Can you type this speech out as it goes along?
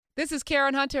This is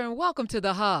Karen Hunter, and welcome to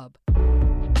The Hub.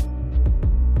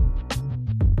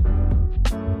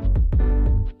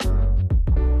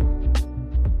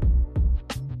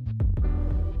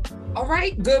 All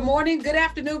right. Good morning, good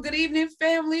afternoon, good evening,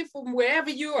 family, from wherever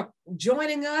you are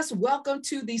joining us. Welcome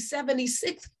to the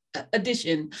 76th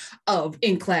edition of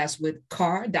In Class with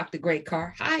Carr, Dr. Gray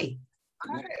Carr. Hi.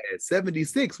 Hi,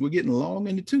 76. We're getting long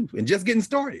in the tooth and just getting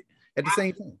started at the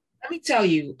same time. Let me tell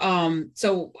you.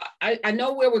 So I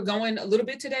know where we're going a little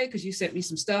bit today because you sent me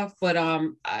some stuff. But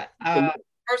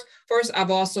first,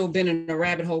 I've also been in a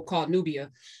rabbit hole called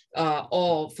Nubia,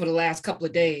 all for the last couple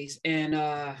of days, and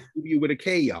Nubia with a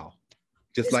K, y'all.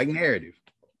 Just like narrative.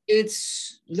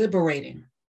 It's liberating.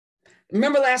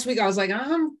 Remember last week I was like,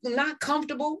 I'm not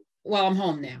comfortable. Well, I'm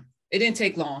home now. It didn't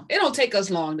take long. It don't take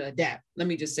us long to adapt. Let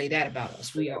me just say that about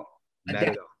us. We are not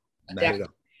at all.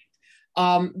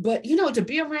 But to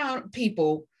be around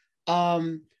people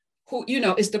who,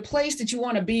 it's the place that you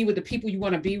want to be with, the people you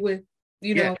want to be with.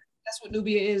 That's what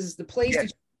Nubia is, the place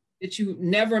that you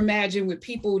never imagined, with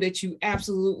people that you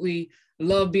absolutely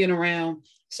love being around.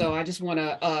 So I just want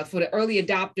to, for the early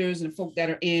adopters and the folk that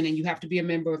are in, and you have to be a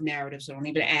member of Narrative. So don't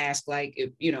even ask, like,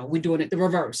 if, we're doing it the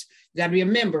reverse. You got to be a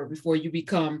member before you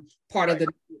become part of the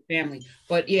family.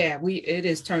 But yeah, it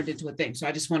is turned into a thing. So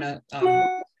I just want to.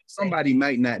 Somebody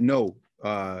might not know.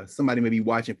 Somebody may be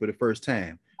watching for the first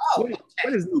time. What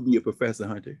is Nubia, Professor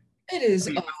Hunter? It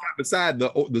is beside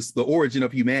the origin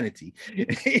of humanity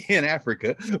in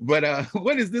Africa, but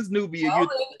what is this Nubia?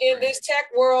 In this tech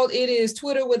world, it is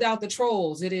Twitter without the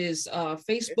trolls. It is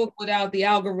Facebook without the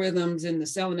algorithms and the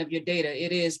selling of your data.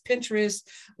 It is Pinterest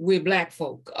with Black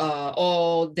folk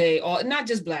all day, not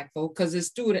just Black folk, because it's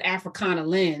through the Africana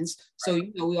lens. So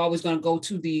we're always going to go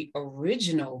to the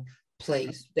original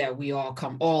place that we all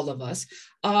come, all of us,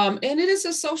 and it is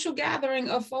a social gathering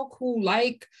of folk who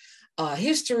like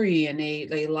history, and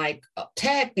they like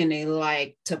tech, and they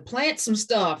like to plant some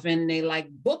stuff, and they like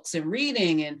books and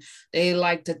reading, and they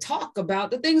like to talk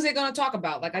about the things they're going to talk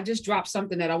about. Like I just dropped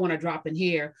something that I want to drop in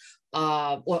here.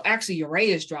 Well, actually,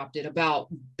 Uraeus dropped it about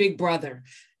Big Brother.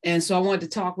 And so I wanted to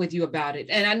talk with you about it.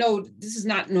 And I know this is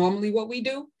not normally what we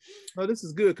do. Oh, this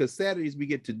is good because Saturdays we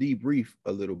get to debrief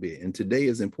a little bit. And today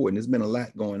is important. There's been a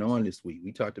lot going on this week.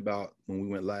 We talked about when we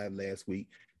went live last week,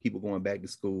 people going back to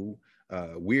school.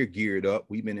 We're geared up.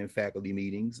 We've been in faculty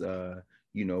meetings.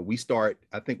 We start,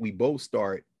 I think we both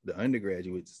start the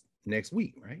undergraduates next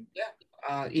week, right?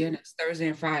 Yeah. Next Thursday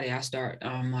and Friday I start.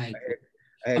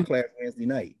 I had class Wednesday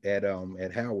night at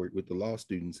Howard with the law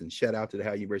students, and shout out to the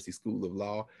Howard University School of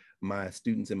Law, my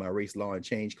students in my race, law, and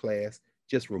change class,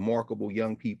 just remarkable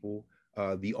young people.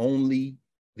 The only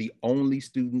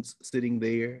students sitting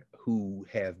there who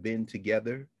have been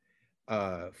together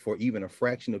for even a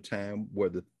fraction of time were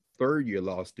the third year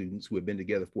law students who have been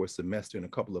together for a semester and a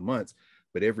couple of months,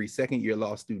 but every second year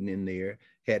law student in there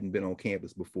hadn't been on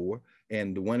campus before.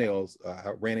 And the one else,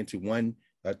 I ran into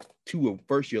two of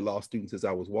first year law students as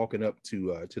I was walking up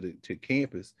to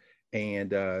campus, and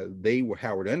they were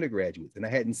Howard undergraduates, and I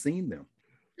hadn't seen them.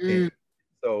 And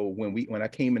so when I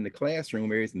came in the classroom,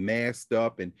 everybody's masked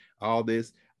up and all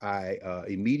this, I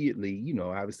immediately,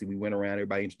 obviously we went around,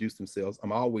 everybody introduced themselves.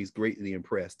 I'm always greatly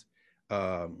impressed.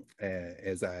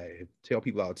 As I tell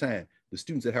people all the time, the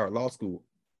students at Howard Law School,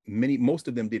 most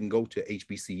of them didn't go to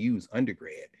HBCU's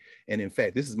undergrad. And in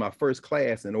fact, this is my first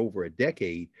class in over a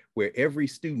decade where every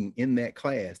student in that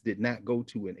class did not go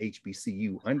to an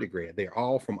HBCU undergrad. They're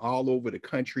all from all over the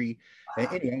country. And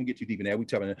anyway, I don't get too deep in that. We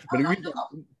talking about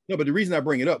that. But the reason I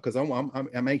bring it up, because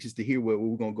I'm anxious to hear where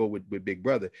we're going to go with Big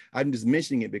Brother. I'm just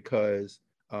mentioning it because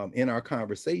in our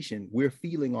conversation, we're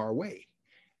feeling our way.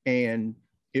 And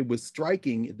it was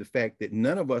striking the fact that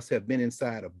none of us have been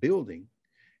inside a building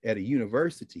at a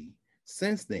university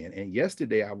since then. And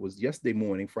yesterday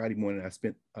morning, Friday morning, I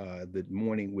spent the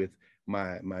morning with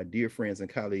my dear friends and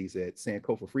colleagues at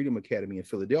Sankofa Freedom Academy in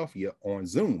Philadelphia on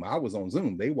Zoom. I was on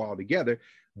Zoom. They were all together.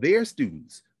 Their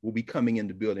students will be coming in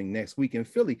the building next week in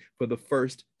Philly for the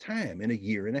first time in a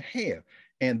year and a half.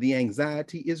 And the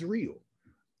anxiety is real.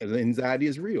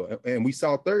 And we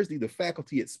saw Thursday, the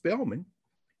faculty at Spelman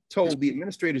told the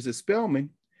administrators at Spelman,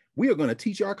 we are going to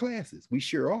teach our classes. We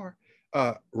sure are,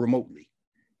 remotely,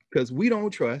 because we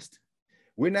don't trust,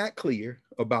 we're not clear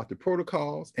about the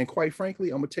protocols. And quite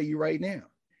frankly, I'm going to tell you right now,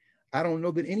 I don't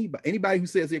know that anybody who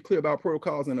says they're clear about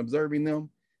protocols and observing them,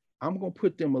 I'm going to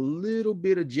put them a little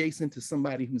bit adjacent to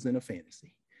somebody who's in a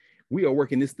fantasy. We are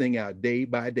working this thing out day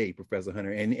by day, Professor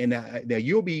Hunter. And now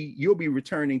you'll be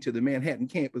returning to the Manhattan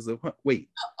campus of, wait.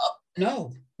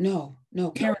 No.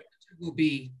 Karen will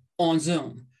be on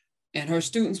Zoom, and her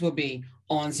students will be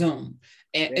on Zoom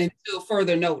until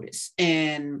further notice.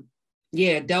 And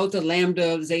yeah, Delta,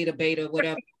 Lambda, Zeta, Beta,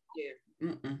 whatever. Yeah.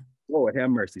 Mm-mm. Lord have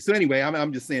mercy. So anyway,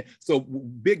 I'm just saying, so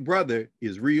Big Brother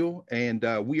is real, and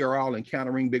we are all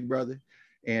encountering Big Brother.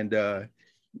 And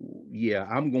yeah,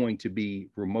 I'm going to be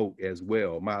remote as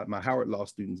well. My Howard Law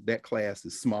students, that class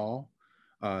is small.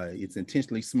 It's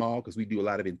intentionally small because we do a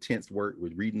lot of intense work.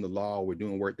 We're reading the law. We're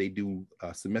doing work. They do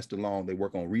semester long. They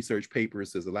work on research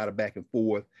papers. There's a lot of back and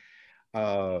forth.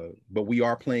 But we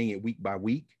are playing it week by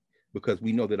week because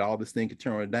we know that all this thing could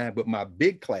turn on a dime. But my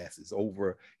big classes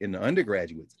over in the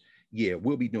undergraduates, yeah,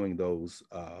 we'll be doing those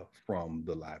from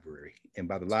the library. And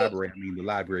by the library, I mean the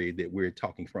library that we're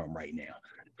talking from right now.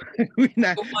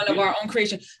 One of our own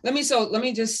creation. Let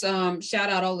me just shout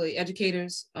out all the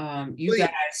educators. You Please.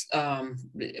 Guys,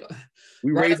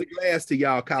 we raise a glass to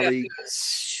y'all, colleagues.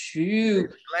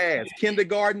 Shoot. Glass,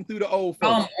 kindergarten through the old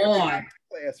folks. Come on.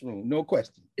 Classroom, no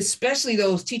question. Especially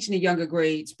those teaching the younger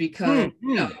grades, because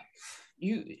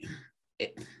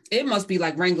it must be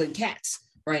like wrangling cats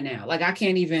right now. Like I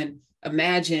can't even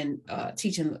imagine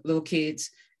teaching little kids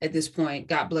at this point.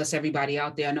 God bless everybody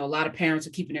out there. I know a lot of parents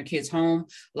are keeping their kids home.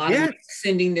 A lot of them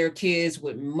sending their kids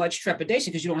with much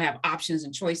trepidation because you don't have options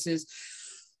and choices.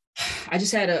 I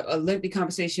just had a lengthy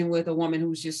conversation with a woman who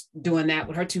was just doing that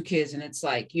with her 2 kids. And it's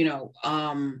like, you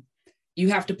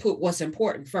have to put what's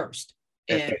important first.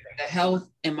 And the health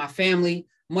and my family,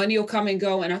 money will come and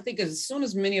go. And I think as soon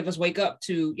as many of us wake up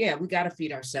to, we got to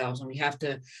feed ourselves and we have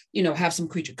to, have some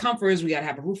creature comforts. We got to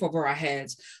have a roof over our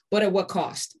heads, but at what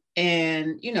cost?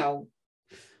 And,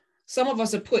 some of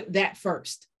us have put that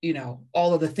first,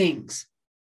 all of the things,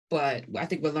 but I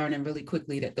think we're learning really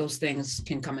quickly that those things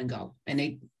can come and go, and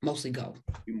they mostly go.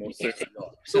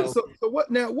 So what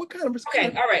now? What kind of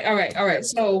Okay. All right.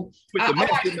 So I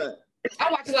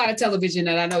watch a lot of television,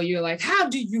 and I know you're like, how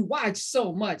do you watch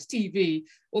so much TV?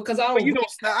 Well, because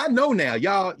I know now,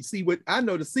 y'all. You see what I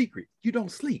know the secret. You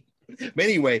don't sleep. But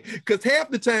anyway, because half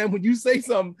the time when you say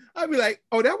something, I'll be like,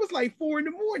 oh, that was like 4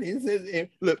 a.m. And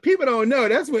look, people don't know.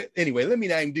 That's what, anyway, let me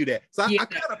not even do that. So I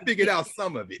kind of figured out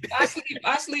some of it.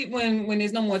 I sleep when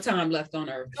there's no more time left on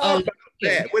earth.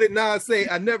 What did Nas say?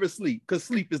 I never sleep because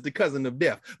sleep is the cousin of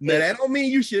death. Now, that don't mean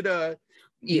you should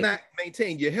not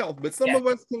maintain your health, but some of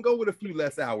us can go with a few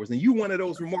less hours, and you one of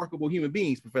those remarkable human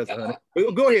beings, Professor Hunter.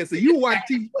 Go ahead. So you watch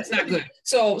TV. It's not good.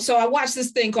 So I watched this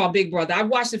thing called Big Brother. I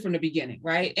watched it from the beginning,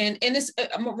 right? And it's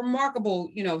remarkable,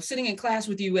 sitting in class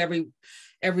with you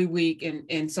every week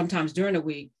and sometimes during the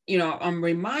week, I'm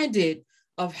reminded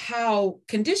of how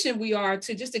conditioned we are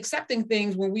to just accepting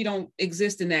things when we don't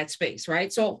exist in that space,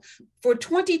 right? So for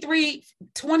 22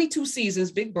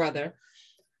 seasons, Big Brother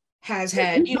has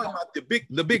had, about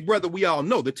the Big Brother we all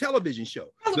know, the television show.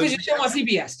 On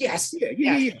CBS, yes.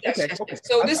 Yeah. Okay.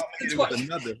 So this is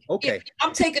another. Okay.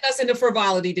 I'm taking us into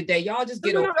frivolity today. Y'all just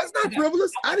get over. No, that's not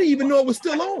frivolous. I didn't even know it was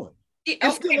still on.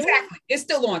 Exactly. It's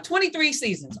still on. 23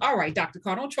 seasons. All right, Dr.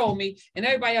 Carr, don't troll me. And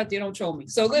everybody out there, don't troll me.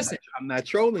 So listen. I'm not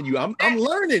trolling you. I'm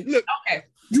learning. Look. Okay.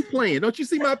 You playing. Don't you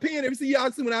see my pen? Every see y'all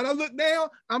see when I look down,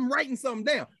 I'm writing something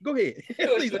down. Go ahead.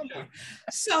 Please.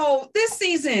 So this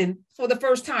season, for the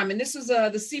first time, and this was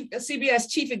the CBS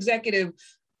chief executive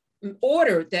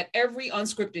ordered that every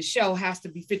unscripted show has to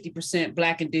be 50%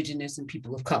 Black, Indigenous, and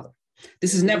people of color.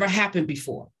 This has never happened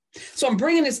before. So I'm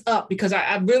bringing this up because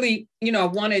I really,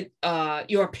 wanted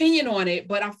your opinion on it,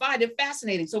 but I find it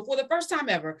fascinating. So for the first time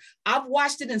ever, I've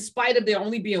watched it in spite of there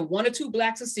only being 1 or 2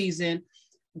 Blacks a season.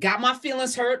 Got my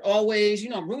feelings hurt always,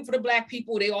 room for the Black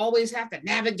people. They always have to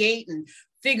navigate and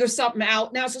figure something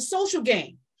out. Now it's a social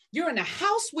game. You're in a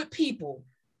house with people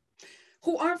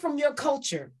who aren't from your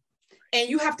culture, and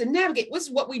you have to navigate. This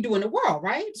is what we do in the world,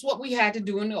 right? It's what we had to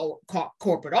do in the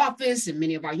corporate office and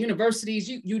many of our universities.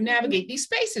 You navigate these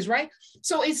spaces, right?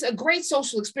 So it's a great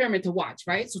social experiment to watch,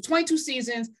 right? So 22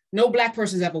 seasons, no Black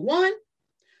person's ever won.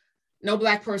 No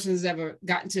Black person has ever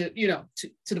gotten to,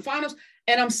 to the finals.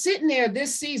 And I'm sitting there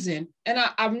this season, and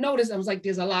I've noticed, I was like,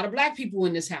 there's a lot of Black people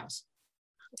in this house.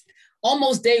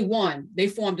 Almost day 1, they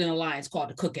formed an alliance called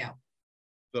the Cookout.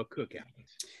 The Cookout.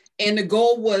 And the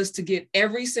goal was to get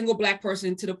every single Black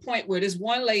person to the point where this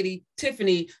one lady,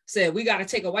 Tiffany, said, we got to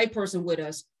take a white person with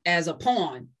us as a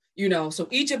pawn, so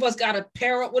each of us got to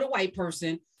pair up with a white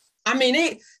person.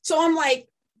 So I'm like,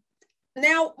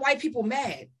 now white people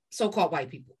mad, so-called white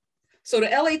people. So the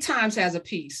LA Times has a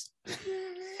piece.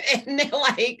 And they're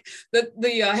like,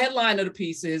 the headline of the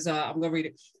piece is, I'm going to read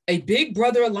it. A Big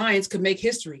Brother alliance could make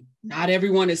history. Not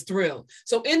everyone is thrilled.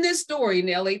 So in this story in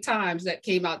the LA Times that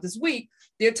came out this week,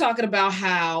 they're talking about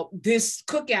how this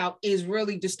cookout is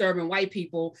really disturbing white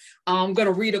people. I'm going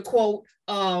to read a quote.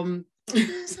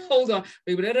 Hold on,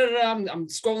 I'm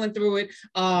scrolling through it.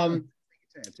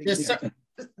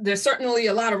 There's certainly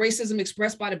a lot of racism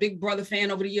expressed by the Big Brother fan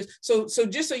over the years. So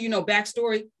just so you know,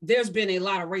 backstory, there's been a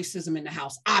lot of racism in the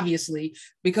house, obviously,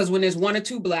 because when there's one or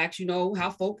two blacks, you know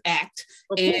how folk act,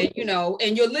 and you know,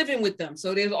 and you're living with them.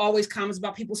 So there's always comments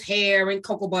about people's hair and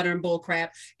cocoa butter and bull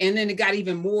crap. And then it got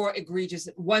even more egregious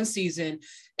one season.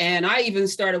 And I even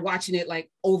started watching it like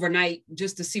overnight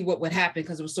just to see what would happen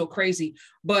because it was so crazy.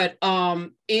 But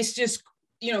it's just,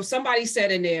 you know, somebody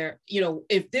said in there, you know,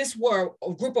 if this were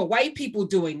a group of white people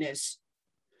doing this,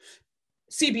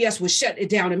 CBS would shut it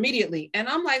down immediately. And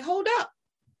I'm like, hold up.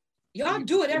 Y'all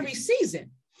do it every season.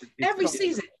 Every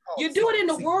season. You do it in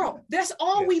the world. That's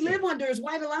all we live under is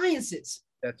white alliances.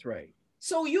 That's right.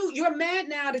 So you're mad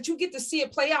now that you get to see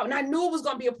it play out. And I knew it was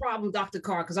going to be a problem, Dr.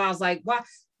 Carr, because I was like, why?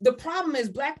 The problem is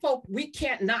Black folk, we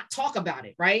can't not talk about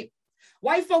it, right?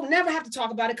 White folk never have to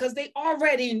talk about it because they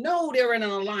already know they're in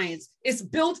an alliance. It's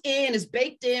built in, it's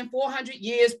baked in 400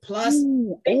 years plus.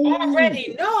 They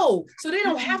already know. So they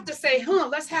don't have to say,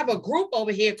 let's have a group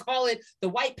over here, call it the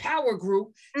white power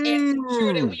group, and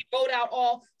ensure that we vote out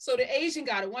all. So the Asian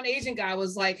guy, one Asian guy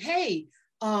was like, hey,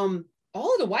 all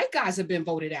of the white guys have been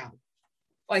voted out.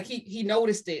 Like he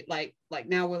noticed it, like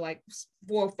now we're like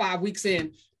 4 or 5 weeks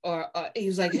in, or he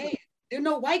was like, hey, there are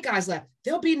no white guys left.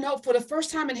 There'll be for the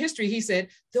first time in history, he said,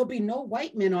 there'll be no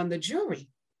white men on the jury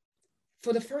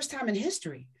for the first time in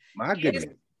history. My goodness.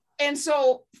 And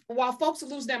so while folks are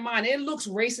losing their mind, it looks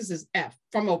racist as F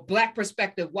from a Black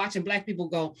perspective, watching Black people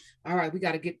go, all right, we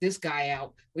got to get this guy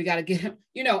out. We got to get him,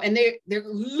 you know, and they're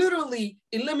literally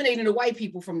eliminating the white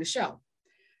people from the show.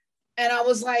 And I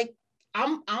was like,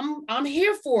 I'm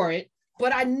here for it,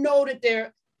 but I know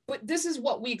that but this is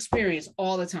what we experience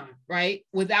all the time, right?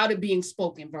 Without it being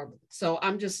spoken verbally. So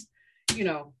I'm just, you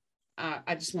know,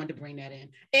 I just wanted to bring that in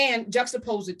and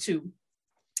juxtapose it to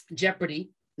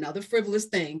Jeopardy, another frivolous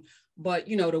thing, but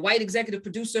you know, the white executive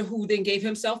producer who then gave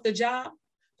himself the job,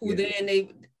 as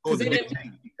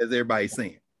everybody's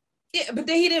saying. Yeah, but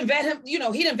then he didn't vet him, you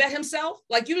know, he didn't vet himself.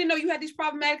 Like you didn't know you had these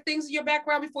problematic things in your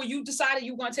background before you decided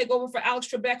you were going to take over for Alex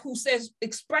Trebek, who says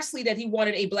expressly that he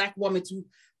wanted a Black woman to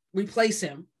replace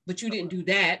him. But you didn't do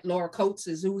that. Laura Coates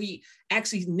is who he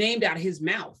actually named out of his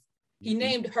mouth. He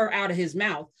named her out of his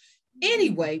mouth.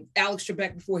 Anyway, Alex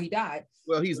Trebek before he died.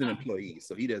 Well, he's an employee,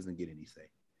 so he doesn't get any say.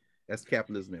 That's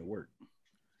capitalism at work.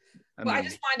 I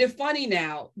just find it funny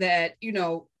now that, you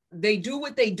know, they do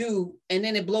what they do and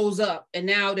then it blows up. And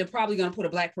now they're probably going to put a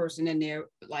Black person in there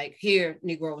like, here,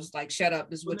 Negroes, like, shut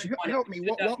up. This is what you want. Help me,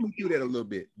 walk me through that a little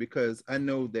bit, because I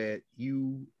know that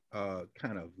you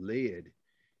kind of led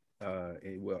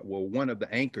one of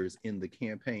the anchors in the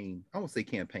campaign. I won't say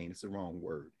campaign, it's the wrong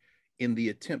word, in the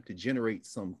attempt to generate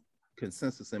some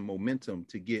consensus and momentum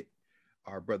to get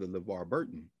our brother LeVar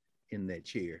Burton in that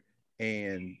chair.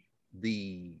 And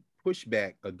the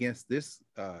pushback against this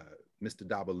Mr.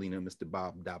 Dabalina, Mr.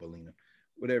 Bob Dabalina,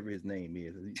 whatever his name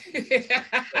is.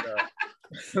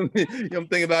 I'm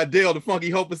thinking about Dale, the Funky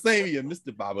Hope of Samia,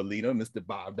 Mr. Babalina, Mr.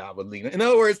 Bob Dabalina. In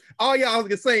other words, all y'all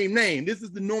the same name. This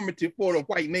is the normative for the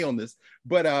white maleness.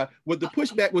 But what the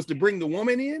pushback was to bring the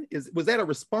woman in, was that a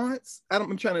response? I'm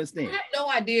trying to understand. I have no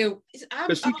idea.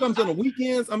 Because she comes on the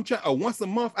weekends. I'm trying once a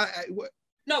month. What?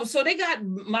 No, so they got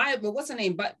what's her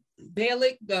name? But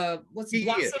Balick,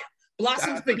 Blossom.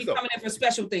 Blossom's be coming in for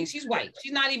special things. She's white.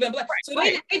 She's not even Black. So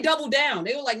they doubled down.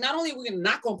 They were like, not only are we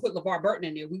not going to put LeVar Burton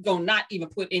in there, we're going to not even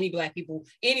put any Black people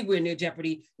anywhere near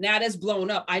Jeopardy. Now that's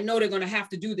blown up. I know they're going to have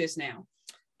to do this now.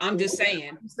 I'm just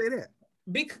saying. Say that.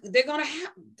 They're going to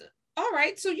have. All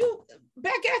right. So you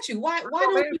back at you. Why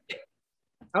don't you?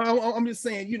 I'm just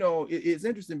saying, you know, it's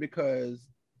interesting because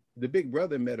the Big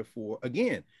Brother metaphor,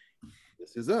 again,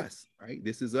 this is us, right?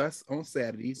 This is us on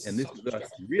Saturdays, and this is us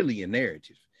really in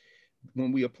narrative.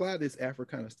 When we apply this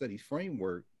Africana Studies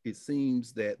framework, it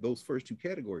seems that those first two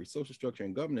categories, social structure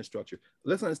and governance structure,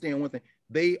 let's understand one thing.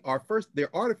 They're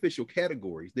artificial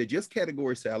categories. They're just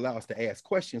categories to allow us to ask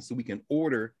questions so we can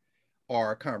order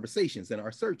our conversations and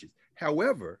our searches.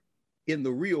 However, in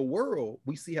the real world,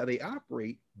 we see how they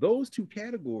operate. Those two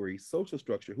categories, social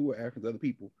structure, who are Africans to other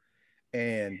people,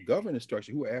 and governance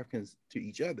structure, who are Africans to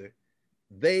each other,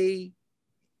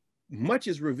 much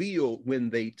is revealed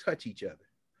when they touch each other.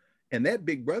 And that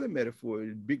Big Brother metaphor,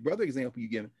 Big Brother example you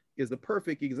give is a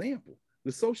perfect example.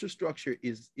 The social structure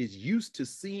is used to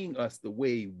seeing us the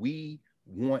way we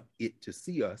want it to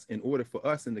see us in order for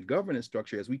us in the governance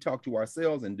structure, as we talk to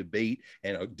ourselves and debate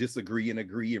and disagree and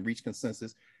agree and reach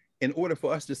consensus, in order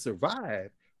for us to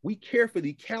survive, we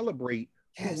carefully calibrate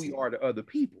who we are to other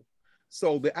people.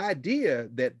 So the idea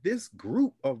that this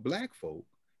group of Black folk,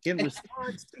 in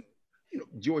response to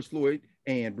George Floyd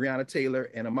and Breonna Taylor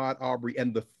and Ahmaud Arbery,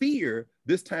 and the fear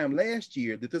this time last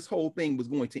year that this whole thing was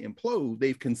going to implode,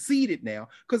 they've conceded now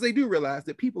because they do realize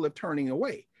that people are turning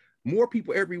away. More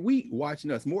people every week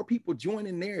watching us, more people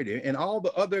joining narrative and all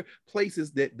the other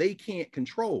places that they can't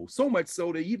control. So much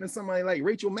so that even somebody like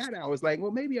Rachel Maddow is like, well,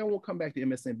 maybe I won't come back to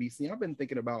MSNBC. I've been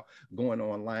thinking about going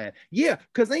online. Yeah,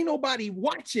 because ain't nobody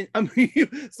watching. I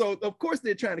mean, so of course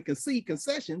they're trying to concede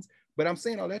concessions, but I'm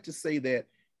saying all that to say that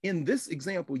in this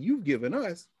example you've given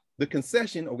us, the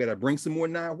concession, okay, I bring some more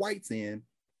non-whites in,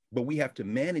 but we have to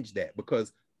manage that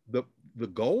because the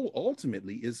goal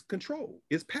ultimately is control,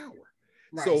 is power.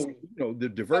 Right. So, the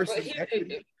diversity.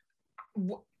 It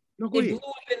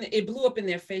blew up in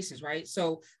their faces, right?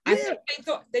 So I think they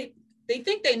thought they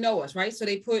think they know us, right? So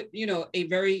they put, a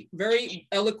very, very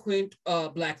eloquent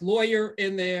Black lawyer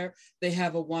in there. They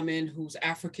have a woman who's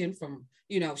African from,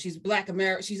 she's Black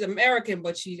American, she's American,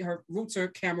 but her roots are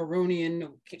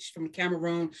Cameroonian, she's from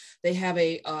Cameroon. They have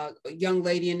a young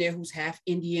lady in there who's half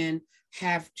Indian,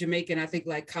 half Jamaican, I think,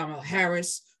 like Kamala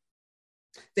Harris.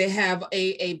 They have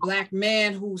a Black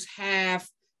man who's half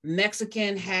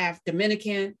Mexican, half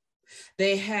Dominican.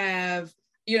 They have,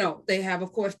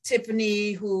 of course,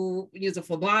 Tiffany, who is a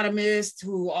phlebotomist,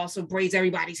 who also braids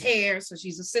everybody's hair. So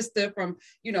she's a sister from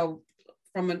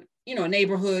a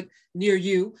neighborhood near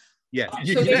you. Yeah,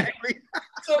 exactly.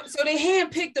 So they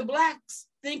handpicked the Blacks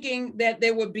thinking that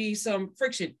there would be some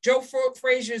friction. Joe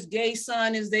Frazier's gay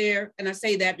son is there. And I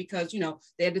say that because,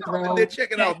 they had to throw. They're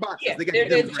checking out boxes. Yeah,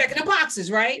 they're checking the boxes,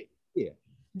 right? Yeah.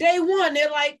 Day one, they're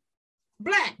like,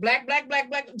 black,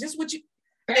 just what you.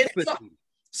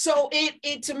 So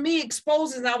it to me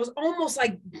exposes, and I was almost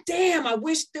like, damn, I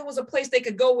wish there was a place they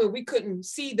could go where we couldn't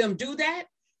see them do that,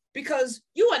 because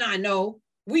you and I know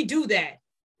we do that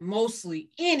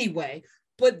mostly anyway,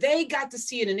 but they got to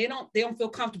see it and they don't feel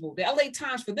comfortable. The LA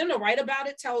Times, for them to write about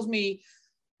it, tells me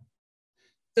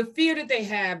the fear that they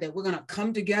have that we're gonna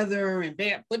come together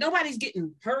but nobody's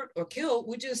getting hurt or killed.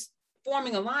 We're just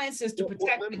forming alliances to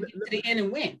protect and get to the end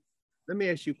and win. Let me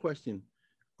ask you a question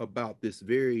about this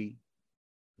very,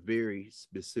 very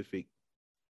specific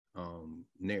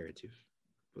narrative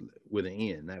with an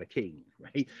N, not a K,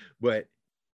 right? But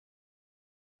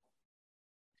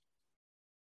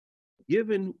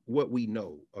given what we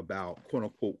know about quote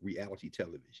unquote reality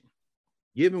television,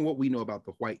 given what we know about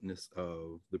the whiteness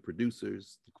of the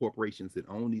producers, the corporations that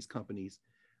own these companies,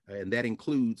 and that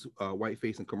includes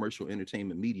white-face and commercial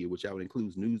entertainment media, which I would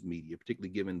include news media,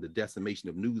 particularly given the decimation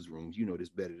of newsrooms. You know this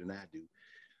better than I do.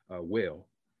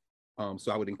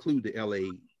 So I would include the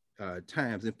LA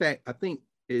Times. In fact, I think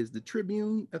is the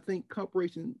Tribune,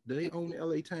 corporation, do they own the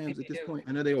LA Times at this point?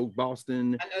 I know they own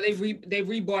Boston. I know they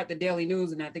rebought the Daily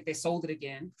News, and I think they sold it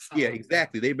again. Yeah,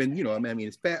 exactly. They've been,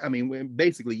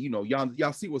 basically,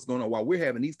 y'all see what's going on while we're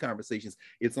having these conversations.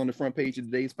 It's on the front page of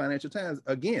today's Financial Times.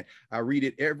 Again, I read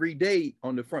it every day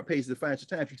on the front page of the Financial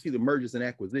Times. You see the mergers and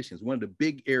acquisitions. One of the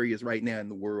big areas right now in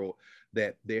the world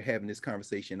that they're having this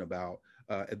conversation about.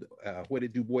 What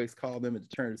did Du Bois call them at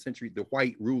the turn of the century? The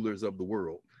white rulers of the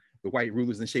world. The white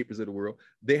rulers and shapers of the world.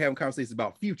 They're having conversations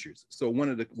about futures. So one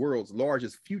of the world's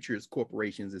largest futures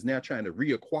corporations is now trying to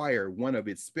reacquire one of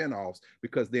its spinoffs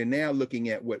because they're now looking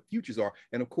at what futures are.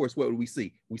 And of course, what do we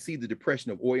see? We see the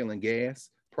depression of oil and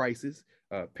gas prices.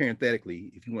 Parenthetically,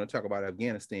 if you want to talk about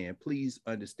Afghanistan, please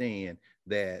understand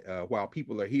that while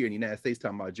people are here in the United States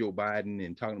talking about Joe Biden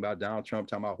and talking about Donald Trump,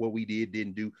 talking about what we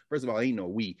didn't do. First of all, ain't no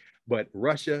we, but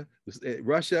Russia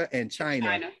and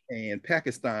China and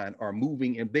Pakistan are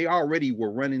moving, and they already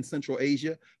were running Central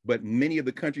Asia, but many of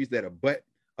the countries that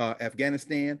are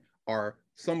Afghanistan are,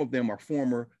 some of them are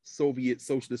former Soviet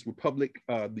Socialist Republic,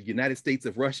 the United States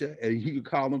of Russia, as you could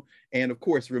call them. And of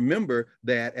course, remember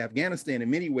that Afghanistan in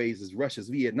many ways is Russia's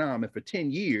Vietnam. And for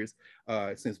 10 years,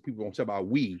 since people don't talk about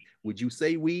we, would you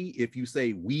say we if you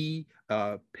say we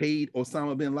paid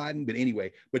Osama bin Laden? But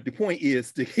anyway, but the point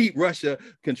is to keep Russia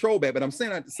controlled back. But I'm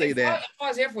saying that to say that.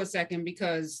 Pause here for a second,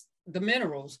 because the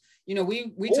minerals,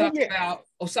 we talked about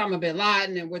Osama bin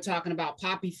Laden and we're talking about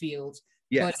poppy fields.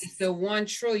 Yes. But it's the $1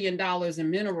 trillion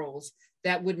in minerals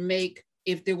that would make,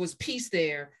 if there was peace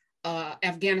there,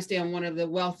 Afghanistan one of the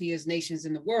wealthiest nations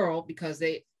in the world, because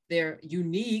they're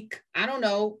unique. I don't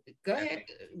know. Go ahead.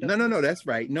 No. That's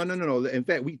right. No. In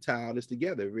fact, we tie all this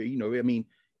together. The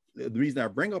reason I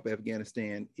bring up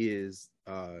Afghanistan is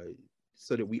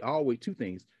so that we always, two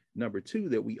things. Number two,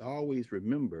 that we always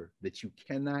remember that you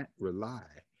cannot rely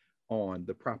on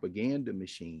the propaganda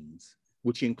machines,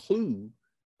 which include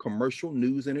commercial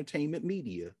news entertainment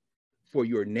media, for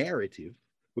your narrative,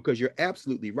 because you're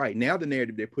absolutely right. Now the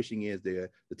narrative they're pushing is the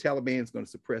Taliban is going to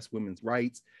suppress women's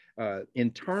rights.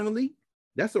 Internally,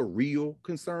 That's a real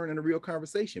concern and a real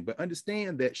conversation. But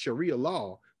understand that Sharia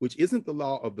law, which isn't the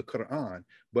law of the Quran,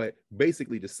 but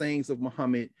basically the sayings of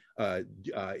Muhammad,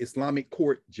 Islamic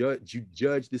court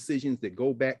judge decisions that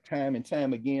go back time and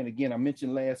time again. Again, I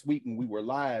mentioned last week when we were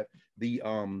live, the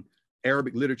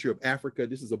Arabic literature of Africa.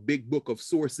 This is a big book of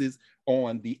sources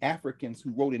on the Africans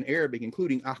who wrote in Arabic,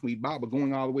 including Ahmed Baba,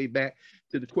 going all the way back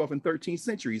to the 12th and 13th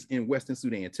centuries in Western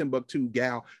Sudan, Timbuktu,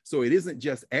 Gal. So it isn't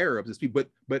just Arabs, it's people,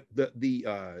 but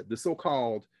the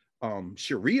so-called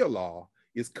Sharia law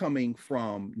is coming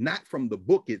from, not from the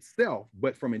book itself,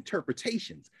 but from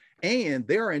interpretations. And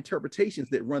there are interpretations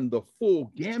that run the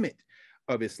full gamut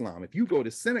of Islam. If you go to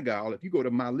Senegal, if you go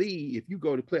to Mali, if you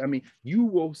go to you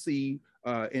will see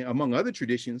among other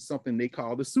traditions, something they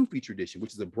call the Sufi tradition,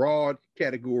 which is a broad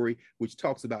category, which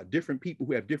talks about different people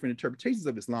who have different interpretations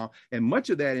of Islam. And much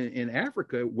of that in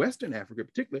Africa, Western Africa in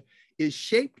particular, is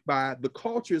shaped by the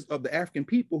cultures of the African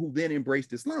people who then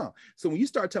embraced Islam. So when you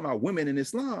start talking about women in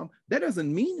Islam, that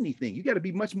doesn't mean anything. You got to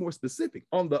be much more specific.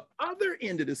 On the other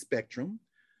end of the spectrum,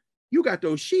 you got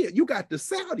those Shia, you got the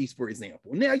Saudis, for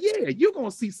example. Now, yeah, you're going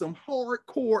to see some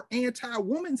hardcore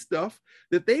anti-woman stuff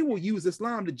that they will use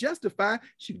Islam to justify.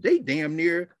 Shoot, they damn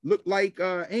near look like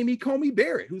Amy Coney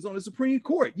Barrett, who's on the Supreme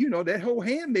Court. You know, that whole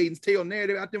Handmaid's Tale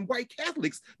narrative about them white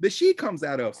Catholics that she comes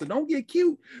out of. So don't get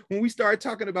cute when we start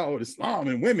talking about Islam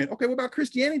and women. Okay, what about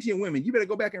Christianity and women? You better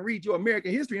go back and read your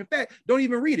American history. In fact, don't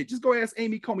even read it. Just go ask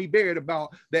Amy Coney Barrett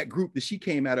about that group that she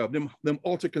came out of, them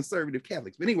ultra-conservative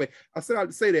Catholics. But anyway, I set out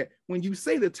to say that when you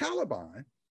say the Taliban,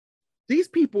 these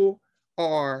people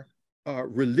are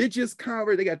religious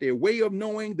converts. They got their way of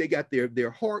knowing. They got their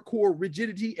hardcore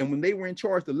rigidity. And when they were in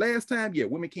charge the last time, yeah,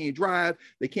 women can't drive.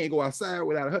 They can't go outside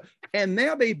without a husband. And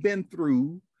now they've been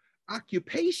through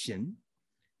occupation.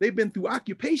 They've been through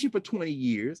occupation for 20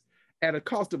 years at a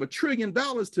cost of $1 trillion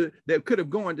that could have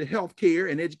gone to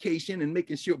healthcare and education and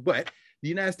making sure. But the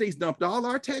United States dumped all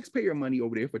our taxpayer money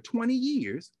over there for 20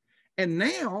 years. And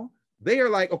now they are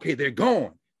like, okay, they're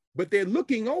gone, but they're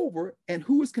looking over, and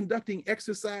who is conducting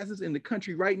exercises in the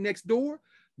country right next door?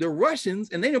 The Russians,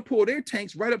 and they don't pull their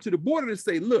tanks right up to the border to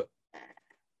say, look,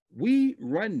 we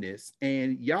run this,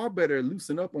 and y'all better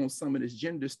loosen up on some of this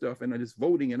gender stuff and this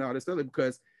voting and all this other,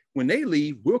 because when they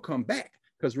leave, we'll come back.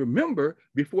 Because remember,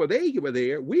 before they were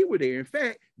there, we were there. In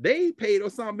fact, they paid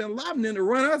Osama bin Laden to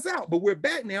run us out, but we're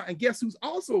back now. And guess who's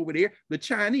also over there? The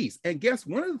Chinese. And guess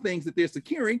one of the things that they're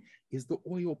securing is the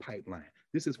oil pipeline.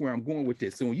 This is where I'm going with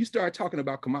this. So when you start talking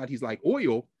about commodities like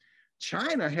oil,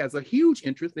 China has a huge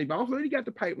interest. They've already got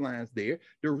the pipelines there.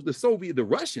 The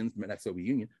Russians, not Soviet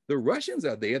Union, the Russians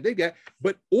are there.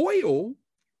 But oil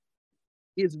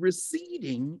is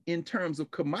receding in terms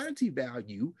of commodity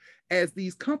value as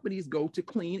these companies go to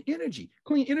clean energy.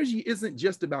 Clean energy isn't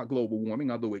just about global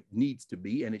warming, although it needs to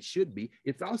be and it should be.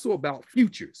 It's also about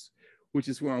futures, which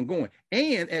is where I'm going.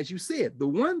 And as you said, the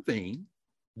one thing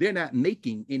they're not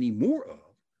making any more of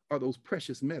are those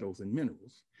precious metals and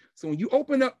minerals. So when you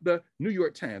open up the New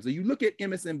York Times, or you look at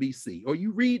MSNBC, or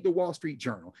you read the Wall Street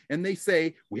Journal, and they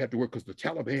say, we have to work because the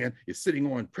Taliban is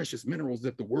sitting on precious minerals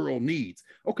that the world needs.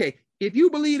 Okay, if you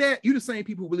believe that, you're the same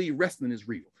people who believe wrestling is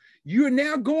real. You're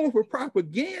now going for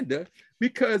propaganda,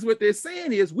 because what they're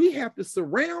saying is we have to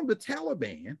surround the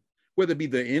Taliban, whether it be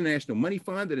the International Money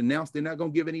Fund that announced they're not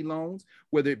going to give any loans,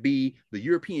 whether it be the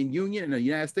European Union and the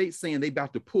United States saying they're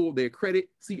about to pull their credit.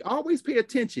 See, always pay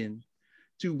attention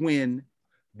to when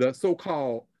the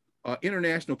so-called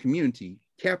international community,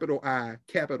 capital I,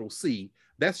 capital C,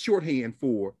 that's shorthand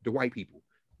for the white people.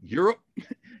 Europe,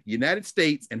 United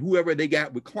States, and whoever they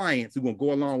got with clients who are going to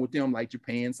go along with them, like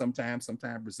Japan, sometimes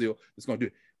Brazil, is going to do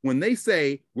it. When they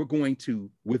say we're going to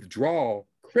withdraw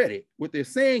credit, what they're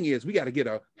saying is we got to get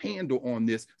a handle on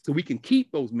this so we can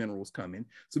keep those minerals coming,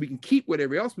 so we can keep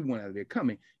whatever else we want out of there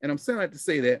coming. And I'm saying that to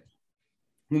say that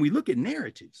when we look at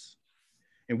narratives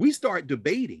and we start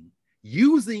debating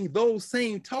using those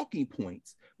same talking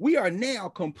points, we are now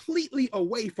completely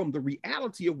away from the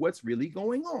reality of what's really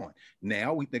going on.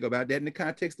 Now we think about that in the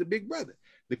context of Big Brother.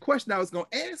 The question I was going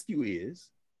to ask you is,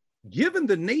 given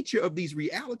the nature of these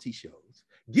reality shows,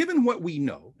 given what we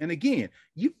know, and again,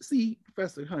 you see,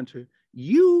 Professor Hunter,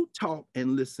 you talk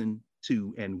and listen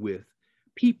to and with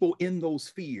people in those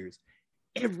spheres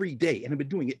every day, and have been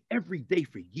doing it every day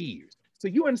for years. So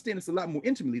you understand this a lot more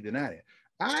intimately than I do.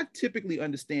 I typically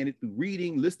understand it through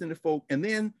reading, listening to folk, and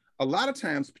then a lot of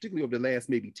times, particularly over the last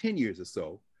maybe 10 years or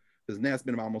so, because now it's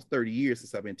been almost 30 years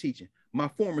since I've been teaching, my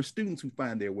former students who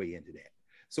find their way into that.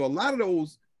 So a lot of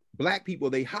those Black people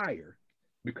they hire,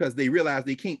 because they realize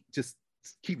they can't just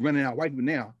keep running out white people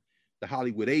now, the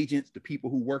Hollywood agents, the people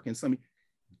who work in some of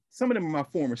them are my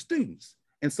former students.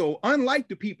 And so unlike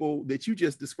the people that you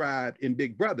just described in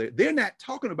Big Brother, they're not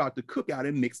talking about the cookout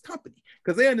in mixed company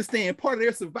because they understand part of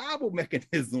their survival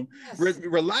mechanism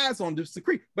relies on the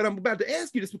secret. But I'm about to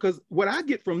ask you this because what I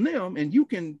get from them, and you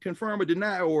can confirm or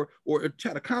deny or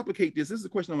try to complicate this, this is a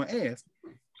question I'm gonna ask.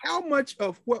 How much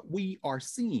of what we are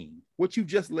seeing, what you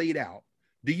just laid out,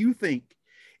 do you think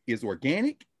is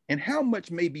organic? And how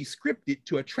much may be scripted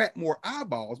to attract more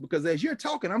eyeballs? Because as you're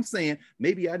talking, I'm saying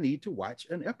maybe I need to watch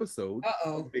an episode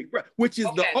of Big Brother, which is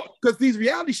because these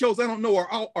reality shows I don't know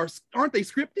aren't they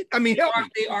scripted? I mean,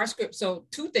 they are scripted. So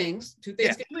two things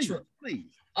yes, please.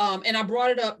 And I brought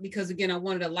it up because again, I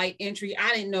wanted a light entry.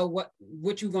 I didn't know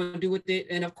what you were going to do with it,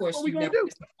 and of course, you never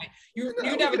disappoint. You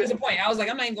never disappoint. I was like,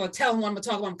 I'm not even going to tell him what I'm going to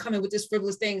talk about. I'm coming with this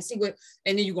frivolous thing and see what,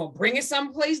 and then you're going to bring it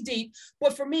someplace deep.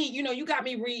 But for me, you got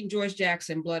me reading George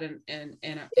Jackson, Blood and in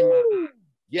my eye.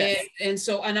 Yes.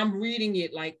 And I'm reading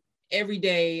it like every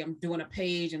day. I'm doing a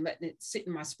page and letting it sit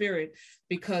in my spirit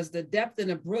because the depth and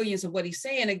the brilliance of what he's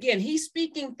saying. Again, he's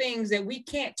speaking things that we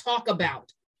can't talk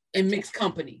about in mixed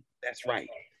company. That's right.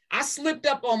 I slipped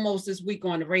up almost this week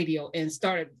on the radio and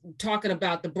started talking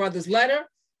about the brother's letter.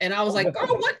 And I was like,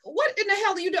 girl, what in the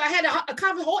hell do you do? I had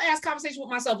a whole ass conversation with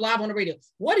myself live on the radio.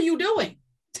 What are you doing?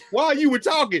 While you were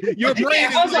talking, your brain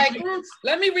I was like,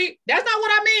 let me read. That's not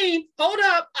what I mean. Hold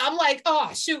up. I'm like,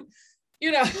 oh, shoot.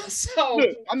 So.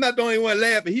 Look, I'm not the only one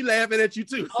laughing. He laughing at you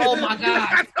too. Oh my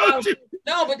God.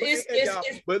 No, but it's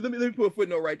but let me put a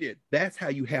footnote right there. That's how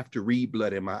you have to read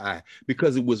Blood in My Eye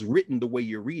because it was written the way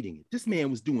you're reading it. This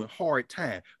man was doing hard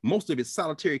time. Most of it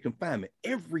solitary confinement.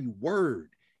 Every word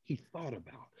he thought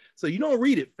about. So you don't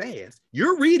read it fast.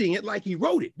 You're reading it like he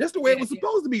wrote it. That's the way it was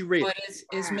supposed to be read. But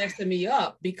it's messing me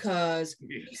up because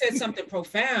he said something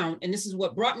profound, and this is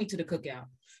what brought me to the cookout.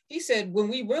 He said, when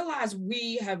we realize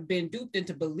we have been duped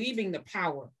into believing the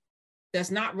power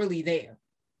that's not really there,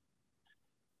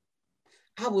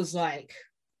 I was like,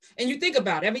 and you think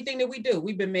about everything that we do.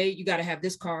 We've been made, you got to have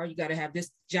this car, you got to have this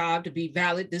job to be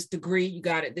valid, this degree, you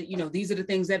got it. These are the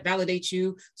things that validate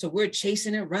you. So we're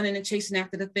chasing and running and chasing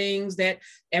after the things that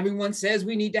everyone says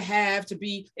we need to have to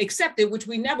be accepted, which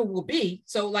we never will be.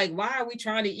 So like, why are we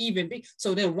trying to even be?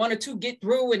 So then one or two get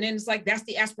through and then it's like, that's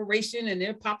the aspiration and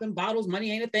they're popping bottles.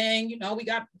 Money ain't a thing. We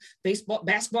got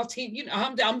basketball team.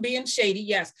 I'm being shady.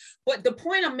 Yes. But the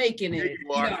point I'm making is,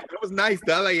 that was nice.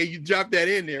 Though. Like you dropped that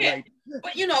in there, right?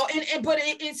 But but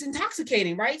it's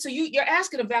intoxicating, right? So you're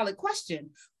asking a valid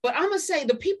question. But I'm gonna say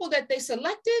the people that they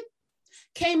selected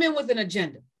came in with an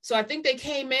agenda. So I think they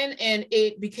came in and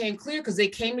it became clear because they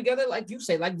came together, like you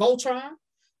say, like Voltron.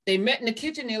 They met in the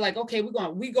kitchen. They're like, okay,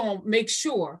 we're gonna make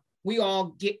sure we all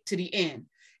get to the end.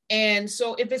 And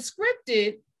so if it's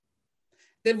scripted,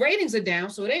 the ratings are down,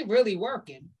 so it ain't really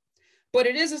working. But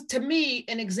it is, to me,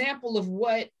 an example of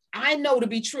what I know to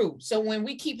be true. So when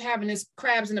we keep having this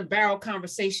crabs in a barrel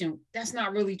conversation, that's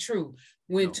not really true.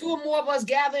 When two or more of us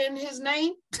gather in his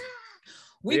name,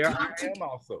 we come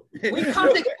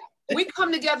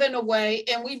together in a way,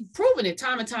 and we've proven it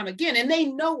time and time again, and they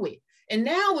know it. And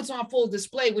now it's on full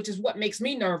display, which is what makes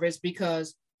me nervous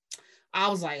because I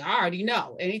was like, I already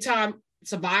know. Anytime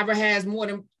Survivor has more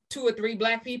than 2 or 3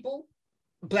 Black people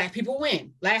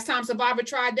win. Last time Survivor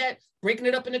tried that, breaking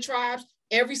it up into tribes,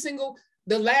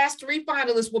 the last 3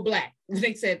 finalists were Black.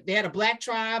 They said they had a Black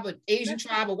tribe, an Asian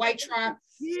tribe, a white tribe,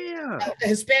 a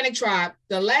Hispanic tribe.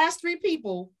 The last 3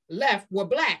 people left were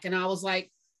Black. And I was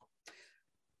like,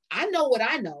 I know what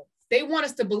I know. They want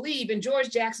us to believe, and George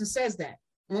Jackson says that.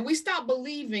 When we stop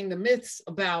believing the myths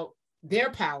about their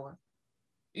power,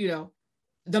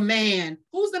 the man,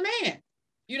 who's the man?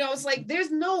 It's like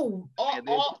there's no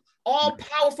all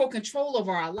powerful control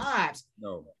over our lives.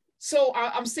 No. So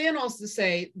I'm saying also to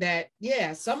say that,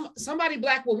 somebody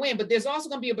Black will win, but there's also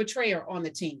going to be a betrayer on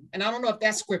the team. And I don't know if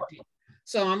that's scripted.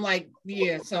 So I'm like,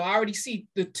 so I already see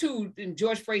the 2, and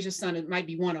George Frazier's son, it might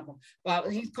be one of them.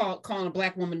 But he's calling a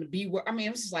Black woman to be, I'm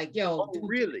just like, dude,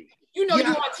 really? You're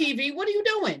on TV. What are you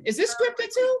doing? Is this scripted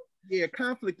too? Yeah,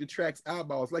 conflict attracts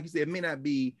eyeballs. Like you said, it may not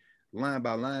be line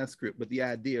by line script, but the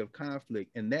idea of conflict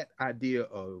and that idea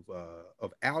of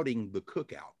outing the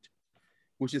cookout,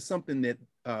 which is something that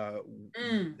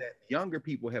that younger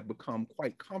people have become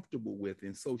quite comfortable with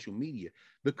in social media.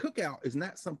 The cookout is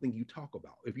not something you talk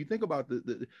about. If you think about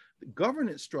the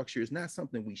governance structure, is not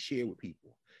something we share with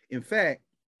people. In fact,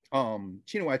 Chinua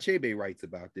Achebe writes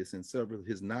about this in several of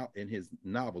his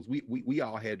novels. We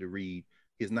all had to read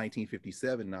his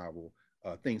 1957 novel,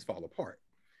 Things Fall Apart.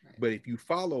 But if you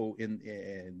follow in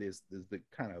there's the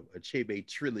kind of Achebe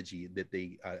trilogy that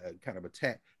they kind of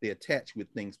attach with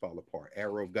Things Fall Apart,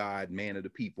 Arrow of God, Man of the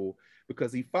People,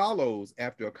 because he follows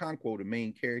after Okonkwo, the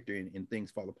main character in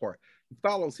Things Fall Apart, he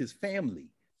follows his family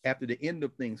after the end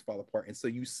of Things Fall Apart. And so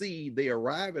you see they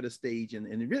arrive at a stage, and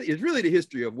it's really the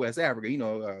history of West Africa,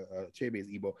 Achebe is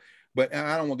Igbo, but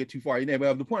I don't want to get too far in there.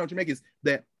 But the point I want to make is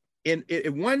that in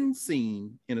one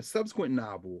scene in a subsequent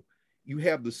novel, you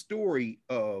have the story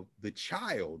of the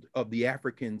child of the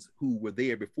Africans who were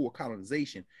there before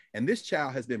colonization. And this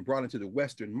child has been brought into the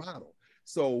Western model.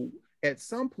 So at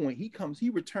some point he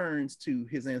returns to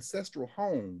his ancestral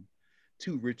home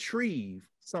to retrieve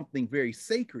something very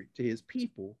sacred to his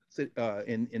people. So,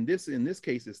 in this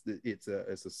case, it's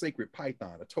a sacred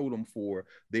python, a totem for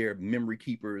their memory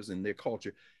keepers and their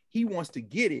culture. He wants to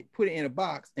get it, put it in a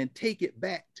box, and take it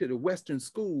back to the Western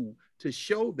school to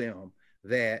show them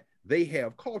that they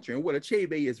have culture. And what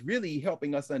Achebe is really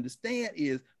helping us understand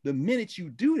is the minute you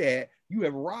do that, you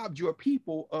have robbed your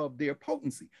people of their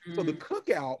potency. So the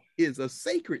cookout is a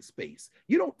sacred space.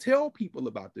 You don't tell people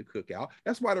about the cookout.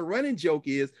 That's why the running joke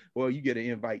is, well, you get an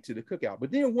invite to the cookout.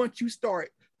 But then once you start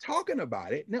talking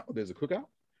about it, now there's a cookout.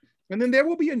 And then there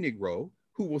will be a Negro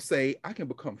who will say, I can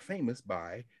become famous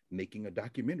by making a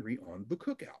documentary on the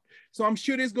cookout. So I'm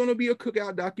sure there's going to be a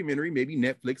cookout documentary, maybe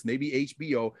Netflix, maybe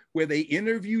HBO, where they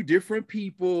interview different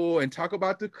people and talk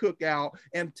about the cookout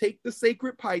and take the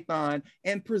sacred python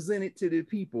and present it to the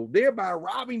people, thereby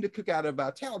robbing the cookout of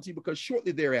vitality, because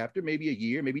shortly thereafter, maybe a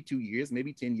year, maybe 2 years,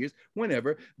 maybe 10 years,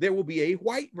 whenever, there will be a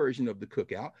white version of the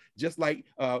cookout. Just like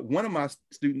one of my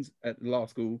students at law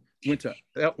school went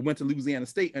to Louisiana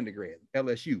State undergrad,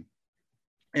 LSU.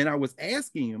 And I was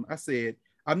asking him, I said,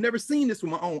 I've never seen this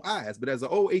with my own eyes, but as an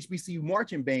old HBCU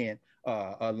marching band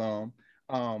alum,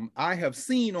 I have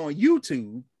seen on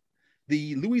YouTube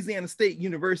the Louisiana State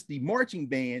University marching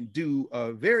band do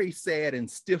a very sad and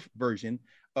stiff version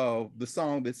of the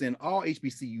song that's in all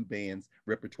HBCU bands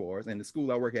repertoires. And the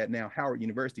school I work at now, Howard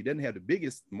University, doesn't have the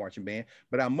biggest marching band,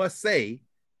 but I must say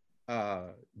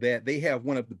that they have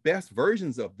one of the best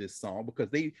versions of this song, because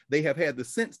they have had the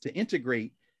sense to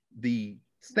integrate the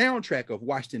soundtrack of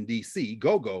Washington, D.C.,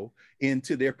 Go-Go,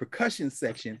 into their percussion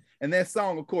section. And that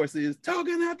song, of course, is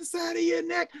Talking Out the Side of Your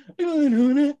Neck.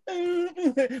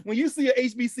 When you see an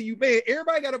HBCU band,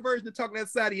 everybody got a version of Talking Out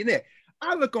the Side of Your Neck.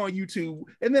 I look on YouTube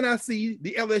and then I see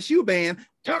the LSU band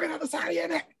Talking Out the Side of Your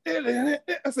Neck.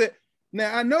 I said,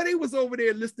 now I know they was over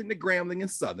there listening to Grambling and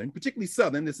Southern, particularly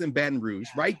Southern, that's in Baton Rouge,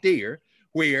 right there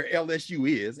where LSU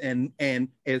is. And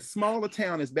as small a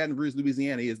town as Baton Rouge,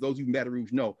 Louisiana is, those who in Baton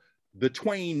Rouge know, the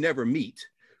twain never meet.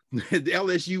 The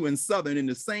LSU and Southern in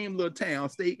the same little town,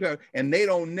 state, and they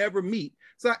don't never meet.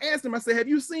 So I asked him, I said, have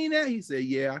you seen that? He said,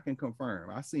 yeah, I can confirm.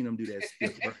 I've seen them do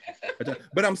that.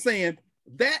 But I'm saying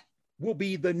that will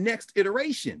be the next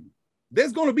iteration.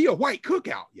 There's going to be a white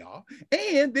cookout, y'all.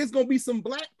 And there's going to be some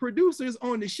Black producers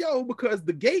on the show, because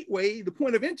the gateway, the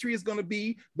point of entry, is going to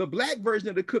be the Black version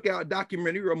of the cookout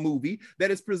documentary or movie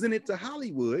that is presented to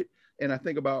Hollywood. And I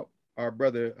think about our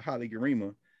brother, Haile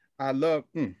Gerima.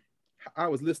 I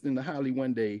was listening to Haile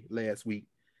one day last week,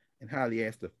 and Haile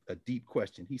asked a deep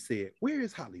question. He said, where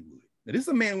is Hollywood? Now, this is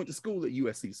a man who went to school at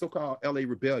USC, so-called LA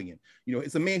Rebellion. You know,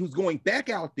 it's a man who's going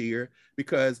back out there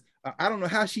because I don't know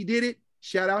how she did it.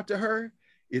 Shout out to her.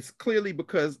 It's clearly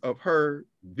because of her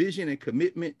vision and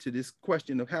commitment to this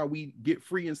question of how we get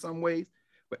free in some ways.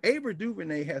 But Ava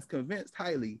DuVernay has convinced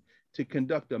Haile to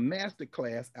conduct a master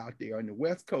class out there on the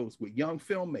West Coast with young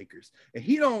filmmakers. And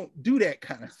he don't do that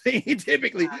kind of thing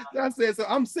typically. I said, so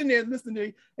I'm sitting there listening to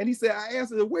him, and he said, I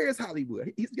asked him, where's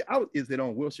Hollywood? Is it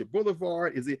on Wilshire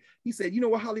Boulevard? He said, you know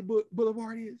what Hollywood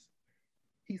Boulevard is?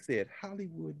 He said,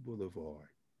 Hollywood Boulevard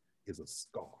is a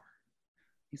scar.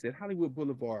 He said, Hollywood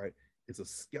Boulevard is a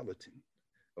skeleton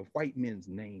of white men's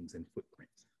names and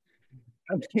footprints.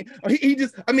 But he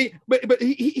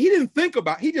didn't think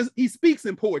about it. He speaks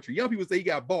in poetry. Young people say he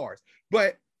got bars,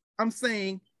 but I'm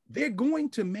saying they're going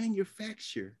to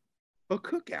manufacture a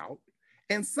cookout,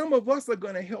 and some of us are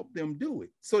going to help them do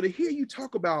it. So to hear you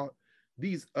talk about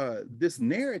this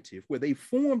narrative where they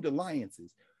formed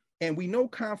alliances, and we know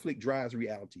conflict drives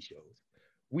reality shows.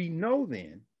 We know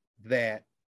then that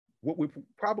what we're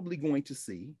probably going to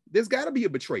see, there's got to be a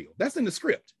betrayal. That's in the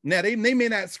script. Now they may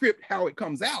not script how it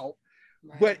comes out.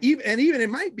 Right. But even it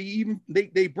might be even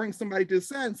they bring somebody to the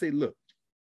side and say, look,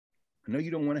 I know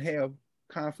you don't want to have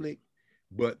conflict,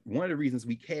 but one of the reasons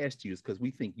we cast you is because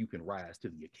we think you can rise to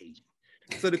the occasion.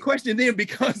 So the question then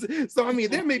becomes,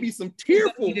 there may be some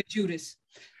tearful. We need a Judas.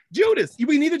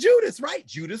 We need a Judas, right?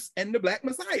 Judas and the Black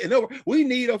Messiah. No, we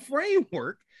need a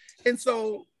framework. And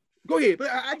so Go ahead. But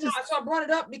I just so I brought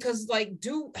it up because like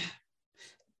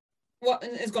well,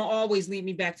 and it's gonna always lead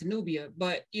me back to Nubia,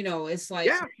 but you know, it's like,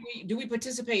 yeah. do we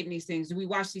participate in these things? Do we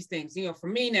watch these things? You know, for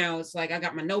me now, it's like I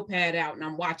got my notepad out and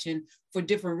I'm watching for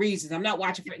different reasons. I'm not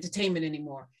watching for entertainment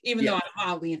anymore, even though I'm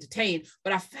mildly entertained.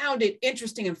 But I found it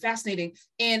interesting and fascinating,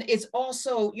 and it's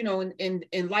also, you know,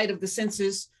 in light of the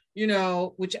census, you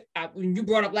know, which when you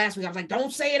brought up last week, I was like,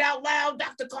 don't say it out loud,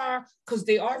 Dr. Carr, because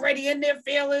they already in their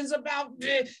feelings about,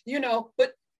 you know,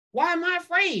 but why am I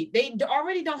afraid? They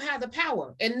already don't have the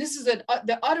power. And this is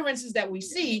the utterances that we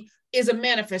see is a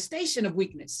manifestation of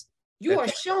weakness. You are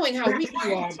showing how weak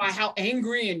you are by how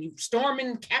angry and you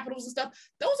storming capitals and stuff.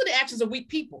 Those are the actions of weak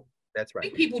people. That's right.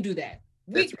 Weak people do that.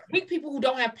 Weak people who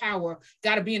don't have power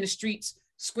got to be in the streets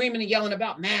screaming and yelling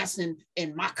about mass and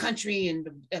my country and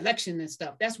the election and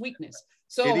stuff. That's weakness.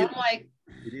 So I'm like,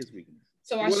 it is weakness.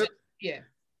 So I should, yeah.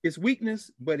 It's weakness,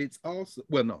 but it's also,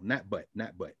 well, no, not but.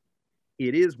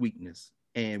 It is weakness,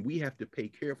 and we have to pay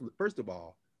careful. First of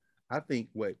all, I think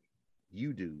what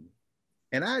you do,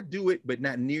 and I do it, but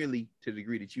not nearly to the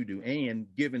degree that you do. And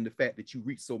given the fact that you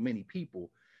reach so many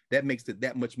people, that makes it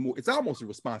that much more. It's almost a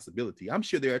responsibility. I'm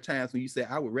sure there are times when you say,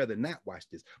 I would rather not watch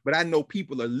this, but I know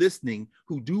people are listening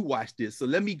who do watch this. So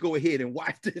let me go ahead and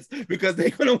watch this because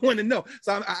they're going to want to know.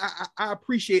 So I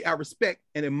appreciate, I respect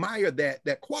and admire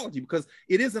that quality, because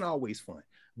it isn't always fun.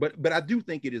 But I do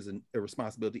think it is a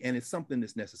responsibility, and it's something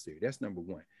that's necessary. That's number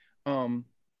one.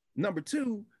 Number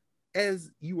two,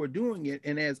 as you are doing it,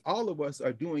 and as all of us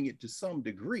are doing it to some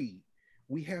degree,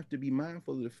 we have to be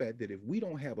mindful of the fact that if we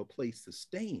don't have a place to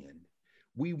stand,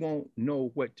 we won't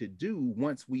know what to do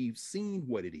once we've seen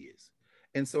what it is.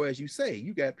 And so, as you say,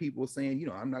 you got people saying, you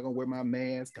know, I'm not going to wear my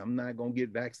mask. I'm not going to get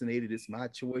vaccinated. It's my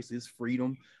choice. It's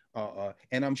freedom.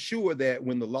 And I'm sure that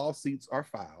when the lawsuits are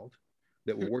filed,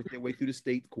 that will work their way through the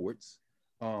state courts.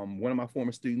 One of my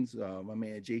former students, my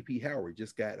man J.P. Howard,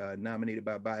 just got nominated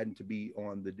by Biden to be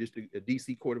on the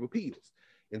DC Court of Appeals.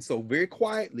 And so very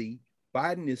quietly,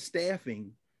 Biden is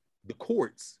staffing the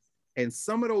courts, and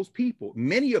some of those people,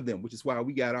 many of them, which is why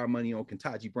we got our money on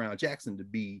Ketanji Brown Jackson to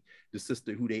be the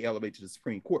sister who they elevate to the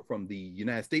Supreme Court from the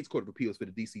United States Court of Appeals for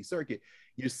the DC Circuit.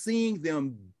 You're seeing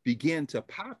them begin to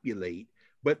populate.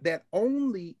 But that's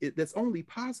only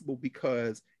possible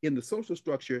because in the social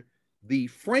structure, the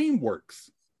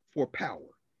frameworks for power,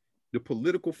 the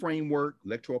political framework,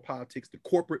 electoral politics, the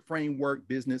corporate framework,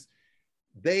 business,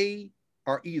 they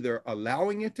are either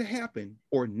allowing it to happen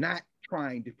or not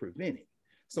trying to prevent it.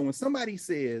 So when somebody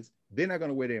says they're not going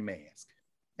to wear their mask,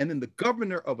 and then the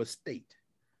governor of a state,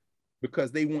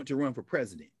 because they want to run for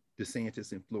president,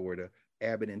 DeSantis in Florida,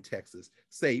 Abbott in Texas,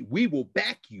 say, we will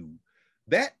back you,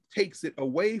 that takes it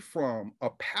away from a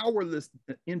powerless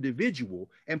individual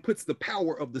and puts the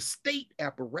power of the state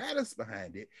apparatus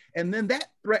behind it. And then that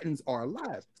threatens our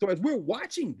lives. So as we're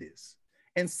watching this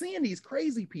and seeing these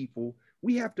crazy people,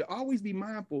 we have to always be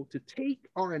mindful to take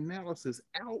our analysis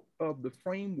out of the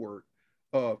framework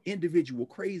of individual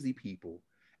crazy people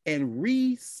and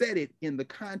reset it in the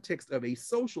context of a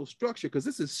social structure, because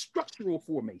this is structural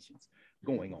formations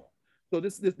going on. So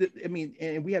this, I mean,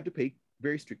 and we have to pay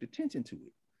very strict attention to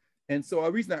it. And so a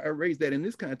reason I raise that in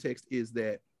this context is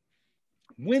that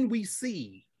when we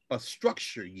see a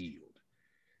structure yield,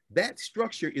 that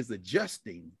structure is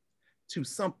adjusting to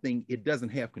something it doesn't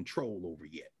have control over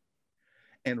yet.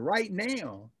 And right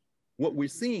now, what we're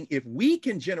seeing, if we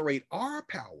can generate our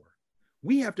power,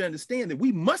 we have to understand that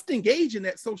we must engage in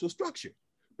that social structure,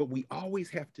 but we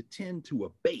always have to tend to a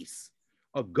base,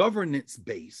 a governance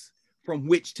base from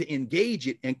which to engage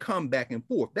it and come back and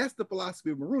forth. That's the philosophy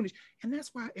of Maroonish. And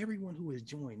that's why everyone who has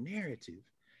joined Narrative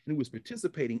and who is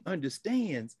participating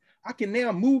understands I can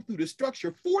now move through the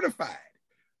structure fortified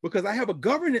because I have a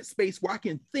governance space where I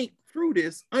can think through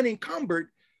this unencumbered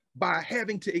by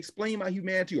having to explain my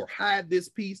humanity or hide this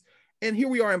piece. And here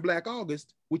we are in Black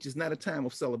August, which is not a time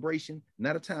of celebration,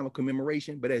 not a time of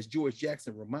commemoration, but as George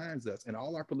Jackson reminds us, and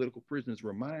all our political prisoners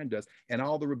remind us, and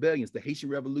all the rebellions, the Haitian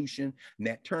Revolution,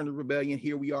 Nat Turner Rebellion,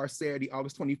 here we are Saturday,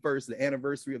 August 21st, the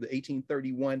anniversary of the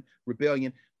 1831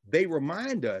 rebellion, they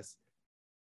remind us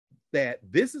that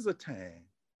this is a time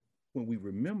when we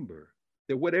remember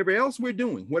that whatever else we're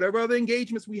doing, whatever other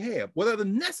engagements we have, what other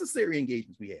necessary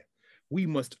engagements we have, we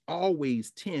must always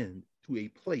tend to a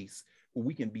place where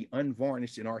we can be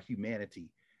unvarnished in our humanity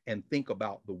and think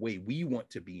about the way we want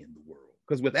to be in the world.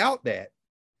 Because without that,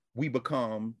 we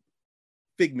become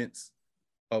figments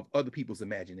of other people's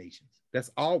imaginations.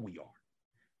 That's all we are.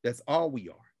 That's all we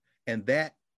are. And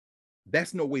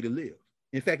that's no way to live.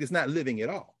 In fact, it's not living at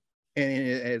all. And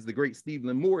as the great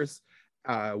Stephen Morris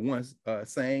once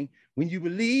sang, when you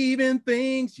believe in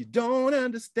things you don't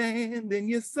understand, then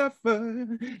you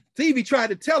suffer. TV tried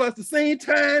to tell us the same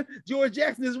time George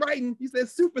Jackson is writing, he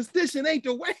says, superstition ain't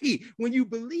the way. When you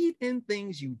believe in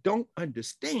things you don't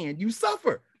understand, you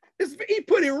suffer. He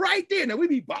put it right there. Now we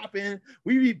be bopping.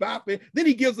 Then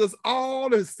he gives us all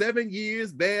the 7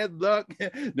 years, bad luck,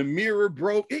 the mirror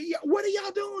broke. What are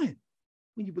y'all doing?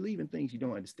 When you believe in things you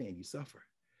don't understand, you suffer.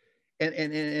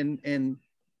 And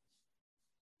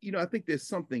you know, I think there's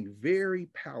something very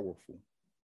powerful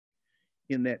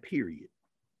in that period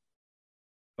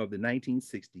of the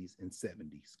 1960s and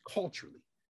 70s culturally.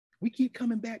 We keep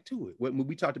coming back to it. When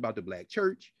we talked about the Black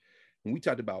church, when we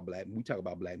talk about Black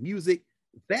music,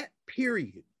 that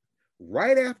period,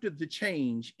 right after the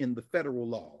change in the federal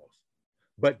laws,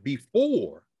 but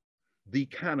before the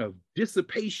kind of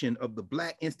dissipation of the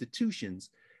Black institutions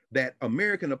that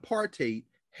American apartheid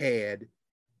had,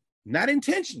 not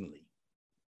intentionally,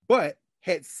 but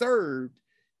had served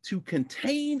to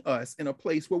contain us in a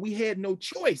place where we had no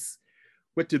choice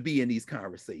but to be in these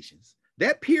conversations.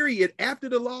 That period after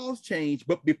the laws changed,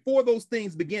 but before those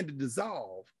things began to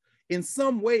dissolve, in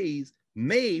some ways,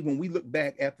 when we look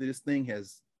back after this thing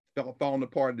has fallen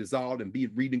apart, dissolved, and be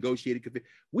renegotiated,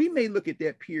 we may look at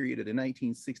that period of the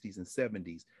 1960s and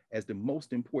 70s as the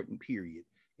most important period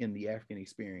in the African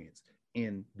experience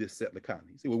in this settler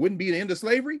colony. So it wouldn't be the end of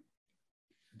slavery?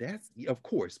 That's, of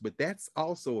course, but that's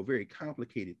also a very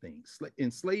complicated thing.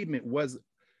 Enslavement was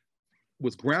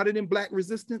grounded in Black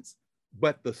resistance,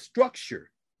 but the structure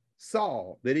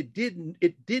saw that it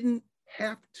didn't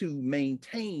have to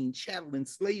maintain chattel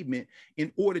enslavement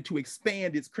in order to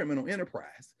expand its criminal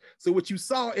enterprise. So what you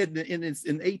saw in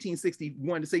 1861 to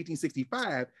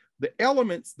 1865, the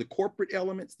elements, the corporate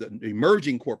elements, the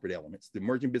emerging corporate elements, the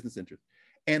emerging business interests,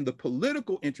 and the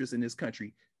political interests in this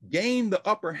country gained the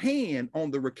upper hand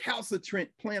on the recalcitrant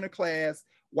planter class,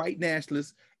 white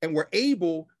nationalists, and were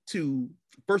able to,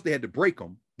 first they had to break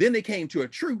them, then they came to a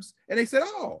truce, and they said,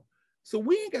 oh, so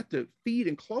we ain't got to feed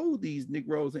and clothe these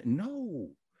Negroes. No,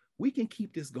 we can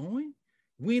keep this going.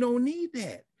 We don't need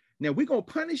that. Now we're gonna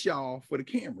punish y'all for the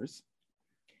cameras.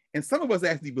 And some of us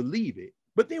actually believe it,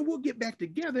 but then we'll get back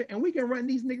together and we can run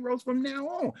these Negroes from now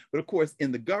on. But of course,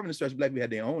 in the governance structure, Black people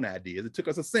had their own ideas. It took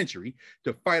us a century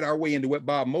to fight our way into what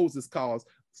Bob Moses calls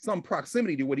some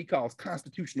proximity to what he calls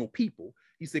constitutional people.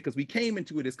 He said, because we came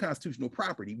into it as constitutional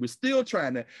property. We're still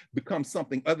trying to become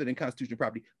something other than constitutional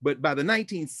property. But by the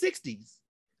 1960s,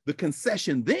 the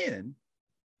concession then,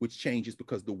 which changes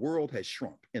because the world has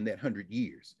shrunk in that 100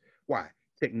 years. Why?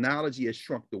 Technology has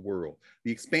shrunk the world.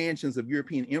 The expansions of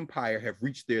European empire have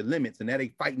reached their limits, and now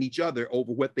they fighting each other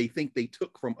over what they think they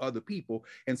took from other people.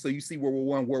 And so you see World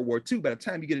War I, World War II. By the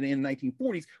time you get in the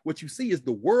 1940s, what you see is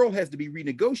the world has to be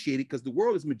renegotiated because the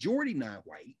world is majority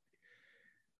non-white.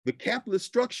 The capitalist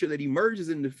structure that emerges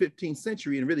in the 15th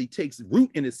century and really takes root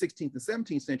in the 16th and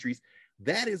 17th centuries,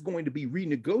 that is going to be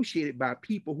renegotiated by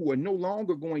people who are no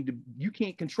longer going to, you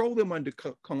can't control them under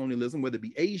colonialism, whether it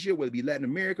be Asia, whether it be Latin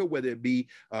America, whether it be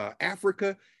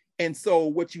Africa. And so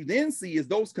what you then see is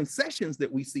those concessions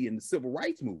that we see in the civil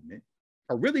rights movement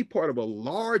are really part of a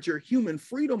larger human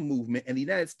freedom movement, and the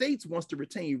United States wants to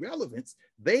retain relevance.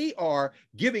 They are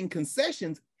giving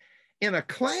concessions in a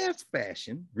class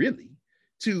fashion, really,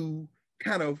 to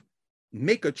kind of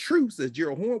make a truce, as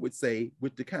Gerald Horne would say,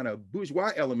 with the kind of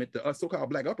bourgeois element, the so-called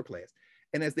Black upper class.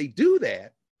 And as they do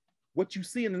that, what you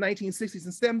see in the 1960s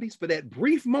and 70s, for that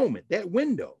brief moment, that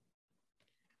window,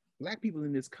 Black people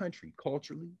in this country,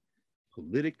 culturally,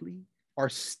 politically, are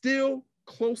still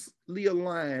closely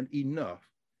aligned enough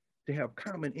to have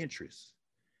common interests.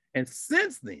 And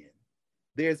since then,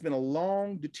 there's been a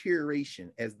long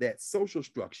deterioration as that social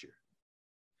structure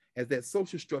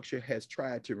has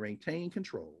tried to maintain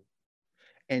control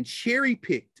and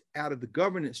cherry-picked out of the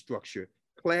governance structure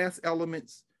class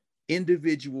elements,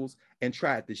 individuals, and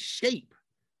tried to shape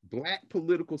Black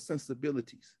political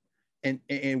sensibilities. And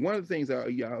one of the things I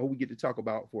hope we get to talk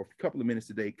about for a couple of minutes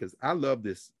today, because I love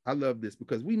this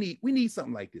because we need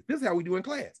something like this. This is how we do in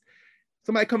class.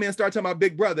 Somebody come in and start talking about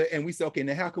Big Brother, and we say, okay,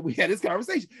 now how could we have this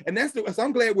conversation? And so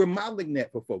I'm glad we're modeling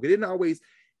that for folk. It didn't always,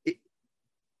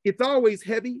 it's always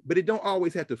heavy, but it don't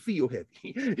always have to feel heavy.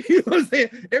 You know what I'm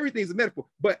saying? Everything's a metaphor.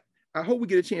 But I hope we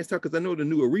get a chance to talk, because I know the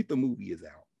new Aretha movie is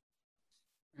out.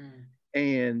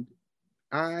 And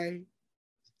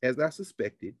as I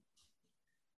suspected,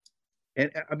 and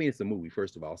I mean, it's a movie,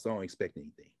 first of all, so I don't expect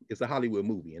anything. It's a Hollywood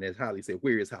movie. And as Holly said,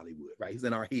 where is Hollywood, right? It's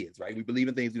in our heads, right? We believe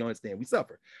in things we don't understand, we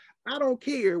suffer. I don't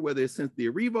care whether it's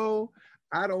Cynthia Erivo.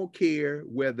 I don't care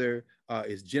whether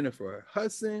it's Jennifer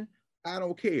Hudson. I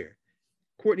don't care.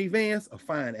 Courtney Vance, a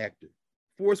fine actor,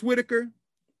 Forrest Whitaker,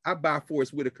 I buy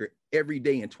Forrest Whitaker every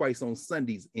day and twice on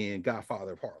Sundays in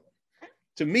Godfather of Harlem.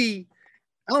 To me,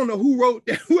 I don't know who wrote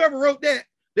that, whoever wrote that,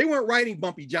 they weren't writing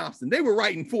Bumpy Johnson. They were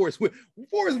writing Forrest Whitaker.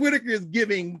 Forrest Whitaker is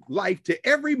giving life to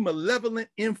every malevolent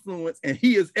influence and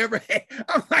he has ever had.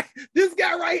 I'm like, this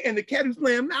guy, right? And the cat who's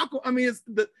playing Malcolm, I mean, it's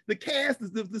the cast,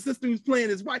 is the sister who's playing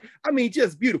his wife. I mean,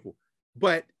 just beautiful.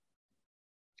 But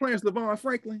Clarence LaVon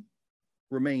Franklin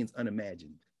remains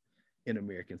unimagined in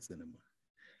American cinema.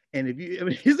 And if you, I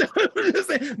mean,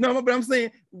 no, but I'm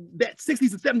saying that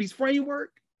 60s and 70s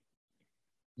framework,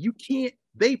 you can't,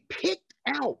 they picked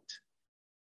out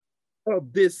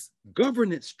of this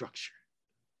governance structure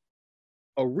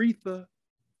Aretha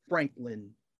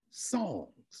Franklin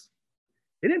songs.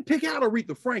 They didn't pick out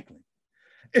Aretha Franklin.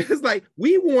 It's like,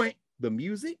 we want the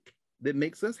music that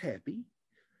makes us happy.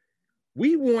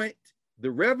 We want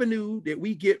the revenue that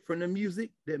we get from the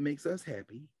music that makes us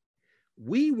happy.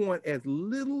 We want as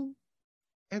little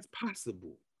as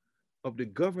possible of the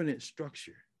governance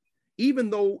structure. Even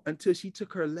though until she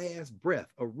took her last breath,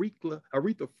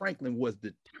 Aretha Franklin was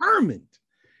determined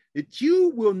that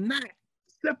you will not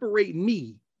separate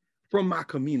me from my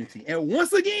community. And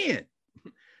once again,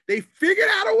 they figured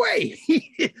out a way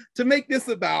to make this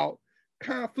about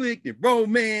conflict and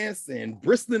romance and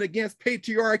bristling against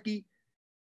patriarchy.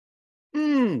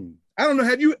 I don't know.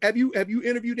 Have you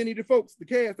interviewed any of the folks, the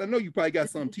cast? I know you probably got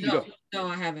some teed up. No,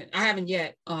 I haven't. I haven't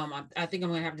yet. I think I'm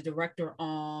gonna have the director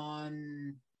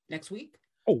on next week.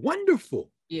 Oh,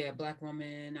 wonderful. Yeah, Black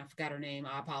woman. I forgot her name.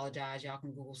 I apologize. Y'all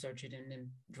can Google search it and then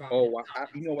drop it.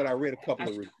 You know what? I read a couple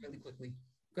of reviews. Really quickly.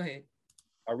 Go ahead.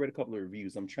 I read a couple of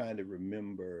reviews. I'm trying to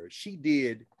remember. She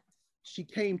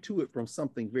came to it from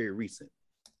something very recent.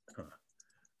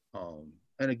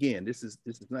 And again, this is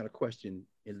not a question,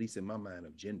 at least in my mind,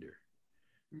 of gender.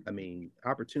 I mean,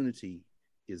 opportunity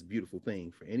is a beautiful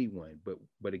thing for anyone.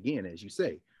 But again, as you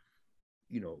say,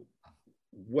 you know,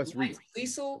 what's recent?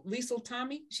 Liesl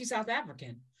Tommy, she's South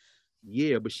African.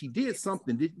 Yeah, but she did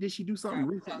something. Did she do something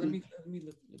recently? Let me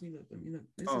look.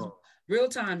 This is real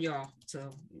time, y'all.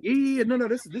 So no.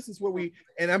 This is what we,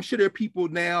 and I'm sure there are people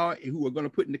now who are going to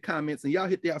put in the comments, and y'all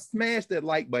smash that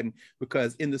like button,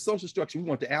 because in the social structure we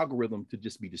want the algorithm to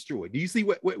just be destroyed. Do you see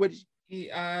what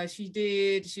she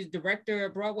did? She's director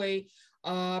of Broadway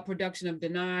production of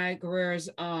Danai Gurira's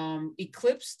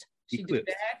Eclipsed. She did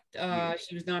that.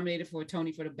 She was nominated for a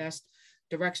Tony for the best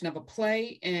direction of a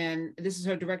play, and this is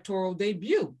her directorial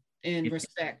debut in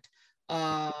Respect.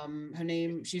 Her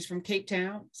name, she's from Cape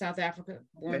Town, South Africa,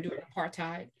 born during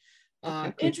apartheid.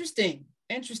 Interesting.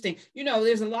 You know,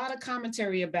 there's a lot of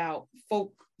commentary about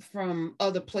folk from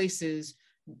other places.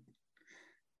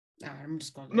 I'm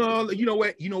just going. No, you know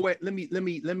what? Let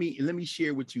me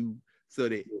share with you so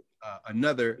that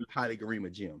another Haile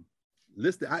Gerima gem.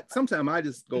 Sometimes I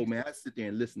just go, man. I sit there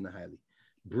and listen to Haile.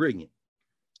 Brilliant.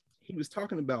 He was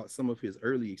talking about some of his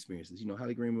early experiences. You know,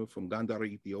 Haile Gerima from Gondar,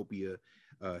 Ethiopia.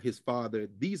 His father.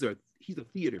 He's a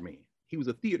theater man. He was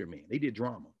a theater man. They did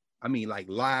drama. I mean, like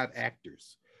live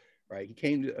actors, right? He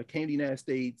came to the United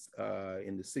States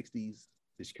in the 60s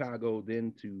to Chicago,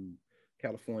 then to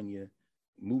California,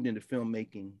 moved into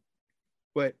filmmaking.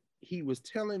 But he was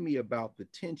telling me about the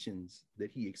tensions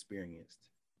that he experienced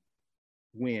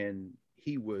when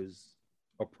he was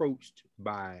approached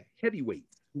by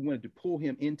heavyweights who wanted to pull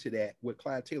him into that, what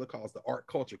Clyde Taylor calls the art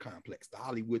culture complex, the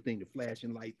Hollywood thing, the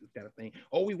flashing lights, this kind of thing.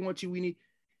 Oh, we want you, we need.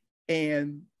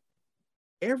 And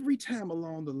every time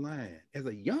along the line, as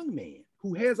a young man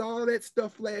who has all that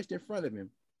stuff flashed in front of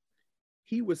him,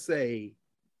 he would say,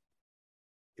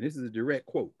 and this is a direct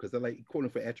quote, because I like quoting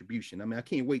for attribution. I mean, I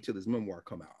can't wait till this memoir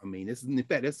come out. I mean, this is, in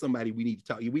fact, that's somebody we need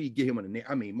to talk. We need to get him on the net.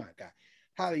 I mean, my God.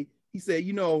 Holly, he said,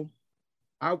 you know,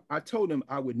 I told him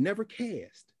I would never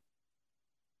cast,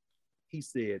 he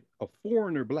said, a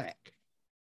foreigner Black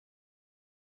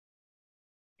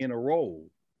in a role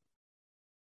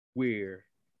where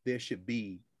there should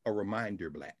be a reminder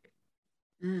Black.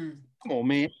 Come on,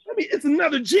 man. I mean, it's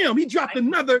another gem. He dropped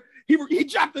another, he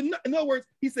dropped another, in other words,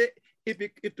 he said, if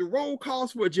the role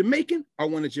calls for a Jamaican, I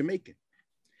want a Jamaican.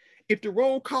 If the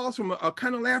role calls from a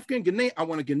kind of African, Ghanaian, I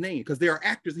want a Ghanaian, because there are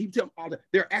actors, he tell all that,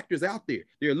 there are actors out there.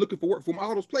 They're looking for work from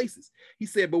all those places. He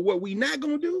said, but what we not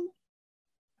gonna do,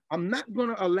 I'm not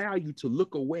gonna allow you to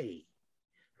look away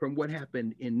from what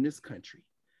happened in this country.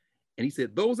 And he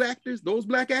said, those actors, those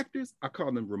Black actors, I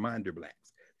call them reminder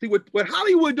Blacks. See, what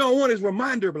Hollywood don't want is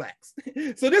reminder Blacks.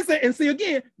 So this, and see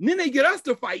again, then they get us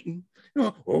to fighting. You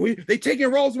know, oh, they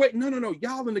taking roles away. No,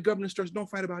 y'all in the government structure don't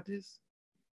fight about this.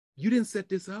 You didn't set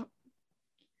this up.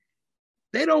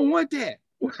 They don't want that.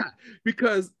 Why?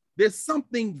 Because there's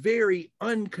something very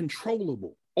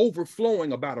uncontrollable,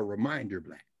 overflowing about a reminder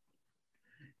black.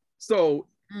 So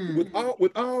with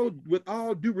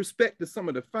all due respect to some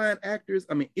of the fine actors,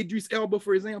 I mean, Idris Elba,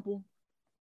 for example,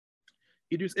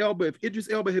 if Idris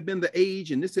Elba had been the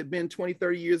age and this had been 20,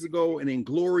 30 years ago, and in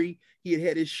Glory, he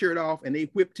had his shirt off and they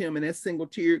whipped him and that single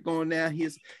tear going down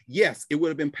his, yes, it would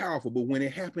have been powerful. But when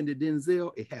it happened to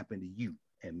Denzel, it happened to you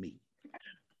and me.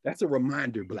 That's a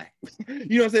reminder black. You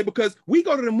know what I'm saying? Because we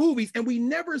go to the movies and we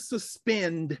never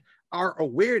suspend our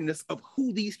awareness of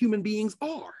who these human beings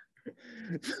are.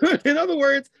 In other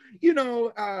words, you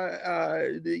know,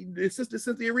 the sister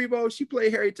Cynthia Erivo, she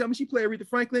played Harriet Tubman, she played Aretha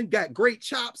Franklin, got great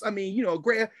chops. I mean, you know,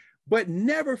 great, but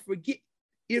never forget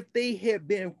if they had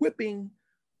been whipping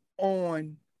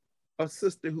on a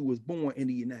sister who was born in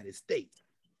the United States.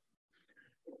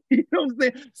 You know what I'm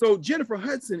saying? So Jennifer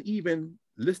Hudson, even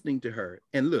listening to her,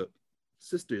 and look,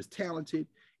 sister is talented,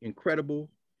 incredible.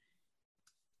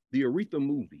 The Aretha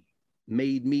movie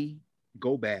made me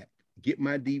go back, get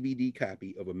my DVD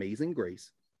copy of Amazing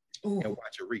Grace, and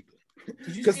watch Aretha.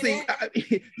 Because see,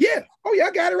 yeah, oh yeah,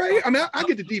 I got it right here. I mean, I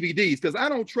get the DVDs because I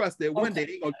don't trust that one day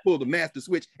they're gonna pull the master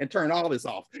switch and turn all this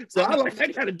off. So I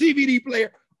got a DVD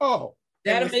player. Oh,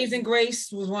 that Amazing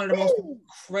Grace was one of the most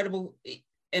incredible.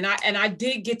 And I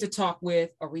did get to talk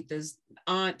with Aretha's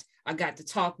aunt. I got to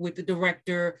talk with the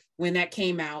director when that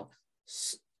came out.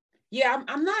 Yeah,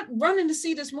 I'm not running to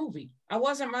see this movie. I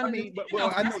wasn't running. I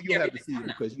mean, I know you'll have to see it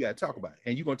because you got to talk about it,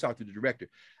 and you're going to talk to the director.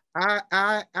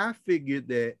 I figured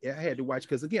that I had to watch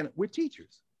because again, we're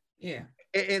teachers. Yeah.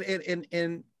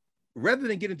 And rather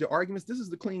than get into arguments, this is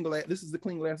the clean glass. This is the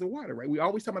clean glass of water, right? We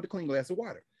always talk about the clean glass of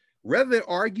water. Rather than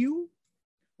argue,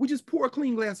 we just pour a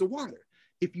clean glass of water.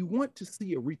 If you want to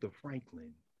see Aretha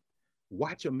Franklin,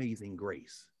 watch Amazing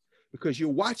Grace. Because you're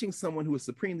watching someone who is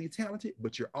supremely talented,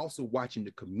 but you're also watching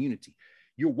the community.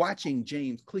 You're watching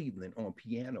James Cleveland on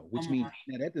piano, which means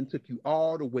that then took you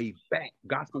all the way back,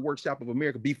 Gospel Workshop of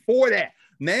America. Before that,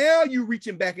 now you're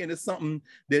reaching back into something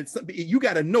that you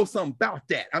got to know something about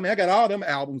that. I mean, I got all them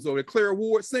albums over the Clara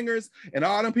Ward singers and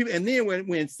all them people. And then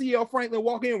when C.L. Franklin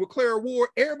walk in with Clara Ward,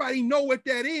 everybody know what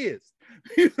that is.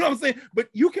 You know what I'm saying? But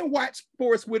you can watch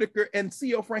Forrest Whitaker and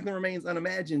C.L. Franklin remains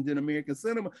unimagined in American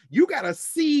cinema. You got to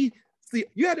see,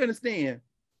 you have to understand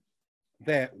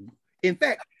that, in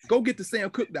fact, go get the Sam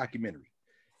Cooke documentary.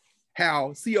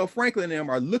 How C.L. Franklin and them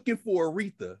are looking for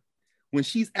Aretha when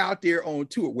she's out there on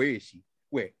tour. Where is she?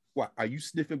 Where? Why are you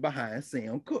sniffing behind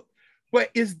Sam Cooke? But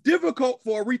it's difficult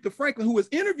for Aretha Franklin, who was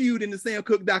interviewed in the Sam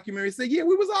Cooke documentary, to say, yeah,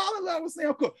 we was all in love with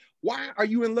Sam Cooke. Why are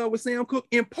you in love with Sam Cooke?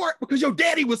 In part because your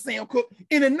daddy was Sam Cooke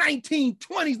in the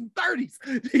 1920s and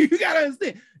 30s. You got to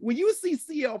understand, when you see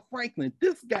C.L. Franklin,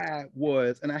 this guy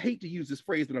was, and I hate to use this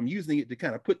phrase, but I'm using it to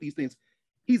kind of put these things,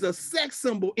 he's a sex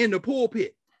symbol in the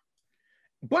pulpit.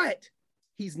 But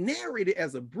he's narrated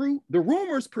as a brute. The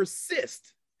rumors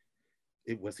persist.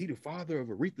 Was he the father of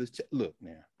Aretha's look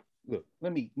now? Look,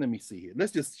 let me see here.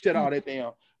 Let's just shut all that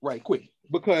down right quick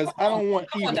because I don't want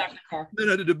even.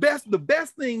 No, the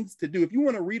best things to do if you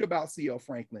want to read about C.L.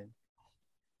 Franklin,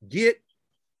 get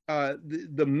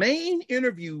the main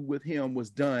interview with him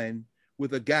was done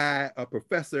with a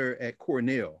professor at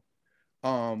Cornell.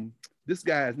 This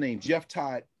guy is named Jeff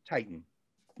Todd Titon,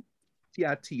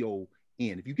 Titon.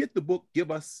 If you get the book,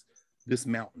 Give Us This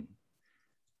Mountain.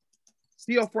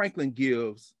 C.L. Franklin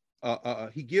gives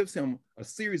him a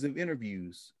series of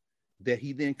interviews that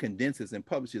he then condenses and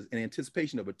publishes in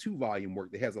anticipation of a 2-volume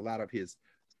work that has a lot of his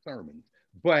sermons.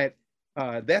 But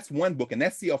that's one book, and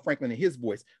that's C.L. Franklin in his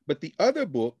voice. But the other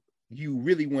book you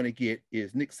really want to get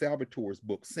is Nick Salvatore's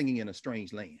book, Singing in a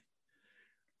Strange Land.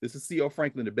 This is C.L.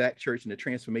 Franklin, the Black Church and the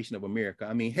Transformation of America.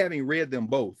 I mean, having read them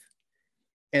both,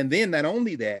 and then not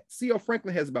only that, C.L.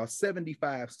 Franklin has about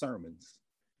 75 sermons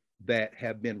that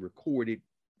have been recorded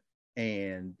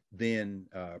and then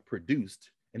produced.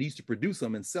 And he used to produce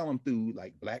them and sell them through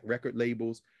like black record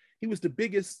labels. He was the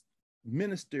biggest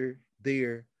minister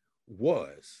there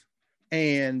was.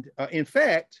 And in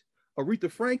fact,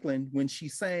 Aretha Franklin, when she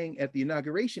sang at the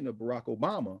inauguration of Barack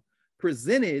Obama,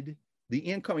 presented the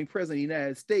incoming president of the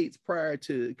United States prior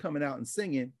to coming out and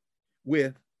singing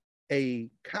with a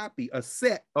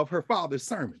set of her father's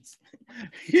sermons.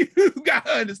 You got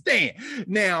to understand.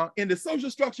 Now, in the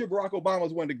social structure, Barack Obama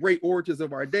is one of the great orators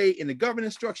of our day. In the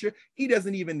governance structure, he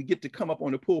doesn't even get to come up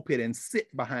on the pulpit and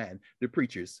sit behind the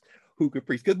preachers who could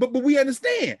preach. But we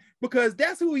understand, because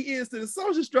that's who he is to the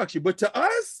social structure. But to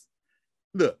us,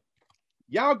 look,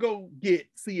 y'all go get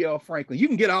C.L. Franklin. You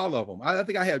can get all of them. I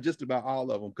think I have just about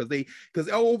all of them because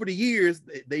over the years,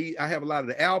 I have a lot of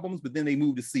the albums, but then they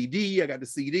moved to CD. I got the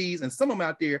CDs, and some of them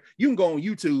out there, you can go on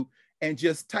YouTube and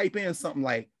just type in something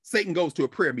like Satan goes to a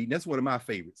prayer meeting. That's one of my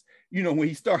favorites. You know, when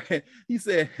he started, he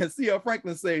said, C.L.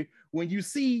 Franklin say, when you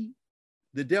see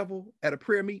the devil at a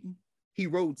prayer meeting, he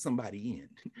rode somebody in.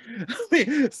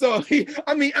 He starts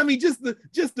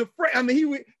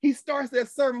that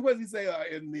sermon. What does he say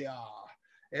in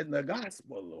the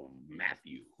Gospel of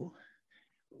Matthew?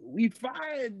 We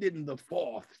find in the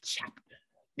 4th chapter,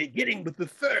 beginning with the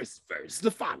first verse,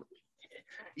 the following.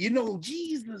 You know,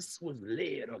 Jesus was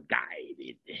led or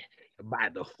guided by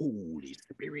the Holy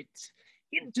Spirit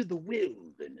into the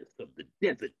wilderness of the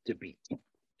desert to be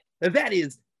tempted. That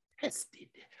is, tested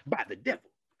by the devil.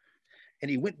 And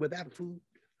he went without food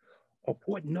or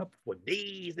putting up for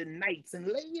days and nights. And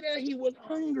later he was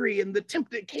hungry, and the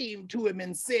tempter came to him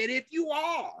and said, if you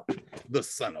are the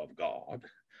Son of God,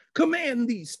 command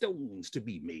these stones to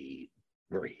be made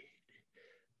bread.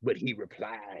 But he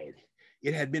replied,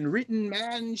 it had been written,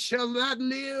 man shall not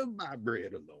live by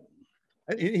bread alone.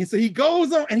 And so he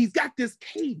goes on, and he's got this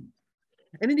cadence.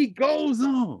 And then he goes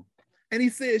on, and he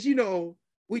says, you know,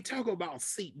 we talk about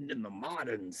Satan in the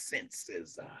modern sense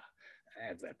as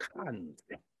a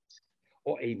concept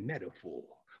or a metaphor.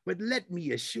 But let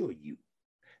me assure you,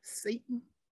 Satan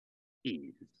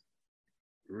is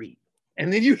real.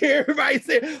 And then you hear everybody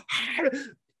say,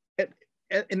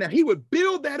 and now he would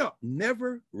build that up,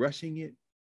 never rushing it.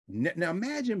 Now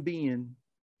imagine being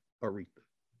Aretha.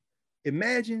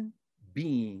 Imagine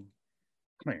being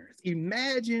Clarence.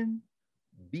 Imagine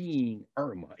being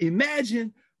Irma.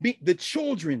 Imagine the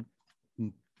children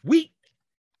week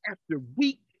after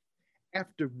week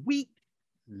after week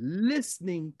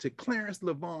listening to Clarence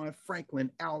LaVaughn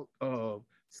Franklin out of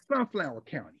Sunflower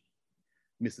County,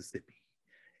 Mississippi.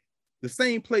 The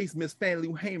same place Miss Fannie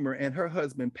Lou Hamer and her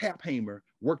husband, Pap Hamer,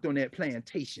 worked on that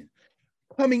plantation.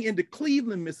 Coming into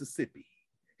Cleveland, Mississippi.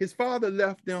 His father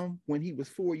left them when he was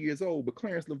 4 years old, but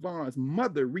Clarence LaVaugh's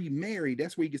mother remarried.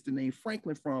 That's where he gets the name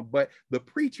Franklin from. But the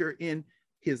preacher in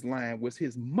his line was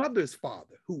his mother's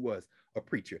father, who was a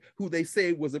preacher, who they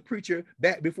say was a preacher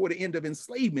back before the end of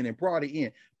enslavement and brought it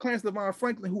in. Clarence LaVaughn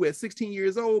Franklin, who at 16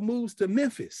 years old moves to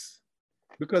Memphis,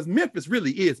 because Memphis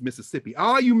really is Mississippi.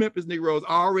 All you Memphis Negroes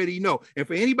already know. And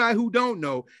for anybody who don't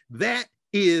know, that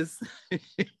is,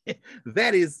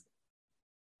 that is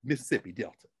Mississippi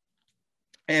Delta.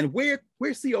 And where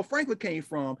C.L. Franklin came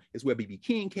from is where B.B.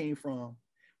 King came from,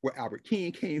 where Albert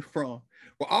King came from,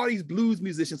 where all these blues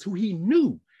musicians who he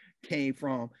knew came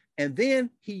from. And then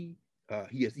he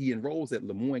enrolls at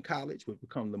Lemoyne College, which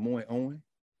become Lemoyne Owen.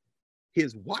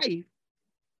 His wife,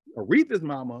 Aretha's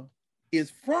mama,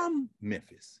 is from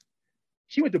Memphis.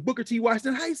 She went to Booker T.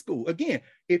 Washington High School. Again,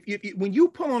 when you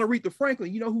pull on Aretha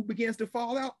Franklin, you know who begins to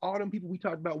fall out? All them people we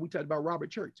talked about Robert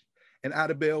Church and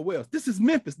Ida Bell Wells. This is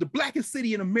Memphis, the blackest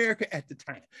city in America at the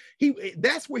time.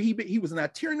 That's where he was an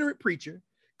itinerant preacher,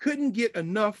 couldn't get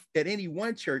enough at any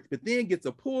one church, but then gets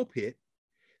a pulpit.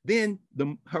 Then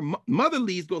her mother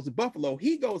leaves, goes to Buffalo.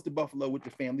 He goes to Buffalo with the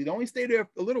family. They only stay there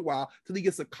a little while till he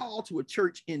gets a call to a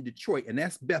church in Detroit, and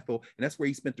that's Bethel, and that's where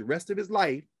he spent the rest of his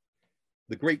life.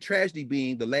 The great tragedy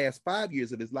being the last 5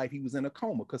 years of his life, he was in a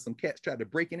coma because some cats tried to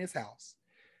break in his house.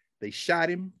 They shot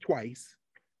him twice.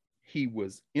 He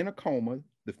was in a coma.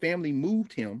 The family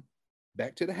moved him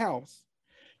back to the house.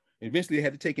 Eventually, they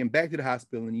had to take him back to the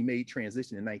hospital, and he made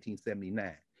transition in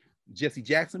 1979. Jesse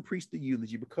Jackson preached the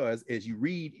eulogy because, as you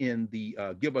read in the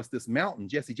Give Us This Mountain,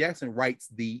 Jesse Jackson writes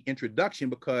the introduction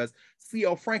because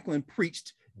C.L. Franklin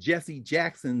preached Jesse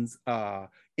Jackson's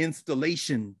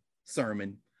installation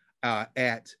sermon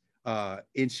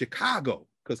in Chicago,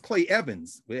 because Clay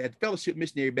Evans at Fellowship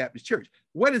Missionary Baptist Church.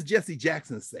 What does Jesse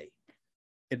Jackson say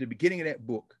at the beginning of that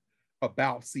book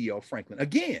about C.L. Franklin?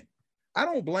 Again, I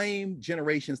don't blame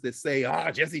generations that say,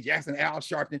 Jesse Jackson, Al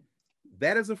Sharpton.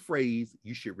 That is a phrase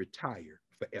you should retire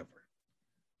forever.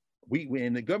 We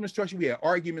in the government structure, we had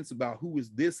arguments about who is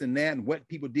this and that and what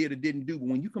people did or didn't do. But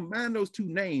when you combine those two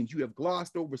names, you have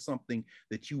glossed over something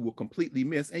that you will completely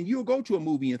miss. And you'll go to a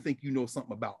movie and think you know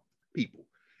something about people,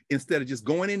 instead of just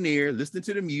going in there, listening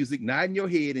to the music, nodding your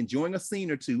head, enjoying a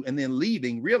scene or two, and then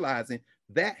leaving, realizing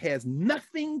that has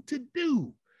nothing to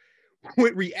do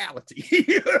with reality.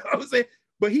 You know what I'm saying?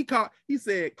 But he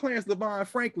said Clarence LaVaughn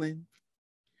Franklin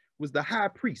was the high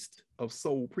priest of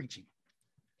soul preaching.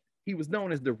 He was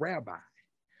known as the rabbi,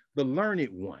 the learned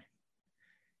one.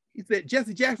 He said,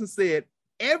 Jesse Jackson said,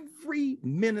 every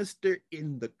minister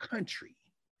in the country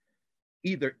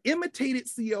either imitated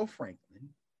C.L. Franklin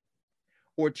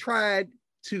or tried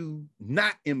to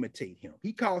not imitate him.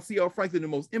 He called C.L. Franklin the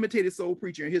most imitated soul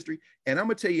preacher in history. And I'm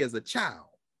gonna tell you, as a child,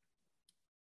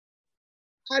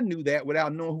 I knew that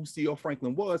without knowing who C.L.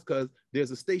 Franklin was, because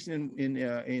there's a station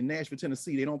in Nashville,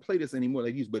 Tennessee. They don't play this anymore,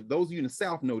 like used, but those of you in the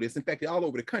South know this. In fact, all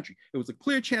over the country. It was a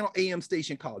Clear Channel AM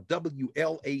station called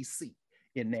WLAC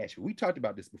in Nashville. We talked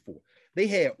about this before. They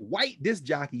had white disc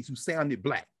jockeys who sounded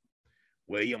black.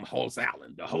 William Hulse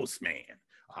Allen, the host man.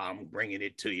 I'm bringing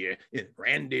it to you in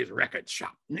Randy's record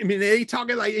shop. I mean, they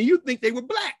talking like, and you think they were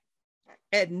black.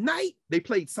 At night, they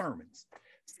played sermons.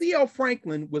 C.L.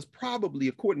 Franklin was probably,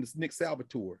 according to Nick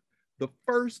Salvatore, the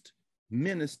first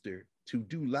minister to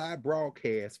do live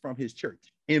broadcasts from his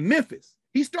church in Memphis.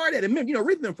 He started in Memphis, you know,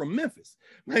 originally from Memphis.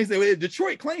 They say, well,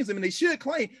 Detroit claims him, and they should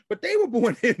claim, but they were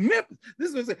born in Memphis.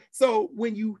 This was so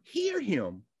when you hear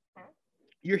him,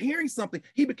 you're hearing something.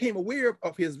 He became aware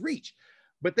of his reach,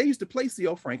 but they used to play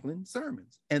C.L. Franklin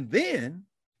sermons. And then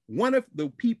one of the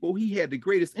people he had the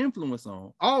greatest influence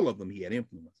on, all of them he had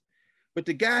influence, but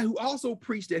the guy who also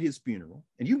preached at his funeral,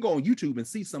 and you can go on YouTube and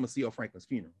see some of C.L. Franklin's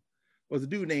funeral, was a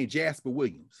dude named Jasper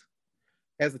Williams.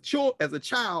 As a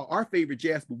child, our favorite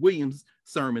Jasper Williams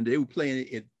sermon, they were playing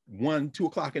it at 1, 2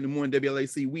 o'clock in the morning,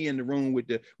 WLAC. We in the room with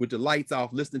the lights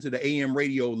off, listening to the AM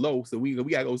radio low. So we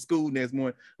gotta go to school next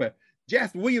morning. But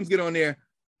Jasper Williams get on there.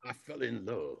 I fell in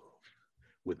love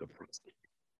with a prostitute.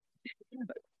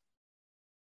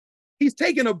 He's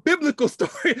taking a biblical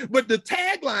story, but the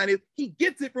tagline is he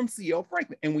gets it from C.L.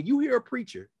 Franklin. And when you hear a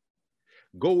preacher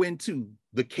go into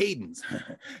the cadence,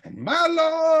 my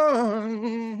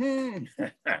Lord,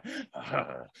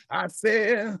 I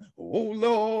said, oh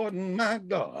Lord, my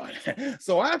God.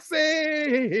 So I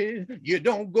said, you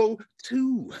don't go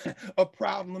to a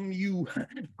problem, you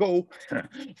go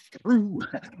through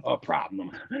a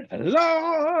problem.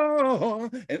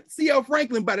 Lord, and C.L.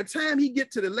 Franklin, by the time he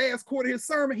get to the last quarter of his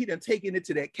sermon, he done taken it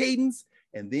to that cadence,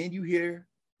 and then you hear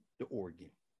the organ.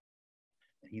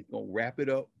 He's gonna wrap it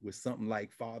up with something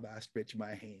like, Father, I stretch my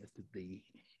hands to thee.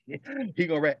 He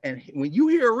gonna wrap, and when you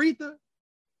hear Aretha,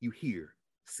 you hear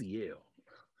CL,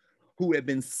 who had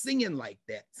been singing like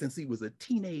that since he was a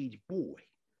teenage boy.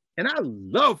 And I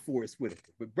love Forest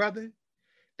Whitaker, but brother,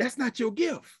 that's not your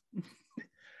gift.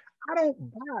 I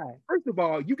don't buy. First of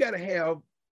all, you gotta have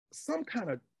some kind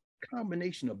of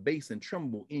combination of bass and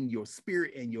tremble in your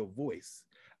spirit and your voice.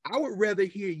 I would rather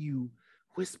hear you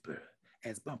whisper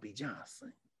as Bumpy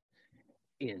Johnson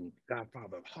in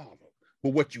Godfather of Harlem.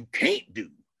 But what you can't do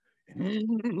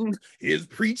is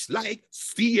preach like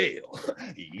CL.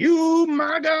 You,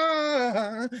 my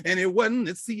God. And it wasn't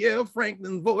that C.L.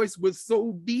 Franklin's voice was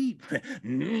so deep.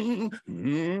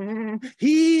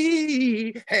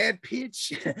 He had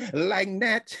pitch like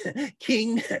Nat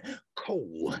King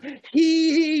Cole.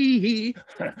 He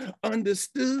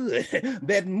understood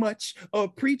that much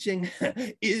of preaching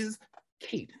is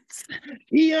cadence.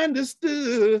 He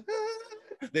understood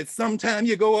that sometimes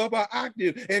you go up an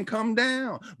octave and come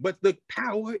down, but the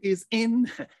power is in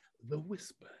the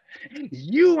whisper.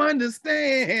 You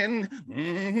understand?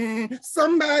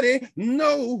 Somebody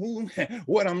knows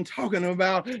what I'm talking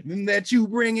about, that you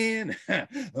bring in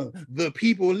the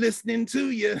people listening to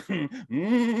you.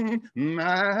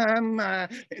 My.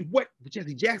 And what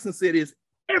Jesse Jackson said is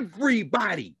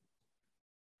everybody.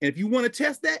 And if you want to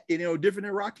test that, it's different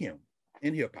than Rakim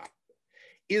in hip hop.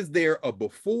 Is there a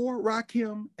before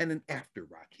Rakim and an after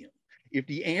Rakim? If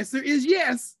the answer is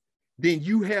yes, then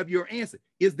you have your answer.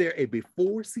 Is there a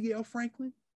before C.L.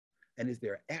 Franklin? And is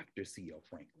there an after C.L.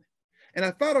 Franklin? And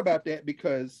I thought about that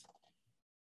because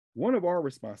one of our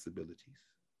responsibilities,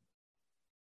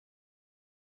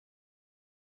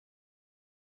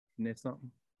 isn't that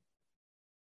something?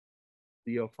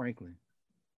 C.L. Franklin,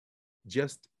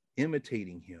 just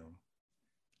imitating him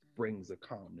brings a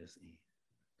calmness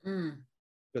in.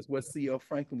 Because what C.L.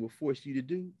 Franklin will force you to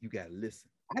do, you got to listen.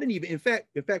 I didn't even, in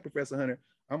fact, Professor Hunter,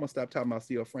 I'm going to stop talking about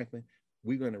C.L. Franklin.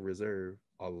 We're going to reserve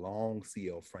a long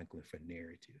C.L. Franklin for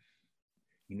narrative.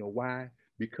 You know why?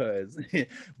 Because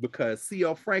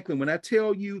C.L. Franklin, when I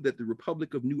tell you that the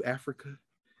Republic of New Africa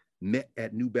met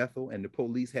at New Bethel and the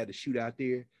police had to shoot out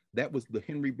there, that was the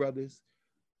Henry brothers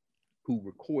who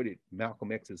recorded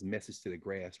Malcolm X's message to the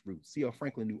grassroots. C.L.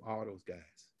 Franklin knew all those guys.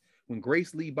 When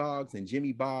Grace Lee Boggs and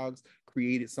Jimmy Boggs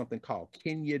created something called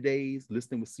Kenya Days,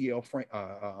 listening with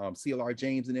CLR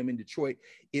James and them in Detroit,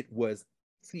 it was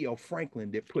C.L.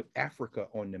 Franklin that put Africa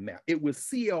on the map. It was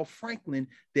C.L. Franklin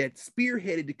that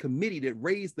spearheaded the committee that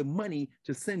raised the money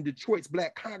to send Detroit's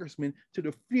black congressman to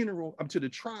the funeral, to the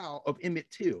trial of Emmett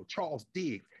Till, Charles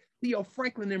Diggs. C.L.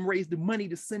 Franklin then raised the money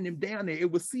to send him down there. It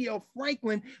was C.L.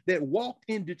 Franklin that walked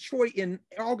in Detroit in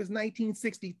August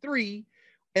 1963.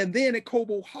 And then at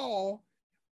Cobo Hall,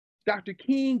 Dr.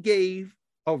 King gave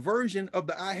a version of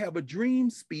the I Have a Dream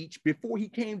speech before he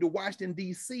came to Washington,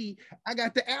 D.C. I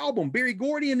got the album. Barry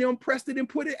Gordy and them pressed it and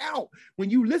put it out. When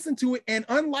you listen to it, and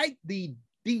unlike the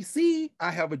D.C.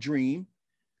 I Have a Dream,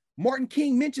 Martin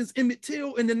King mentions Emmett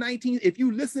Till in the if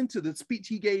you listen to the speech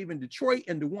he gave in Detroit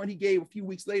and the one he gave a few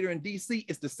weeks later in D.C.,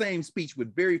 it's the same speech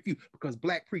with very few, because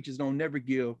Black preachers don't never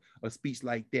give a speech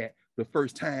like that the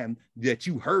first time that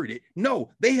you heard it.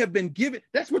 No, they have been given,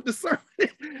 that's what the sermon,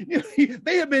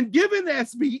 they have been given that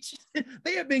speech.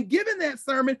 They have been given that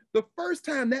sermon. The first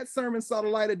time that sermon saw the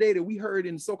light of day that we heard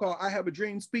in so-called I Have a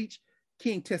Dream speech,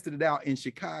 King tested it out in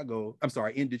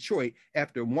in Detroit,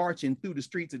 after marching through the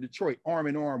streets of Detroit, arm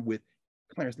in arm with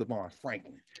Clarence LaVon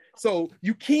Franklin. So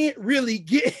you can't really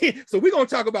get, so we're going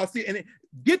to talk about, and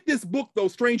get this book though,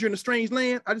 Stranger in a Strange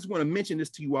Land. I just want to mention this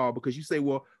to you all, because you say,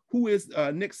 well, who is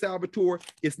Nick Salvatore?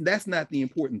 That's not the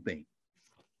important thing.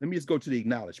 Let me just go to the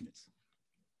acknowledgments.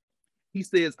 He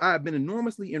says, I have been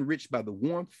enormously enriched by the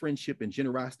warmth, friendship, and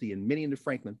generosity in many in the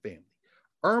Franklin family.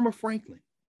 Irma Franklin,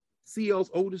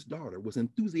 CL's oldest daughter, was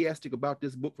enthusiastic about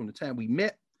this book from the time we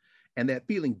met, and that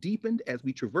feeling deepened as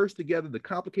we traversed together the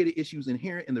complicated issues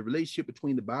inherent in the relationship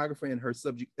between the biographer and her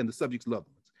subject and the subject's loved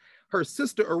ones. Her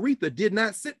sister Aretha did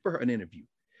not sit for an interview.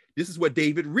 This is what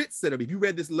David Ritz said of it. If you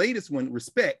read this latest one,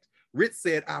 Respect, Ritz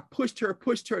said, I pushed her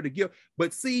to give.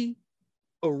 But see,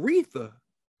 Aretha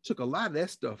took a lot of that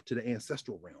stuff to the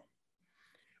ancestral realm.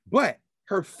 But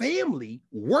her family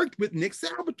worked with Nick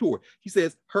Salvatore. He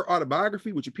says her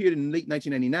autobiography, which appeared in late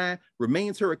 1999,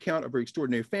 remains her account of her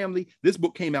extraordinary family. This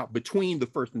book came out between the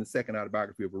first and the second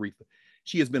autobiography of Aretha.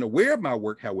 She has been aware of my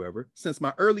work, however, since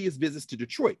my earliest visits to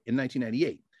Detroit in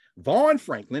 1998. Vaughn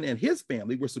Franklin and his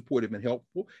family were supportive and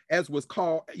helpful, as was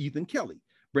Carl Ethan Kelly.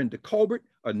 Brenda Colbert,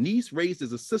 a niece raised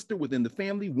as a sister within the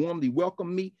family, warmly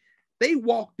welcomed me. They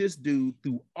walked this dude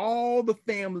through all the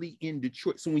family in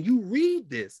Detroit. So when you read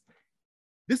this,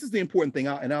 this is the important thing,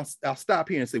 I'll stop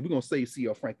here and say, we're going to save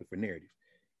C.L. Franklin for narrative.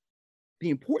 The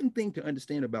important thing to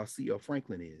understand about C.L.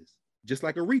 Franklin is, just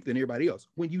like Aretha and everybody else,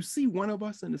 when you see one of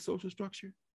us in the social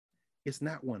structure, it's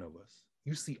not one of us.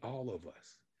 You see all of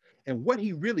us. And what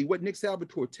Nick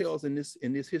Salvatore tells in this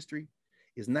history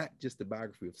is not just the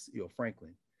biography of C.L.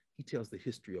 Franklin. He tells the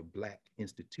history of Black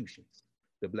institutions,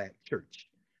 the Black church,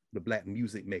 the Black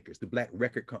music makers, the Black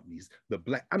record companies,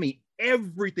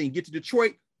 everything. Get to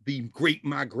Detroit, the Great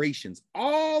Migrations,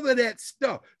 all of that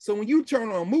stuff. So when you turn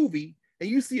on a movie and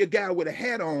you see a guy with a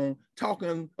hat on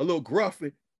talking a little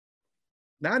gruffy,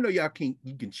 now I know you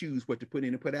can choose what to put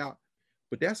in and put out,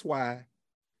 but that's why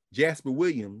Jasper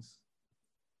Williams,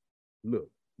 look,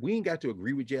 we ain't got to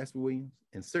agree with Jasper Williams,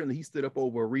 and certainly he stood up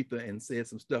over Aretha and said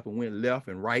some stuff and went left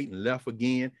and right and left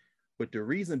again. But the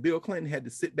reason Bill Clinton had to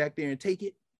sit back there and take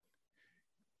it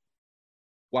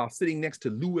while sitting next to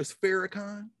Louis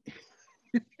Farrakhan,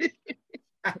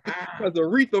 because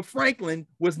Aretha Franklin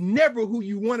was never who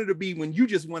you wanted to be when you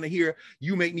just want to hear,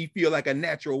 you make me feel like a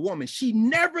natural woman. She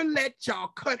never let y'all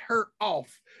cut her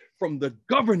off from the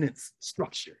governance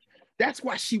structure. That's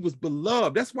why she was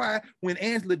beloved. That's why when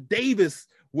Angela Davis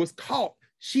was caught,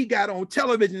 she got on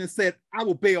television and said, I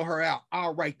will bail her out.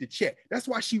 I'll write the check. That's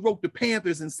why she wrote the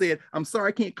Panthers and said, I'm sorry,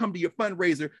 I can't come to your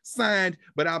fundraiser signed,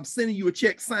 but I'm sending you a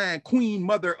check signed Queen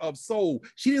Mother of Soul.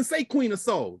 She didn't say Queen of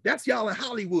Soul. That's y'all in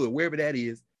Hollywood, wherever that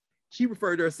is. She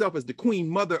referred to herself as the Queen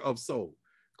Mother of Soul.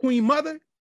 Queen Mother,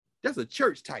 that's a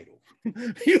church title.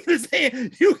 You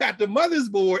understand? You got the Mother's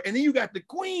Board and then you got the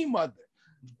Queen Mother.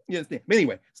 You understand? But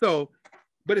anyway,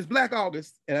 but it's Black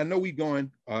August, and I know we're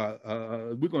going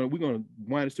to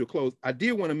wind this to a close. I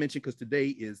did want to mention, because today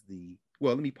is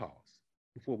let me pause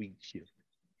before we shift.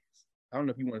 I don't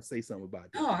know if you want to say something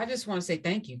about that. Oh, I just want to say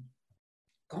thank you.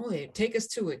 Go ahead, take us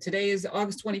to it. Today is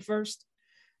August 21st.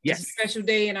 Yes. It's a special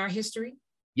day in our history.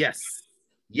 Yes.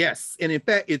 And in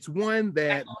fact, it's one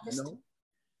that,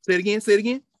 say it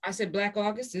again. I said Black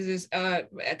August. This is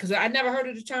because I never heard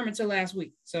of the term until last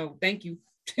week. So thank you.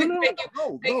 No.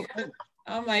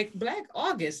 I'm like, Black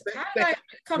August. How did I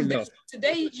come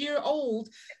today's year old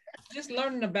just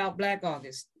learning about Black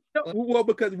August? Well,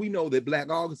 because we know that Black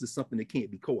August is something that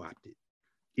can't be co-opted.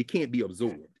 It can't be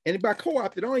absorbed. And by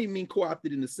co-opted, I don't even mean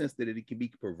co-opted in the sense that it can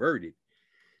be perverted.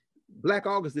 Black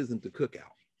August isn't the cookout.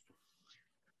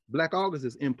 Black August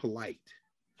is impolite.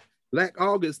 Black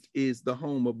August is the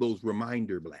home of those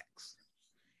reminder Blacks.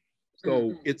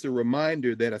 So it's a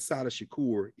reminder that Assata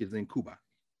Shakur is in Cuba.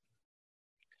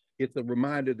 It's a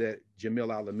reminder that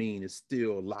Jamil Al-Amin is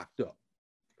still locked up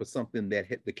for something that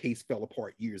the case fell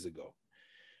apart years ago.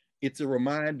 It's a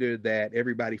reminder that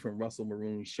everybody from Russell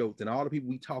Maroon Schultz and all the people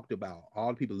we talked about, all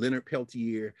the people, Leonard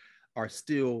Peltier, are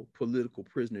still political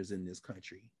prisoners in this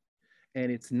country.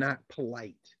 and it's not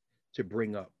polite to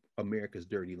bring up America's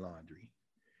dirty laundry.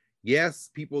 Yes,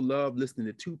 people love listening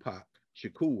to Tupac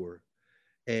Shakur,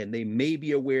 and they may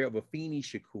be aware of Afeni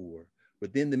Shakur,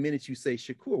 but then the minute you say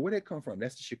Shakur, where'd that come from?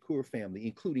 That's the Shakur family,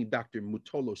 including Dr.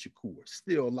 Mutolo Shakur,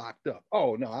 still locked up.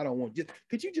 Oh no, I don't want.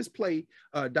 Could you just play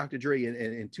Dr. Dre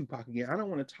and Tupac again? I don't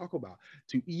want to talk about.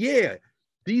 Yeah,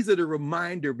 these are the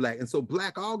reminder Black, and so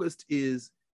Black August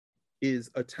is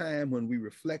a time when we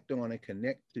reflect on and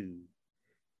connect to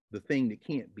the thing that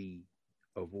can't be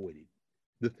avoided,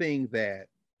 the thing that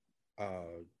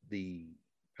the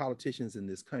politicians in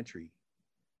this country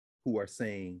who are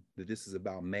saying that this is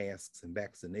about masks and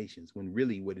vaccinations, when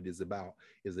really what it is about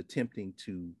is attempting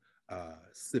to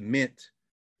cement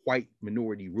white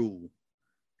minority rule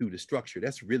through the structure.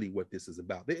 That's really what this is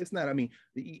about. It's not, I mean,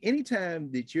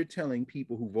 anytime that you're telling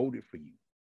people who voted for you,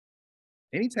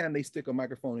 anytime they stick a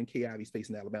microphone in Kay Ivey's face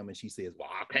in Alabama and she says, well,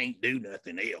 I can't do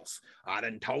nothing else. I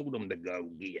done told them to go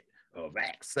get a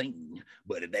vaccine,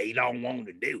 but if they don't want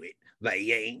to do it,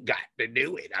 they ain't got to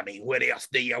do it. I mean, what else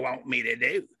do you want me to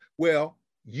do? Well,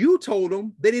 you told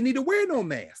them they didn't need to wear no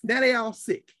mask. Now they all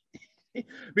sick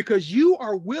because you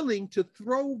are willing to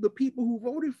throw the people who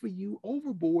voted for you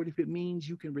overboard if it means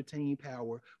you can retain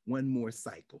power one more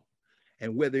cycle.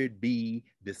 And whether it be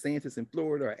DeSantis in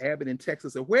Florida or Abbott in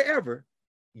Texas or wherever,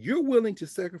 you're willing to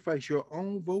sacrifice your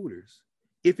own voters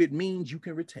if it means you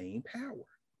can retain power.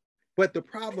 But the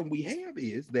problem we have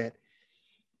is that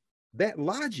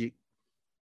logic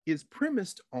is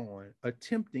premised on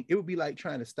attempting, it would be like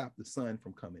trying to stop the sun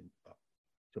from coming up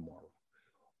tomorrow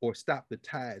or stop the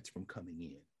tides from coming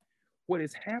in. What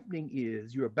is happening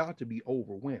is you're about to be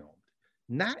overwhelmed,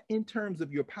 not in terms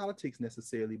of your politics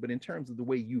necessarily, but in terms of the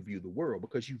way you view the world,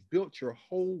 because you've built your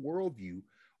whole worldview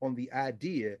on the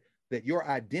idea that your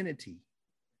identity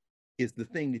is the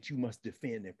thing that you must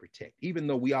defend and protect, even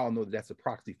though we all know that that's a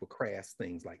proxy for crass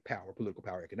things like power, political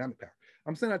power, economic power.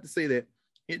 I'm saying that to say that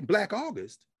in Black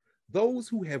August, those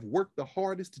who have worked the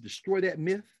hardest to destroy that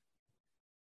myth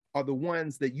are the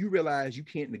ones that you realize you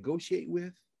can't negotiate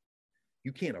with,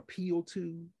 you can't appeal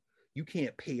to, you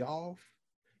can't pay off,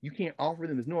 you can't offer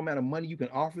them. There's no amount of money you can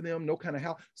offer them, no kind of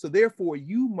help. So therefore,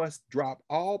 you must drop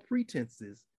all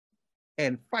pretenses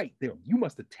and fight them. You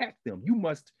must attack them. You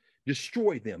must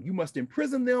destroy them. You must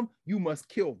imprison them. You must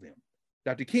kill them.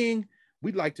 Dr. King,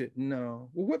 we'd like to, no.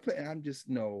 Well, what plan? I'm just,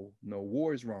 no,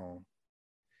 war is wrong.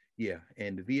 Yeah,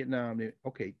 and the Vietnam,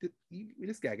 okay,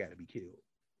 this guy got to be killed.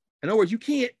 In other words, you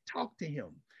can't talk to him.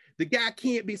 The guy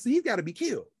can't be, so he's got to be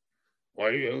killed.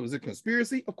 Well, it was a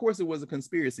conspiracy? Of course it was a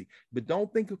conspiracy, but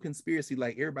don't think of conspiracy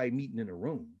like everybody meeting in a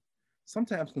room.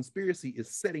 Sometimes conspiracy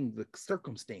is setting the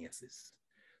circumstances.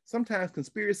 Sometimes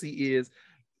conspiracy is,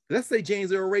 let's say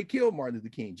James Earl Ray killed Martin Luther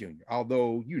King Jr.,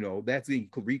 although, you know, that's in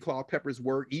Reed Claw Pepper's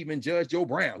work, even Judge Joe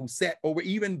Brown, who sat over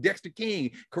even Dexter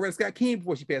King, Coretta Scott King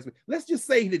before she passed away. Let's just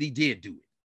say that he did do it.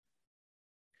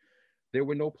 There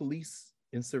were no police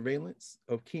in surveillance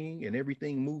of King and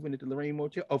everything moving at the Lorraine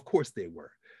Motel? Of course there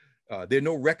were. There are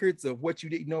no records of what you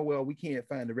didn't know. Well, we can't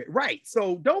find the record. Right.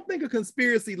 So don't think of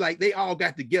conspiracy like they all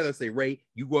got together and say, Ray,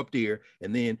 you go up there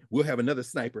and then we'll have another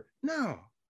sniper. No,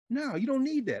 you don't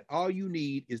need that. All you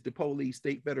need is the police,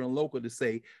 state, federal, and local to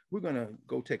say, we're going to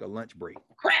go take a lunch break.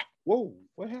 Crap. Whoa,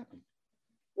 what happened?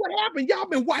 What happened? Y'all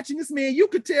been watching this man. You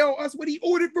could tell us what he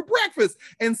ordered for breakfast.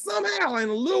 And somehow in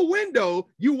a little window,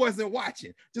 you wasn't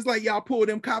watching. Just like y'all pulled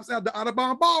them cops out the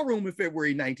Audubon Ballroom in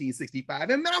February 1965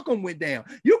 and Malcolm went down.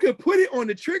 You could put it on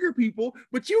the trigger people,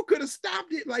 but you could have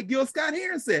stopped it like Gil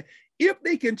Scott-Heron said. If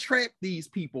they can track these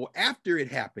people after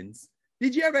it happens,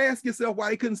 did you ever ask yourself why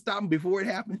they couldn't stop them before it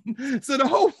happened? So the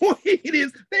whole point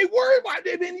is they worry about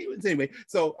it. Anyway,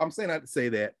 so I'm saying that to say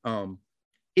that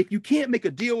if you can't make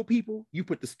a deal with people, you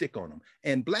put the stick on them.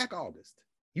 And Black August,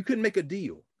 you couldn't make a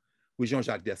deal with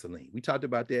Jean-Jacques Dessalines. We talked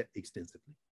about that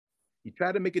extensively. He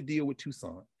tried to make a deal with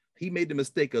Toussaint. He made the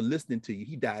mistake of listening to you.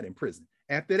 He died in prison.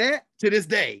 After that, to this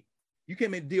day, you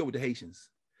can't make a deal with the Haitians.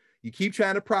 You keep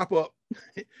trying to prop up.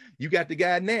 You got the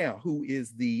guy now who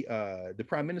is the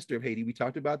prime minister of Haiti. We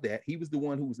talked about that. He was the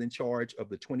one who was in charge of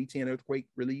the 2010 earthquake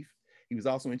relief. He was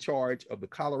also in charge of the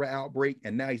cholera outbreak,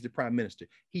 and now he's the prime minister.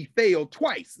 He failed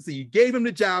twice. So you gave him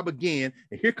the job again,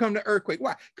 and here come the earthquake.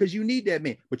 Why? Because you need that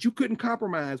man. But you couldn't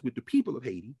compromise with the people of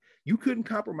Haiti. You couldn't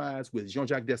compromise with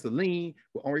Jean-Jacques Dessalines,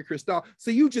 with Henri Christophe.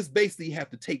 So you just basically have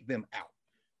to take them out.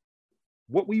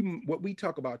 What we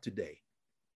talk about today,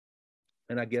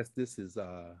 and I guess this is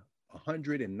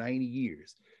 190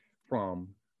 years from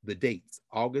the dates,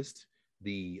 August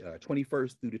the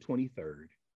 21st through the 23rd,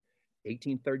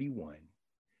 1831,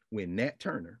 when Nat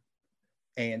Turner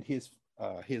and his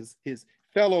his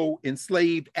fellow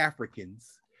enslaved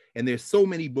Africans. And there's so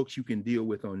many books you can deal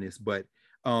with on this, but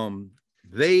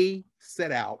they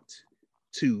set out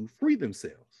to free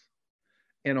themselves.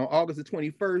 And on August the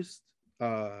 21st,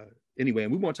 anyway,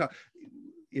 and we want to talk,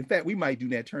 in fact, we might do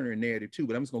Nat Turner narrative too,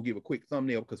 but I'm just gonna give a quick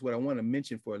thumbnail because what I want to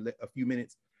mention for a few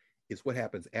minutes is what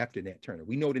happens after Nat Turner.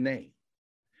 We know the name.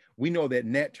 We know that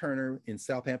Nat Turner in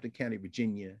Southampton County,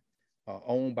 Virginia,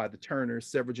 owned by the Turners,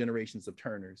 several generations of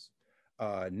Turners.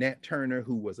 Nat Turner,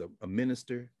 who was a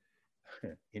minister.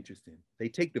 Interesting. They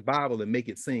take the Bible and make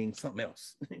it sing something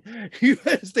else. You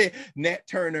understand? Nat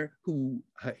Turner, who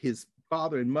his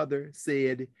father and mother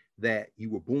said that you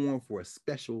were born for a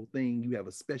special thing. You have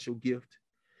a special gift.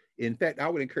 In fact, I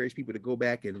would encourage people to go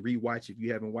back and rewatch, if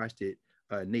you haven't watched it,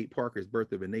 Nate Parker's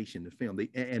Birth of a Nation, the film.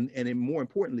 And more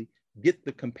importantly, get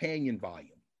the companion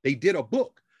volume. They did a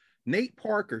book. Nate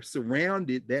Parker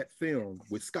surrounded that film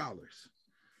with scholars.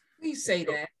 Please say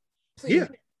that. Please. Yeah.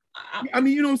 I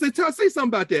mean, you know what I'm saying? Say something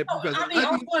about that. No, I mean,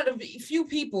 I'm one of the few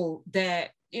people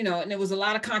that, you know, and there was a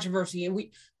lot of controversy, and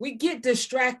we get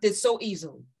distracted so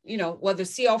easily, you know, whether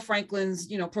C.L. Franklin's,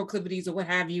 you know, proclivities or what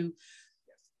have you.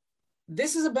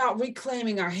 This is about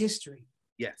reclaiming our history.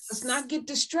 Yes. Let's not get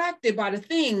distracted by the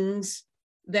things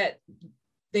that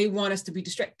they want us to be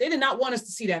distracted. They did not want us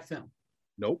to see that film.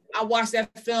 Nope. I watched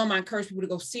that film. I encourage people to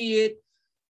go see it.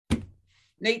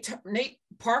 Nate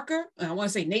Parker, I want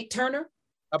to say Nate Turner.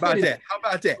 How about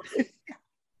that?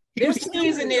 There's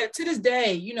scenes in there to this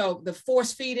day, you know, the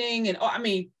force feeding and I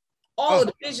mean, all of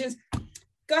the visions.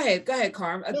 Go ahead,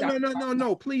 Carm.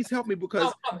 No. Please help me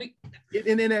because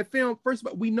in that film, first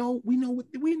of all, we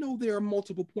know there are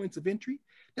multiple points of entry.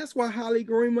 That's why Haile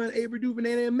Gerima and Ava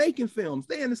DuVernay are making films.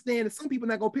 They understand that some people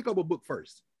are not gonna pick up a book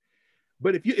first.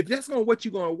 But if that's what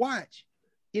you're gonna watch,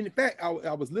 in fact, I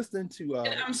was listening to.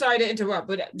 I'm sorry to interrupt,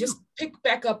 but just pick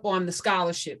back up on the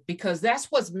scholarship because that's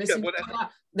what's missing. Yeah,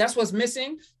 well, that's what's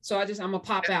missing. So I'm gonna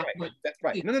pop out. Right. But that's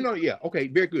right. No. Yeah. Okay.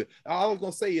 Very good. All I was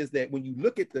gonna say is that when you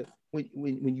look at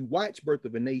when you watch Birth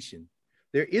of a Nation,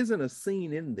 there isn't a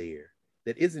scene in there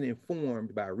that isn't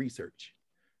informed by research.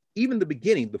 Even the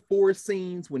beginning, the forest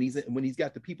scenes when he's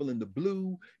got the people in the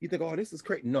blue, you think, oh, this is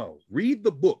great. No, read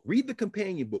the book, read the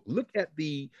companion book. Look at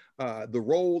the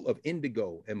role of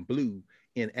indigo and blue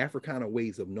in Africana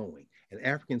ways of knowing and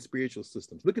African spiritual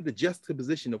systems. Look at the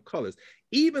juxtaposition of colors.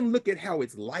 Even look at how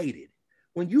it's lighted.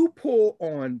 When you pull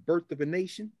on Birth of a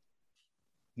Nation,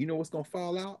 you know what's gonna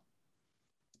fall out?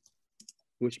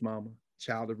 Bush Mama,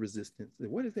 Child of Resistance.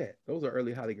 What is that? Those are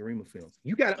early Haile Gerima films.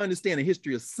 You got to understand the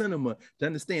history of cinema to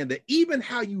understand that even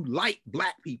how you light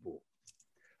Black people,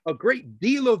 a great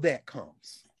deal of that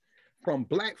comes from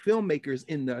Black filmmakers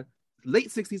in the late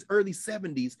 60s, early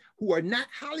 70s, who are not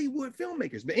Hollywood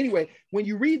filmmakers. But anyway, when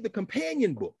you read the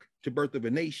companion book to Birth of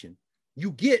a Nation, you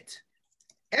get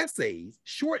essays,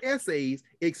 short essays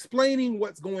explaining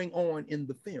what's going on in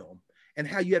the film and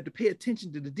how you have to pay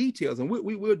attention to the details. And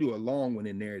we will do a long one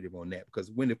in narrative on that, because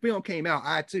when the film came out,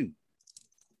 I too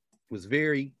was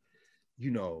very, you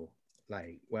know,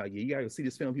 like, well, yeah, you gotta see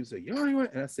this film. People say, you know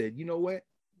what? And I said, you know what?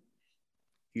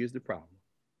 Here's the problem.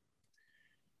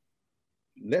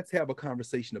 Let's have a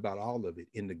conversation about all of it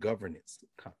in the governance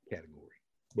category.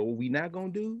 But what we're not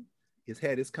gonna do is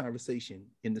have this conversation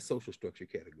in the social structure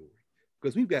category,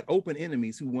 because we've got open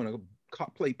enemies who want to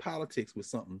play politics with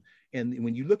something. And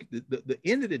when you look at the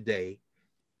end of the day,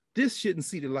 this shouldn't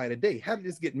see the light of day. How did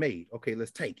this get made? Okay,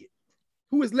 let's take it.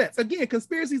 Who is let's? Again,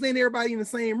 conspiracies ain't everybody in the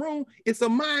same room. It's a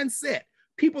mindset.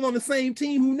 People on the same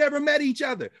team who never met each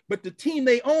other, but the team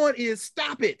they on is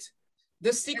stop it.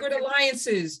 The secret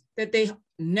alliances that they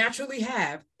naturally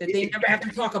have that they never have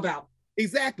to talk about.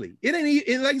 Exactly. It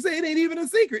ain't, like I say, it ain't even a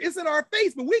secret. It's in our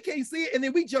face, but we can't see it. And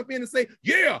then we jump in and say,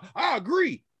 yeah, I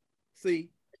agree. See?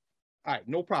 All right,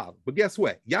 no problem. But guess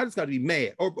what? Y'all just got to be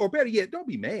mad. Or better yet, don't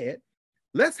be mad.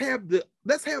 Let's have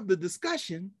the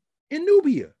discussion in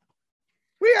Nubia.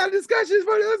 We had discussions,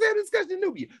 but let's have a discussion in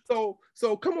Nubia. So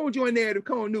come on, join narrative.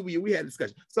 Come on, Nubia. We had a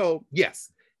discussion. So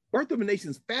yes, Birth of a Nation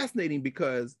is fascinating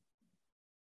because,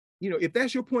 you know, if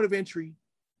that's your point of entry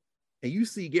and you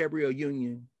see Gabrielle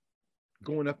Union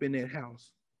going up in that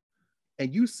house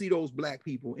and you see those Black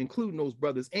people, including those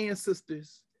brothers and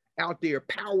sisters out there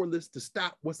powerless to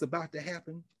stop what's about to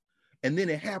happen. And then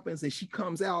it happens and she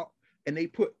comes out and they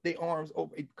put their arms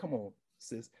over. Come on,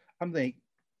 sis. I'm thinking,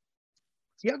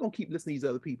 y'all gonna keep listening to these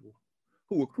other people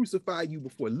who will crucify you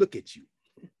before look at you.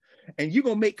 And you're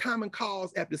gonna make common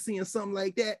cause after seeing something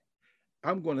like that.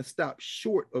 I'm gonna stop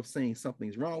short of saying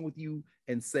something's wrong with you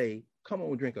and say, come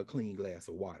on, drink a clean glass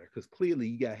of water, because clearly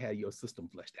you gotta have your system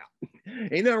fleshed out.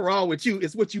 Ain't nothing wrong with you.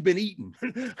 It's what you've been eating.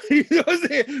 You know what I'm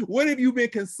saying? What have you been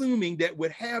consuming that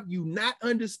would have you not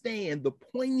understand the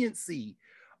poignancy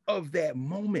of that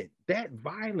moment, that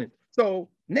violence? So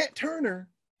Nat Turner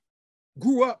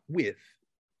grew up with,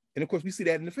 and of course we see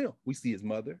that in the film. We see his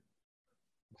mother,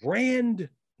 grandmother,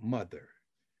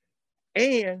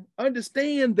 and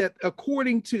understand that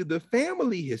according to the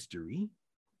family history,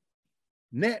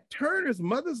 Nat Turner's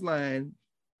mother's line,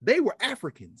 they were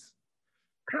Africans,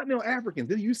 continental Africans.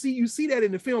 You see that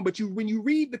in the film, but when you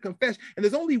read the confession, and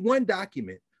there's only one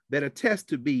document that attests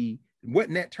to be what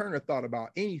Nat Turner thought about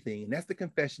anything, and that's the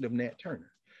Confession of Nat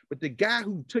Turner. But the guy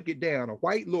who took it down, a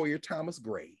white lawyer, Thomas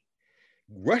Gray,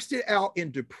 rushed it out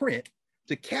into print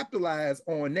to capitalize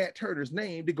on Nat Turner's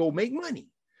name to go make money.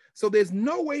 So there's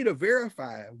no way to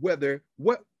verify whether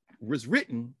what was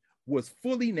written was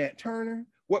fully Nat Turner,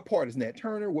 what part is Nat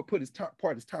Turner, what part is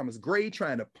Thomas Gray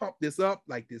trying to pump this up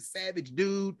like this savage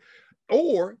dude,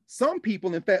 or some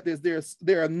people. In fact,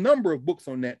 there are a number of books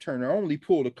on Nat Turner. I only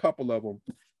pulled a couple of them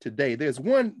today. There's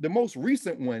one, the most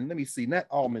recent one, let me see, Nat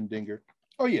Allmendinger.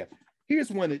 Oh yeah, here's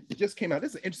one that just came out.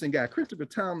 This is an interesting guy. Christopher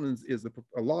Tomlins is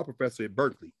a law professor at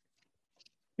Berkeley.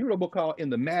 He wrote a book called In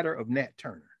the Matter of Nat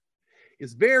Turner.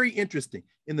 It's very interesting,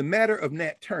 In the Matter of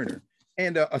Nat Turner,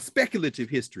 and a speculative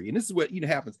history. And this is what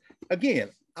happens. Again,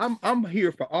 I'm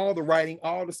here for all the writing,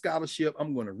 all the scholarship.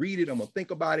 I'm going to read it. I'm going to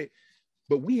think about it.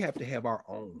 But we have to have our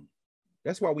own.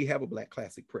 That's why we have a Black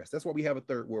Classic Press. That's why we have a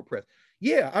Third World Press.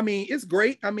 Yeah, I mean, it's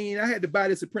great. I mean, I had to buy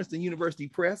this at Princeton University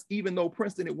Press, even though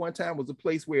Princeton at one time was a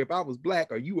place where if I was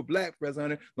Black or you were Black, Professor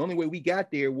Hunter, the only way we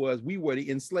got there was we were the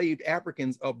enslaved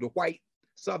Africans of the white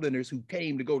Southerners who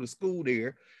came to go to school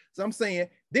there. So I'm saying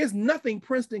there's nothing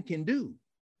Princeton can do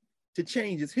to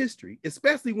change its history,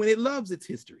 especially when it loves its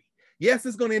history. Yes,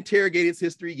 it's going to interrogate its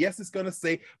history. Yes, it's going to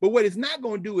say, but what it's not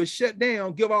going to do is shut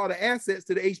down, give all the assets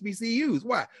to the HBCUs.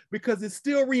 Why? Because it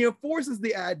still reinforces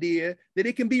the idea that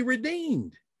it can be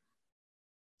redeemed.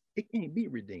 It can't be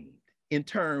redeemed in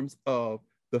terms of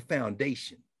the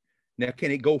foundation. Now,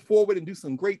 can it go forward and do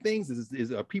some great things?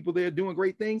 Are people there doing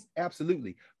great things?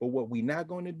 Absolutely. But what we're not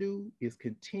going to do is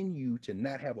continue to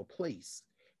not have a place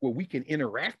where we can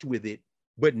interact with it,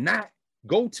 but not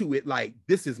go to it like,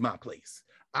 this is my place.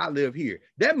 I live here.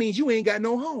 That means you ain't got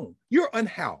no home. You're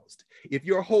unhoused if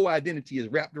your whole identity is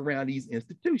wrapped around these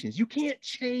institutions. You can't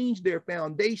change their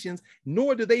foundations,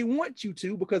 nor do they want you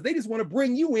to, because they just want to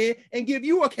bring you in and give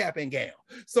you a cap and gown.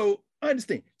 So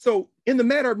understand. So in the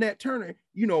matter of Nat Turner,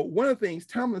 one of the things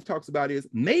Tomlins talks about is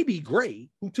maybe Gray,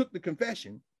 who took the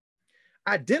confession,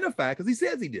 identified, because he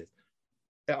says he did,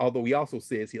 although he also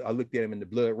says, I looked at him and the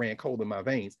blood ran cold in my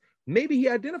veins. Maybe he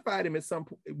identified him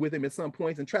with him at some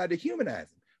points and tried to humanize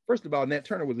him. First of all, Nat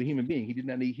Turner was a human being. He did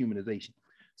not need humanization.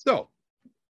 So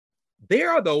there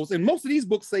are those, and most of these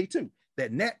books say too,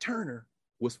 that Nat Turner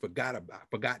was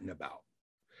forgotten about.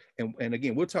 And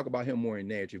again, we'll talk about him more in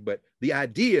narrative, but the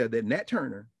idea that Nat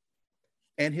Turner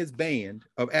and his band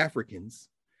of Africans,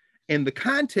 in the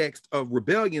context of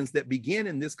rebellions that began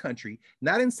in this country,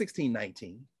 not in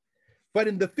 1619, but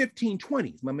in the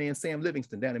 1520s, my man Sam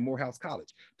Livingston down in Morehouse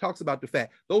College talks about the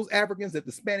fact those Africans that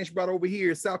the Spanish brought over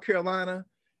here, South Carolina,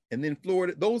 and then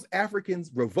Florida, those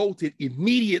Africans revolted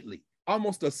immediately,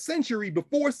 almost a century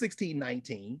before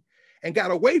 1619, and got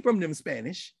away from them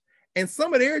Spanish. And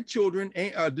some of their children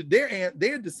and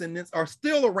their descendants are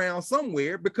still around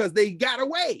somewhere because they got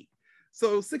away.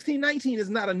 So 1619 is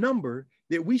not a number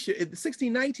that we should.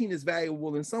 1619 is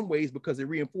valuable in some ways because it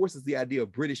reinforces the idea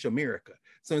of British America.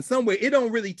 So in some way, it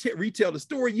don't really retell the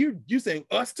story. You saying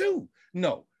us too?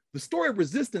 No, the story of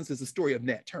resistance is the story of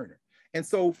Nat Turner. And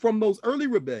so from those early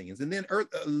rebellions, and then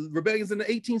rebellions in the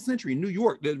 18th century, New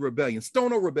York, the rebellion,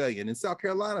 Stono Rebellion in South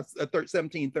Carolina,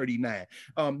 1739.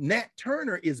 Nat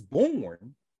Turner is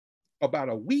born about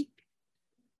a week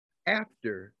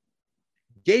after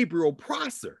Gabriel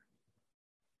Prosser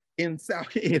in South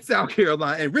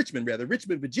Carolina, and Richmond,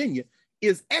 Virginia,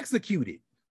 is executed.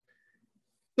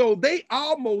 So they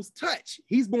almost touch.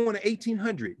 He's born in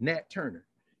 1800. Nat Turner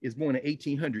is born in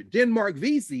 1800. Denmark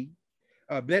Vesey,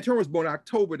 Nat Turner was born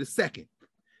October the 2nd.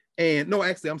 And no,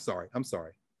 actually, I'm sorry.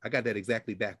 I got that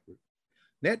exactly backward.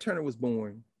 Nat Turner was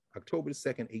born October the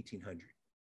 2nd, 1800.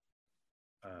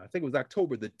 I think it was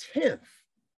October the 10th,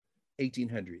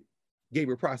 1800.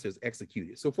 Gabriel Prosser is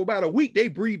executed. So for about a week, they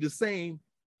breathe the same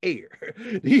air.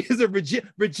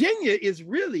 Virginia is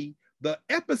really the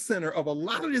epicenter of a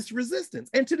lot of this resistance.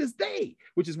 And to this day,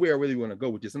 which is where I really want to go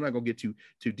with this. I'm not going to get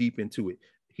too deep into it.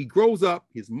 He grows up,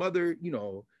 his mother,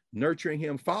 nurturing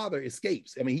him, father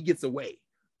escapes. I mean, he gets away.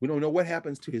 We don't know what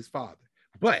happens to his father,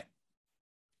 but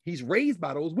he's raised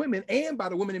by those women and by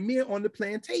the women and men on the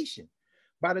plantation.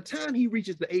 By the time he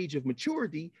reaches the age of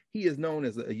maturity, he is known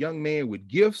as a young man with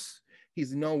gifts.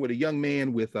 He's known with a young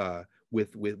man with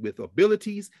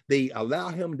abilities. They allow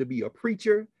him to be a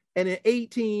preacher. And in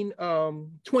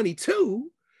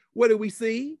 1822, what do we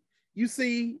see? You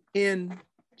see in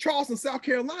Charleston, South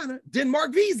Carolina,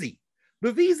 Denmark Vesey,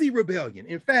 the Vesey Rebellion.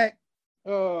 In fact,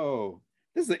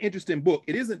 this is an interesting book.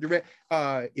 It isn't direct.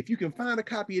 If you can find a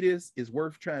copy of this, it's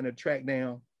worth trying to track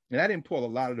down. And I didn't pull a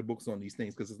lot of the books on these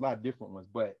things because there's a lot of different ones,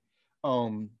 but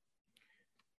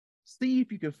see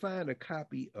if you can find a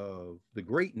copy of the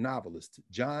great novelist,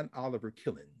 John Oliver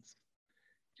Killens.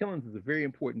 Killens is a very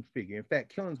important figure. In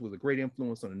fact, Killens was a great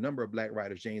influence on a number of Black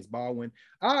writers, James Baldwin.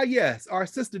 Ah, yes, our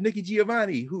sister, Nikki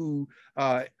Giovanni, who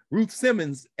Ruth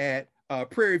Simmons at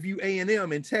Prairie View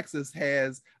A&M in Texas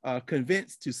has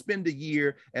convinced to spend a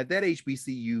year at that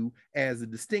HBCU as a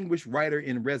distinguished writer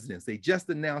in residence. They just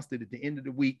announced it at the end of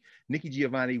the week. Nikki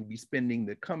Giovanni will be spending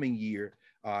the coming year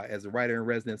as a writer in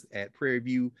residence at Prairie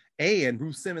View. And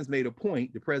Ruth Simmons made a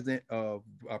point, the president of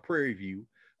Prairie View,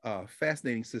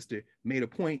 fascinating sister, made a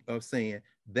point of saying,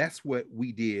 that's what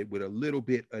we did with a little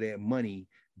bit of that money,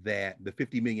 that the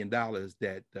 $50 million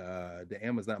that the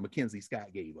Amazon Mackenzie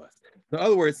Scott gave us. In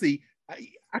other words, see,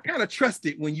 I kind of trust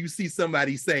it when you see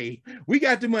somebody say, we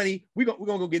got the money, we're gonna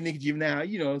go get Nikki G now.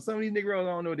 You know, some of these Negroes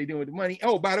don't know what they're doing with the money.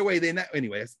 Oh, by the way, they're not.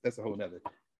 Anyway, that's a whole nother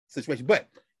situation. But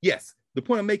yes, the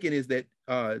point I'm making is that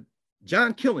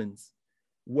John Killens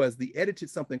was the edited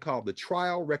something called The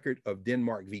Trial Record of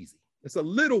Denmark Vesey. It's a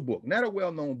little book, not a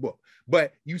well-known book,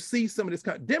 but you see some of this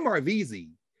kind. Denmark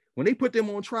Vesey, when they put them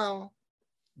on trial,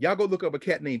 y'all go look up a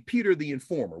cat named Peter the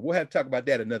Informer. We'll have to talk about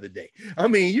that another day. I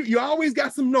mean, you always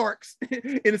got some narcs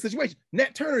in a situation.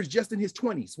 Nat Turner's just in his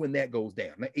 20s when that goes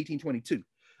down, 1822.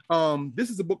 This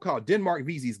is a book called Denmark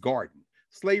Vesey's Garden,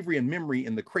 Slavery and Memory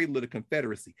in the Cradle of the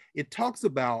Confederacy. It talks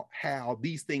about how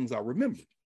these things are remembered.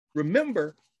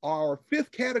 Remember, our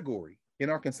fifth category in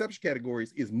our conceptual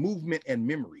categories is movement and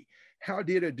memory. How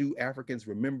did or do Africans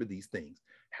remember these things?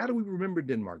 How do we remember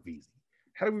Denmark Vesey?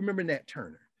 How do we remember Nat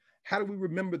Turner? How do we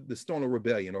remember the Stono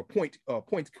Rebellion or Point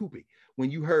Coupee? When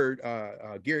you heard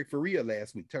Garrick Faria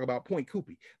last week talk about Point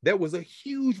Coupee, there was a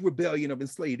huge rebellion of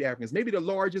enslaved Africans, maybe the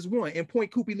largest one in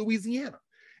Point Coupee, Louisiana.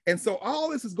 And so all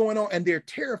this is going on and they're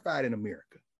terrified in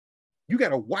America. You got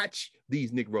to watch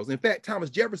these Negroes. In fact, Thomas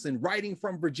Jefferson, writing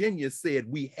from Virginia,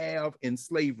 said, we have in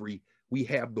slavery, we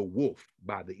have the wolf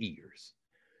by the ears.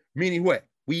 Meaning what?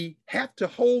 We have to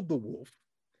hold the wolf.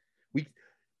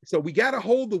 So we got to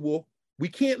hold the wolf. We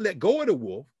can't let go of the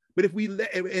wolf, but if we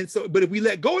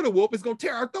let go of the wolf, it's going to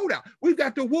tear our throat out. We've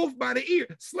got the wolf by the ear.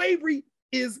 Slavery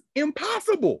is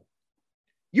impossible.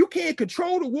 You can't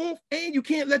control the wolf and you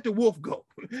can't let the wolf go.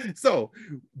 So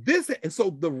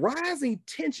the rising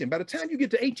tension, by the time you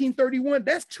get to 1831,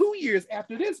 that's 2 years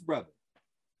after this, brother.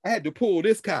 I had to pull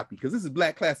this copy because this is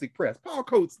Black Classic Press. Paul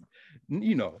Coates,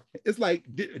 you know, it's like,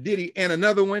 did he, and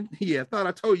another one? Yeah, thought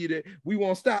I told you that we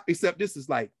won't stop, except this is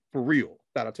like for real.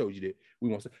 Thought I told you that we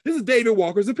won't stop. This is David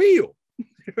Walker's Appeal,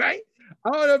 right? I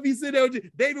don't know if you said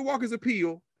that. David Walker's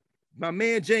Appeal, my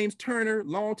man James Turner,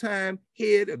 longtime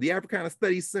head of the Africana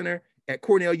Studies Center at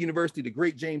Cornell University, the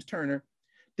great James Turner.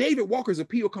 David Walker's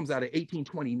Appeal comes out in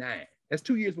 1829. That's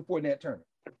 2 years before Nat Turner.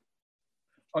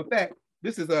 In fact,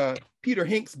 this is Peter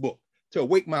Hinks' book, To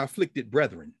Awake My Afflicted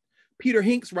Brethren. Peter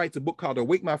Hinks writes a book called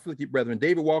Awake My Afflicted Brethren,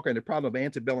 David Walker and the Problem of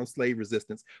Antebellum Slave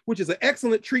Resistance, which is an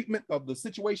excellent treatment of the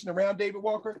situation around David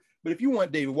Walker. But if you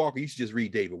want David Walker, you should just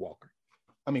read David Walker.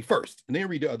 I mean, first, and then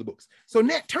read the other books. So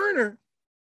Nat Turner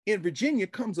in Virginia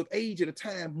comes of age at a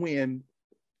time when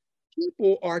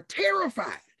people are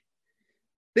terrified.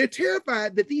 They're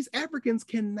terrified that these Africans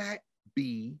cannot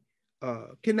be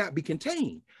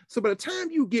contained. So by the time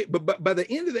you get, but by the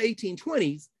end of the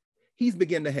 1820s, he's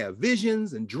beginning to have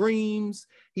visions and dreams.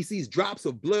 He sees drops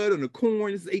of blood on the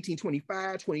corn. This is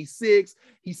 1825, 26.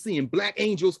 He's seeing black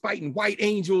angels fighting white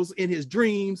angels in his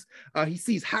dreams. He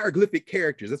sees hieroglyphic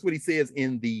characters. That's what he says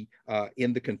in the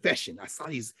confession. I saw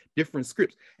these different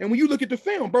scripts. And when you look at the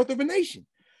film, Birth of a Nation,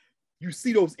 you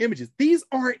see those images. These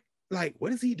aren't like,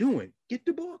 what is he doing? Get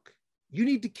the book. You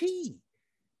need the key.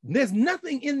 There's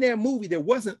nothing in that movie that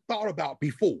wasn't thought about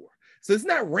before. So it's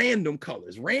not random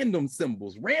colors, random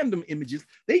symbols, random images.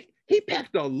 He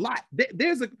packed a lot.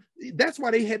 That's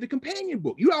why they had the companion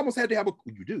book. You almost had to have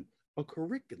a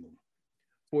curriculum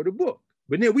for the book.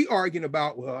 But then we arguing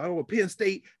about, well, I don't know, Penn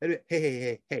State.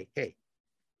 Hey.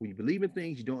 When you believe in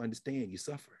things you don't understand, you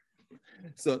suffer.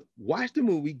 So watch the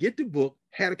movie, get the book,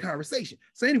 had a conversation.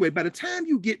 So anyway, by the time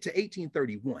you get to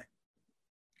 1831, a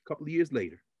couple of years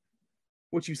later,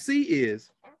 what you see is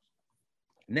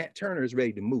Nat Turner is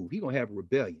ready to move. He's going to have a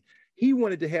rebellion. He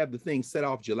wanted to have the thing set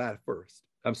off July 4th,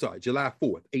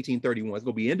 1831. It's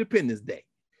going to be Independence Day.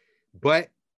 But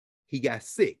he got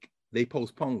sick. They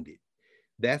postponed it.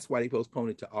 That's why they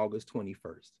postponed it to August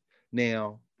 21st.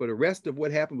 Now, for the rest of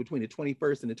what happened between the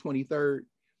 21st and the 23rd,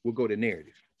 we'll go to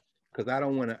narrative. Because I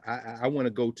don't want to, I want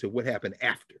to go to what happened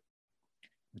after.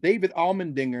 David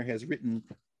Allmendinger has written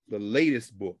the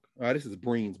latest book. This is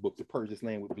Breen's book, To Purge This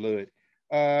Land with Blood.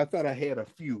 I thought I had a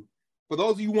few. For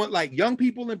those of you who want like young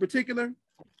people in particular,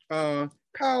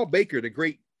 Kyle Baker, the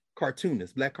great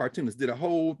cartoonist, black cartoonist, did a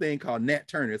whole thing called Nat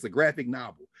Turner. It's a graphic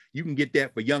novel. You can get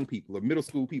that for young people or middle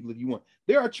school people if you want.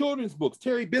 There are children's books.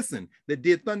 Terry Bisson that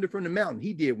did Thunder from the Mountain,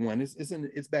 he did one.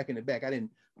 It's back in the back. I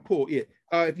didn't pull it.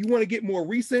 If you want to get more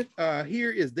recent,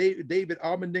 here is David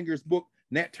Allmendinger's book,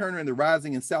 Nat Turner and the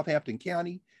Rising in Southampton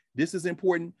County. This is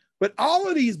important. But all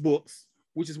of these books,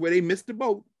 which is where they missed the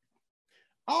boat,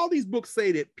 all these books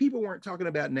say that people weren't talking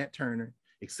about Nat Turner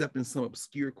except in some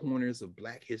obscure corners of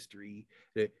Black history.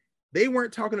 They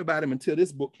weren't talking about him until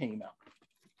this book came out.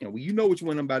 And you know which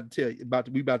one I'm about to tell you about.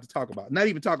 We about to talk about. Not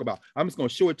even talk about. I'm just going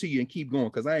to show it to you and keep going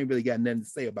because I ain't really got nothing to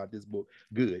say about this book.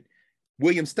 Good.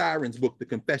 William Styron's book, The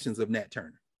Confessions of Nat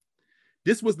Turner.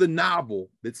 This was the novel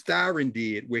that Styron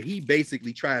did where he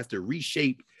basically tries to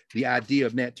reshape the idea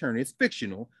of Nat Turner. It's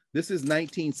fictional. This is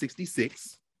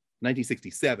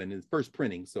 1967, his first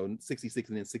printing. So 66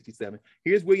 and then 67.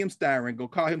 Here's William Styron, go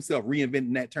call himself reinventing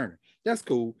Nat Turner. That's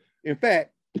cool. In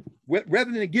fact,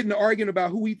 rather than getting an argument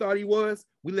about who he thought he was,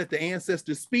 we let the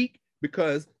ancestors speak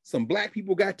because some Black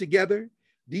people got together.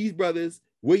 These brothers,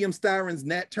 William Styron's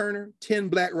Nat Turner, 10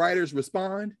 Black writers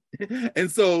respond. And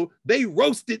so they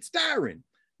roasted Styron.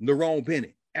 Lerone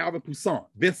Bennett, Alvin Poussaint,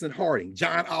 Vincent Harding,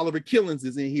 John Oliver Killens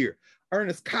is in here.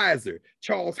 Ernest Kaiser,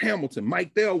 Charles Hamilton,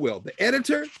 Mike Thelwell. The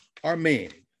editor, our man,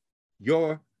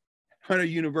 your Hunter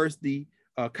University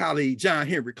colleague, John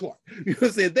Henry Clark. You know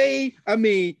what I'm saying?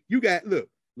 You got, look,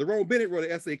 Lerone Bennett wrote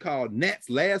an essay called Nat's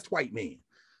Last White Man.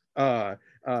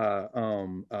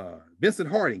 Vincent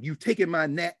Harding, You've Taken My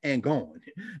Nat and Gone.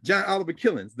 John Oliver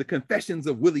Killens, The Confessions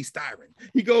of Willie Styron.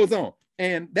 He goes on.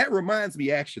 And that reminds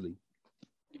me, actually,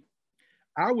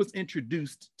 I was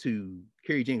introduced to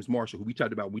Kerry James Marshall, who we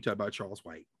talked about Charles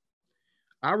White.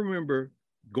 I remember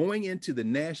going into the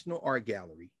National Art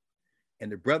Gallery and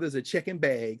the brothers are checking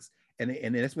bags.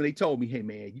 And that's when they told me, hey,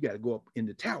 man, you got to go up in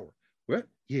the tower. What?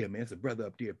 Yeah, man, it's a brother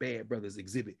up there, Bad Brothers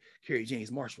exhibit, Kerry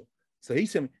James Marshall. So he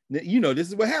said, you know, this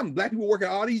is what happens. Black people working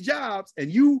all these jobs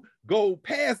and you go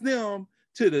past them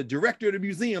to the director of the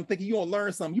museum thinking you're gonna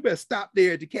learn something. You better stop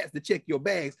there to cats to check your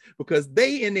bags because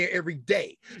they in there every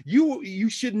day. You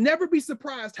should never be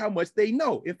surprised how much they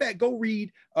know. In fact, go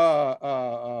read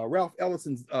Ralph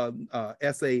Ellison's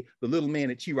essay, The Little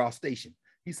Man at Chiraw Station.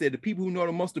 He said the people who know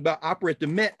the most about opera at the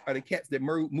Met are the cats that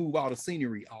move all the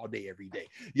scenery all day, every day.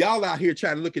 Y'all out here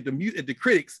trying to look at the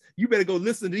critics. You better go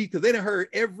listen to these because they done heard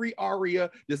every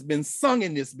aria that's been sung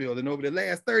in this building over the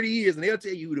last 30 years, and they'll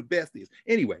tell you who the best is.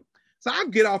 Anyway, so I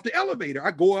get off the elevator.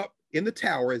 I go up in the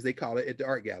tower, as they call it, at the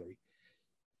art gallery.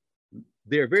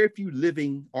 There are very few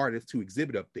living artists who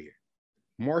exhibit up there.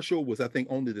 Marshall was, I think,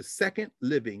 only the second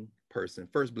living person,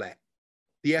 first Black.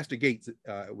 Theaster Gates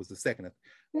was the second. I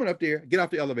went up there, get off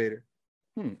the elevator.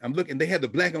 I'm looking, they had the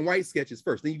black and white sketches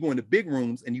first. Then you go into big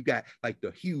rooms and you got like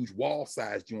the huge wall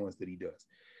size joints that he does.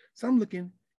 So I'm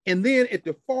looking, and then at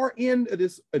the far end of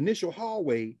this initial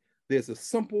hallway, there's a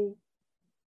simple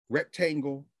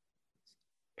rectangle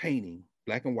painting,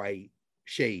 black and white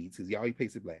shades, because he always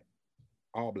paints it black,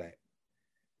 all black.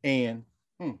 And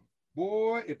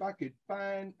boy, if I could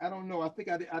find, I don't know, I think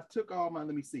I took all my,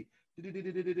 let me see. I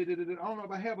don't know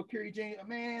if I have a Kerry James,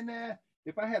 man,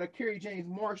 if I had a Kerry James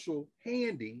Marshall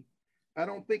handy, I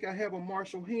don't think I have a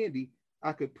Marshall handy.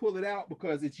 I could pull it out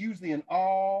because it's usually in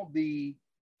all the,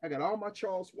 I got all my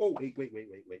Charles, oh, wait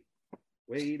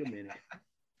a minute.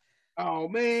 Oh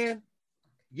man,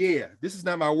 yeah, this is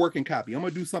not my working copy. I'm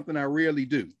gonna do something I rarely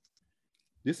do.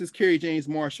 This is Kerry James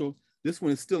Marshall. This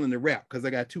one is still in the wrap because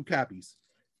I got two copies.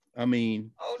 I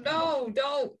mean, oh no,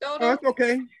 don't. Oh, that's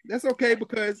okay. That's okay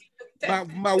because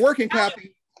my working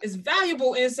copy is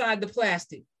valuable inside the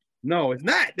plastic. No, it's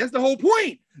not. That's the whole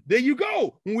point. There you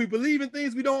go. When we believe in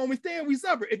things we don't understand, we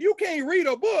suffer. If you can't read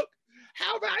a book,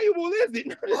 how valuable is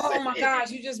it? Oh my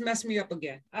gosh, you just messed me up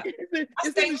again. I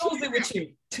stay closely with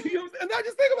you. And I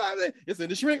just think about it. It's in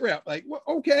the shrink wrap. Like, well,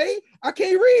 okay, I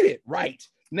can't read it. Right.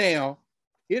 Now,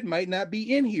 it might not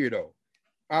be in here though.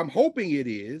 I'm hoping it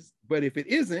is, but if it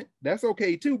isn't, that's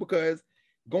okay too, because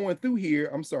going through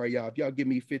here, I'm sorry, y'all, if y'all give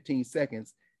me 15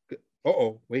 seconds.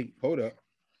 Uh-oh, wait, hold up.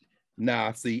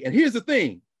 Nah, see, and here's the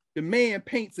thing. The man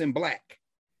paints in black.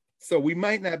 So we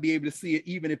might not be able to see it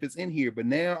even if it's in here, but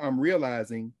now I'm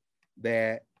realizing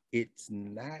that it's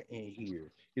not in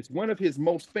here. It's one of his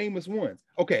most famous ones.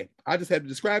 Okay, I just have to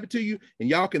describe it to you and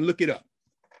y'all can look it up.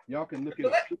 Y'all can look it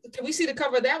up. Can we see the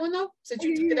cover of that one though? Since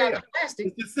you took it out of the plastic.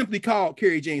 It's just simply called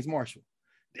Kerry James Marshall.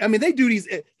 I mean, they do these.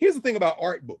 Here's the thing about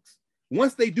art books.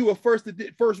 Once they do a first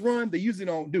run, they usually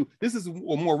don't do. This is a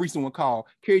more recent one called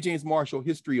Kerry James Marshall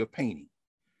History of Painting.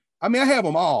 I mean, I have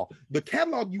them all. The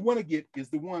catalog you want to get is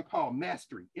the one called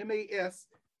Mastery,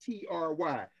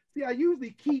 M-A-S-T-R-Y. See, I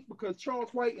usually keep, because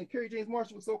Charles White and Kerry James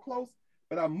Marshall were so close,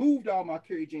 but I moved all my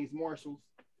Kerry James Marshalls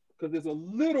because there's a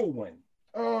little one.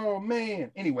 Oh,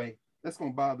 man. Anyway, that's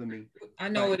going to bother me. I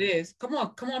know it is. Come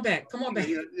on back. Come on back.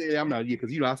 Yeah, I'm not,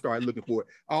 because, I started looking for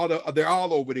it. They're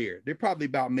all over there. They're probably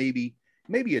about maybe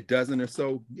a dozen or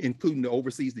so, including the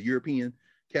overseas, the European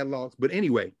catalogs. But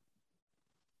anyway,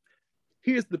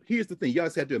 here's the thing. You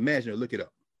guys have to imagine or look it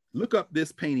up. Look up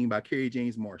this painting by Kerry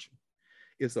James Marshall.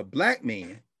 It's a black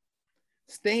man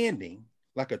standing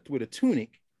with a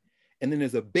tunic, and then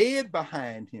there's a bed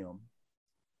behind him,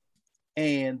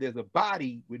 and there's a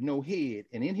body with no head,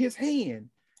 and in his hand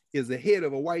is the head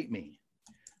of a white man.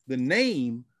 The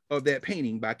name of that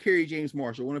painting by Kerry James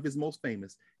Marshall, one of his most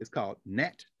famous, is called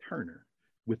Nat Turner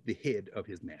with the Head of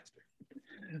His Master.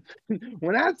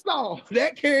 When I saw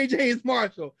that Kerry James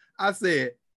Marshall, I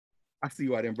said, I see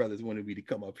why them brothers wanted me to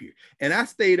come up here. And I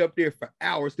stayed up there for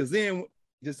hours, because then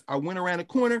I went around the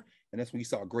corner, and that's when you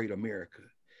saw Great America.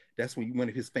 That's when one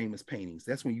of his famous paintings.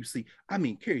 That's when you see,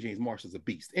 Kerry James Marshall's a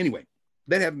beast. Anyway,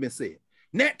 that haven't been said.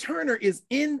 Nat Turner is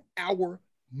in our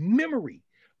memory.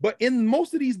 But in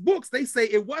most of these books, they say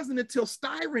it wasn't until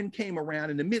Styron came around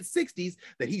in the mid-60s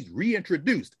that he's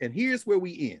reintroduced. And here's where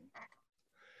we end.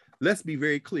 Let's be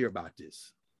very clear about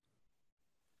this.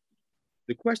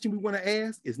 The question we want to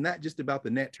ask is not just about the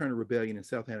Nat Turner Rebellion in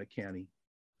Southampton County,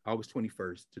 August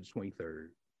 21st to the 23rd,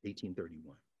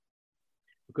 1831.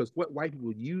 Because what white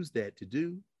people used that to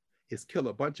do is kill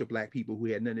a bunch of black people who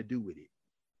had nothing to do with it.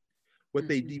 What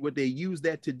they use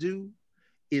that to do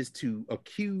is to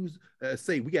accuse,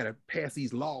 say, we got to pass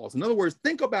these laws. In other words,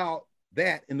 think about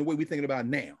that in the way we're thinking about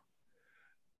now.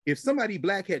 If somebody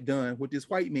black had done what this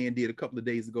white man did a couple of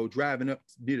days ago, driving up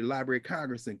to the Library of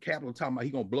Congress and Capitol talking about he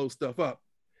gonna blow stuff up.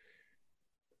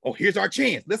 Oh, here's our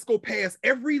chance. Let's go pass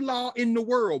every law in the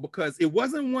world, because it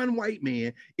wasn't one white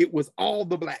man, it was all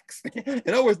the blacks. In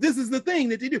other words, this is the thing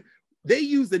that they do. They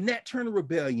use the Nat Turner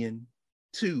Rebellion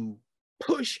to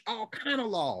push all kind of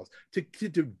laws,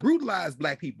 to brutalize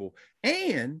black people.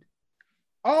 And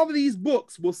all of these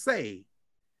books will say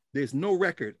there's no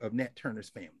record of Nat Turner's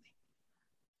family.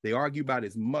 They argue about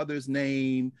his mother's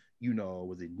name.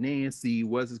 Was it Nancy?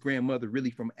 Was his grandmother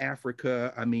really from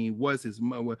Africa? Was his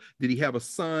mother, did he have a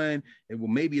son? And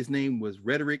maybe his name was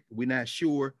Rhetoric. We're not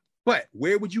sure. But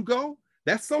where would you go?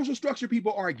 That's social structure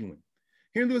people arguing.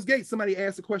 Here in Lewis Gates, somebody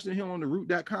asked a question to him on the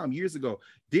root.com years ago.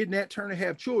 Did Nat Turner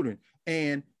have children?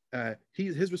 And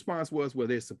his response was, well,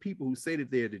 there's some people who say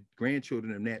that they're the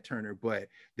grandchildren of Nat Turner, but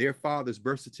their father's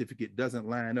birth certificate doesn't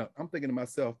line up. I'm thinking to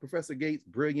myself, Professor Gates,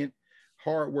 brilliant,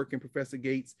 hardworking Professor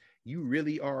Gates, you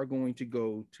really are going to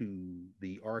go to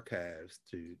the archives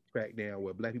to track down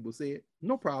what black people said?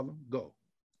 No problem, go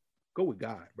with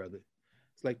God, brother.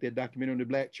 It's like that documentary on the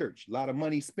Black church. A lot of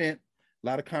money spent, a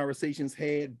lot of conversations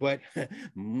had, but oh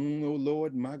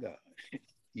Lord, my God,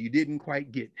 you didn't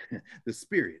quite get the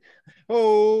spirit.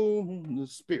 Oh, the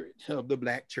spirit of the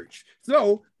Black church.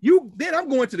 So then I'm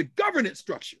going to the governance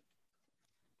structure.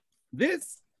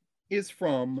 This is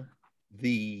from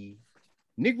the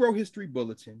Negro History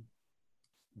Bulletin,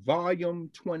 volume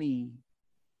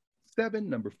 27,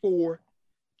 number 4,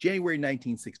 January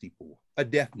 1964, a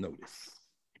death notice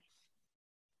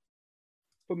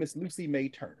for Miss Lucy May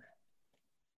Turner.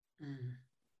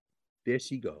 There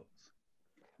she goes.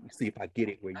 Let me see if I get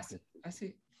it where you can. I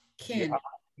see. Ken. Yeah,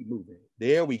 keep moving.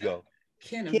 There we go.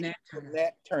 Ken of Nat Turner.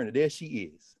 Nat Turner. There she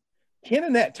is. Ken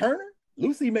of Nat Turner?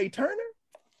 Lucy May Turner?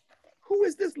 Who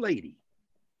is this lady?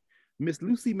 Miss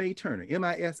Lucy May Turner,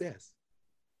 MISS,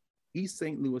 East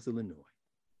St. Louis, Illinois.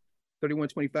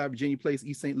 3125 Virginia Place,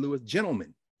 East St. Louis.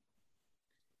 Gentlemen,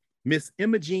 Miss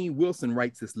Emma Jean Wilson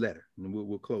writes this letter, and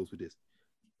we'll close with this.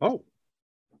 Oh,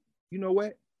 you know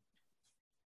what?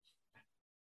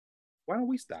 Why don't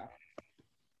we stop?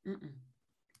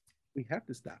 We have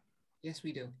to stop. Yes,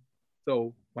 we do.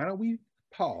 So why don't we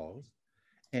pause,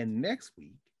 and next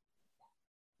week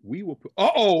we will put,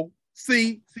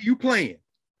 see you playing.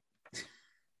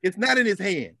 It's not in his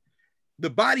hand. The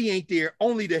body ain't there,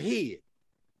 only the head.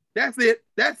 That's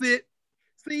it.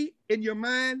 See, in your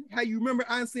mind, how you remember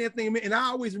I'm saying things, and I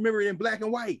always remember it in black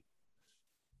and white.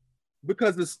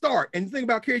 because the start, and the thing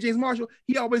about Kerry James Marshall,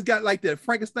 he always got like that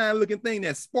Frankenstein looking thing,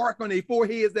 that spark on their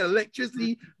foreheads, that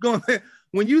electricity going.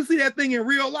 When you see that thing in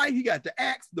real life, he got the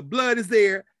axe, the blood is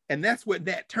there, and that's what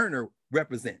Nat Turner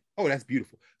represent. Oh, that's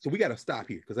beautiful. So we got to stop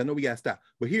here because I know we got to stop.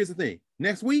 But here's the thing.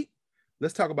 Next week,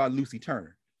 let's talk about Lucy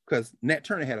Turner, because Nat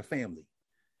Turner had a family.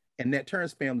 And Nat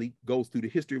Turner's family goes through the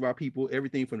history of our people,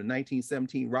 everything from the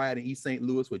 1917 riot in East St.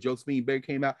 Louis where Josephine Baker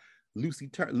came out. Lucy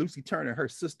Turner and her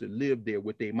sister lived there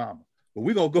with their mama. But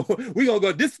we're gonna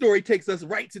go. This story takes us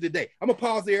right to the day. I'm gonna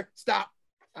pause there. Stop.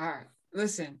 All right.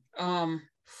 Listen.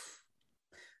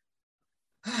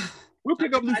 We'll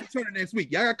pick up Lucy Turner next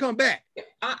week. Y'all gotta come back.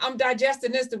 I'm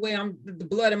digesting this the way the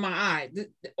blood in my eye.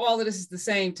 All of this is the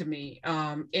same to me.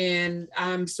 And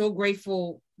I'm so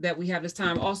grateful that we have this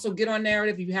time. Also, get on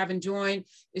Narrative if you haven't joined.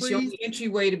 It's your only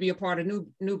entryway to be a part of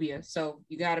Nubia. So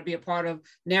you got to be a part of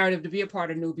Narrative to be a part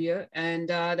of Nubia. And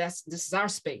this is our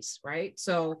space, right?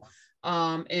 So,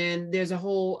 and there's a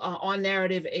whole on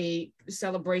Narrative, a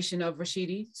celebration of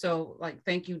Rashidi. So like,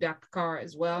 thank you, Dr. Carr,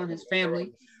 as well, and his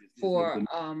family for,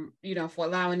 for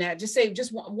allowing that. Just say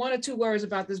one or two words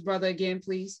about this brother again,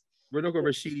 please. Rodolfo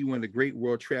Rashidi, one of the great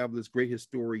world travelers, great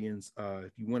historians.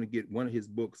 If you want to get one of his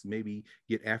books, maybe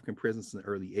get African Presence in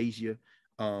Early Asia.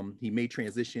 He made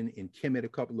transition in Kemet a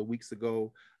couple of weeks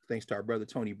ago, thanks to our brother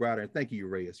Tony Browder. And thank you,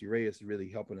 Urias. Urias is really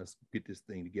helping us get this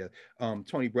thing together.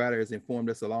 Tony Browder has informed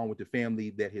us, along with the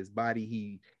family, that his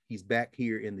body, he's back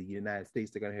here in the United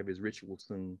States. They're going to have his ritual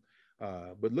soon.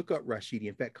 But look up Rashidi.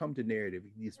 In fact, come to Narrative.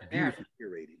 He's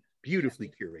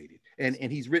beautifully curated. And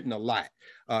he's written a lot.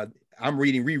 I'm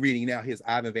rereading now his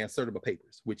Ivan Van Sertima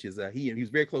papers, which is he was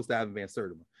very close to Ivan Van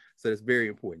Sertima. So that's very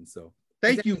important. So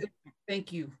thank you.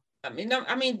 Thank you. I mean,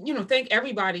 thank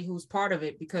everybody who's part of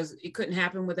it, because it couldn't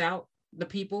happen without the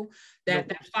people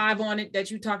that 5 on it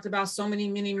that you talked about so many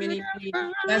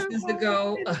lessons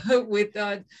ago with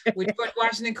George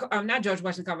Washington, not George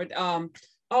Washington covered.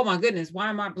 Oh my goodness, why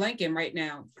am I blanking right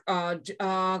now?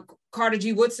 Carter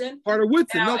G. Woodson. Carter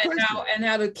Woodson, no question. And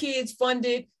how the kids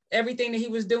funded everything that he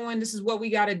was doing. This is what we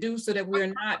got to do so that we're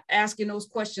not asking those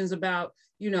questions about,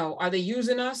 are they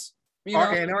using us?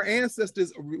 And our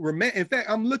ancestors, in fact,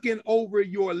 I'm looking over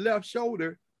your left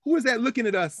shoulder. Who is that looking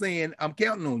at us saying, I'm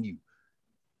counting on you?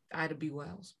 Ida B.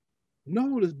 Wells.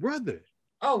 No, this brother.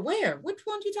 Oh, where? Which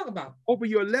one do you talk about? Over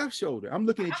your left shoulder. I'm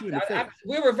looking at you in the face.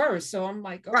 We're reversed, so I'm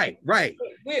like, okay. Right.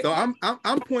 So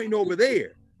I'm pointing over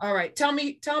there. All right, tell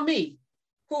me,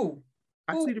 who?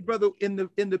 I see the brother in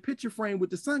the picture frame with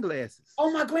the sunglasses.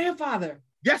 Oh, my grandfather.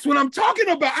 That's what I'm talking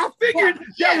about. I figured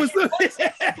that was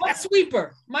what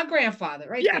sweeper, my grandfather,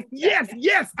 right?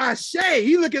 Yes. Ashe.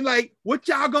 He looking like, what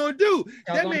y'all gonna do?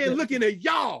 That man looking at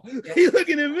y'all. Yeah. He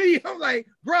looking at me. I'm like,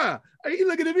 bruh. He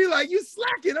looking at me like, you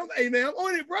slacking. I'm like, hey man, I'm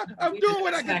on it, bruh. I'm doing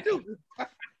what I can do.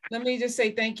 Let me just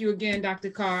say thank you again, Dr.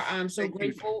 Carr. I'm so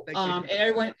grateful. And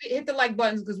everyone hit the like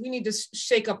buttons, because we need to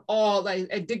shake up all, like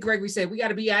Dick Gregory said, we got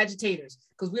to be agitators,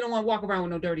 because we don't want to walk around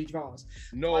with no dirty drawers.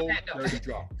 No dirty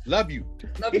draw. Love you.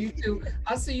 Love you too.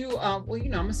 I'll see you. I'm going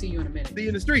to see you in a minute. See you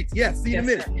in the streets. Yes, see you in a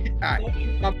minute. Sir. All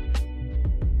right. Bye.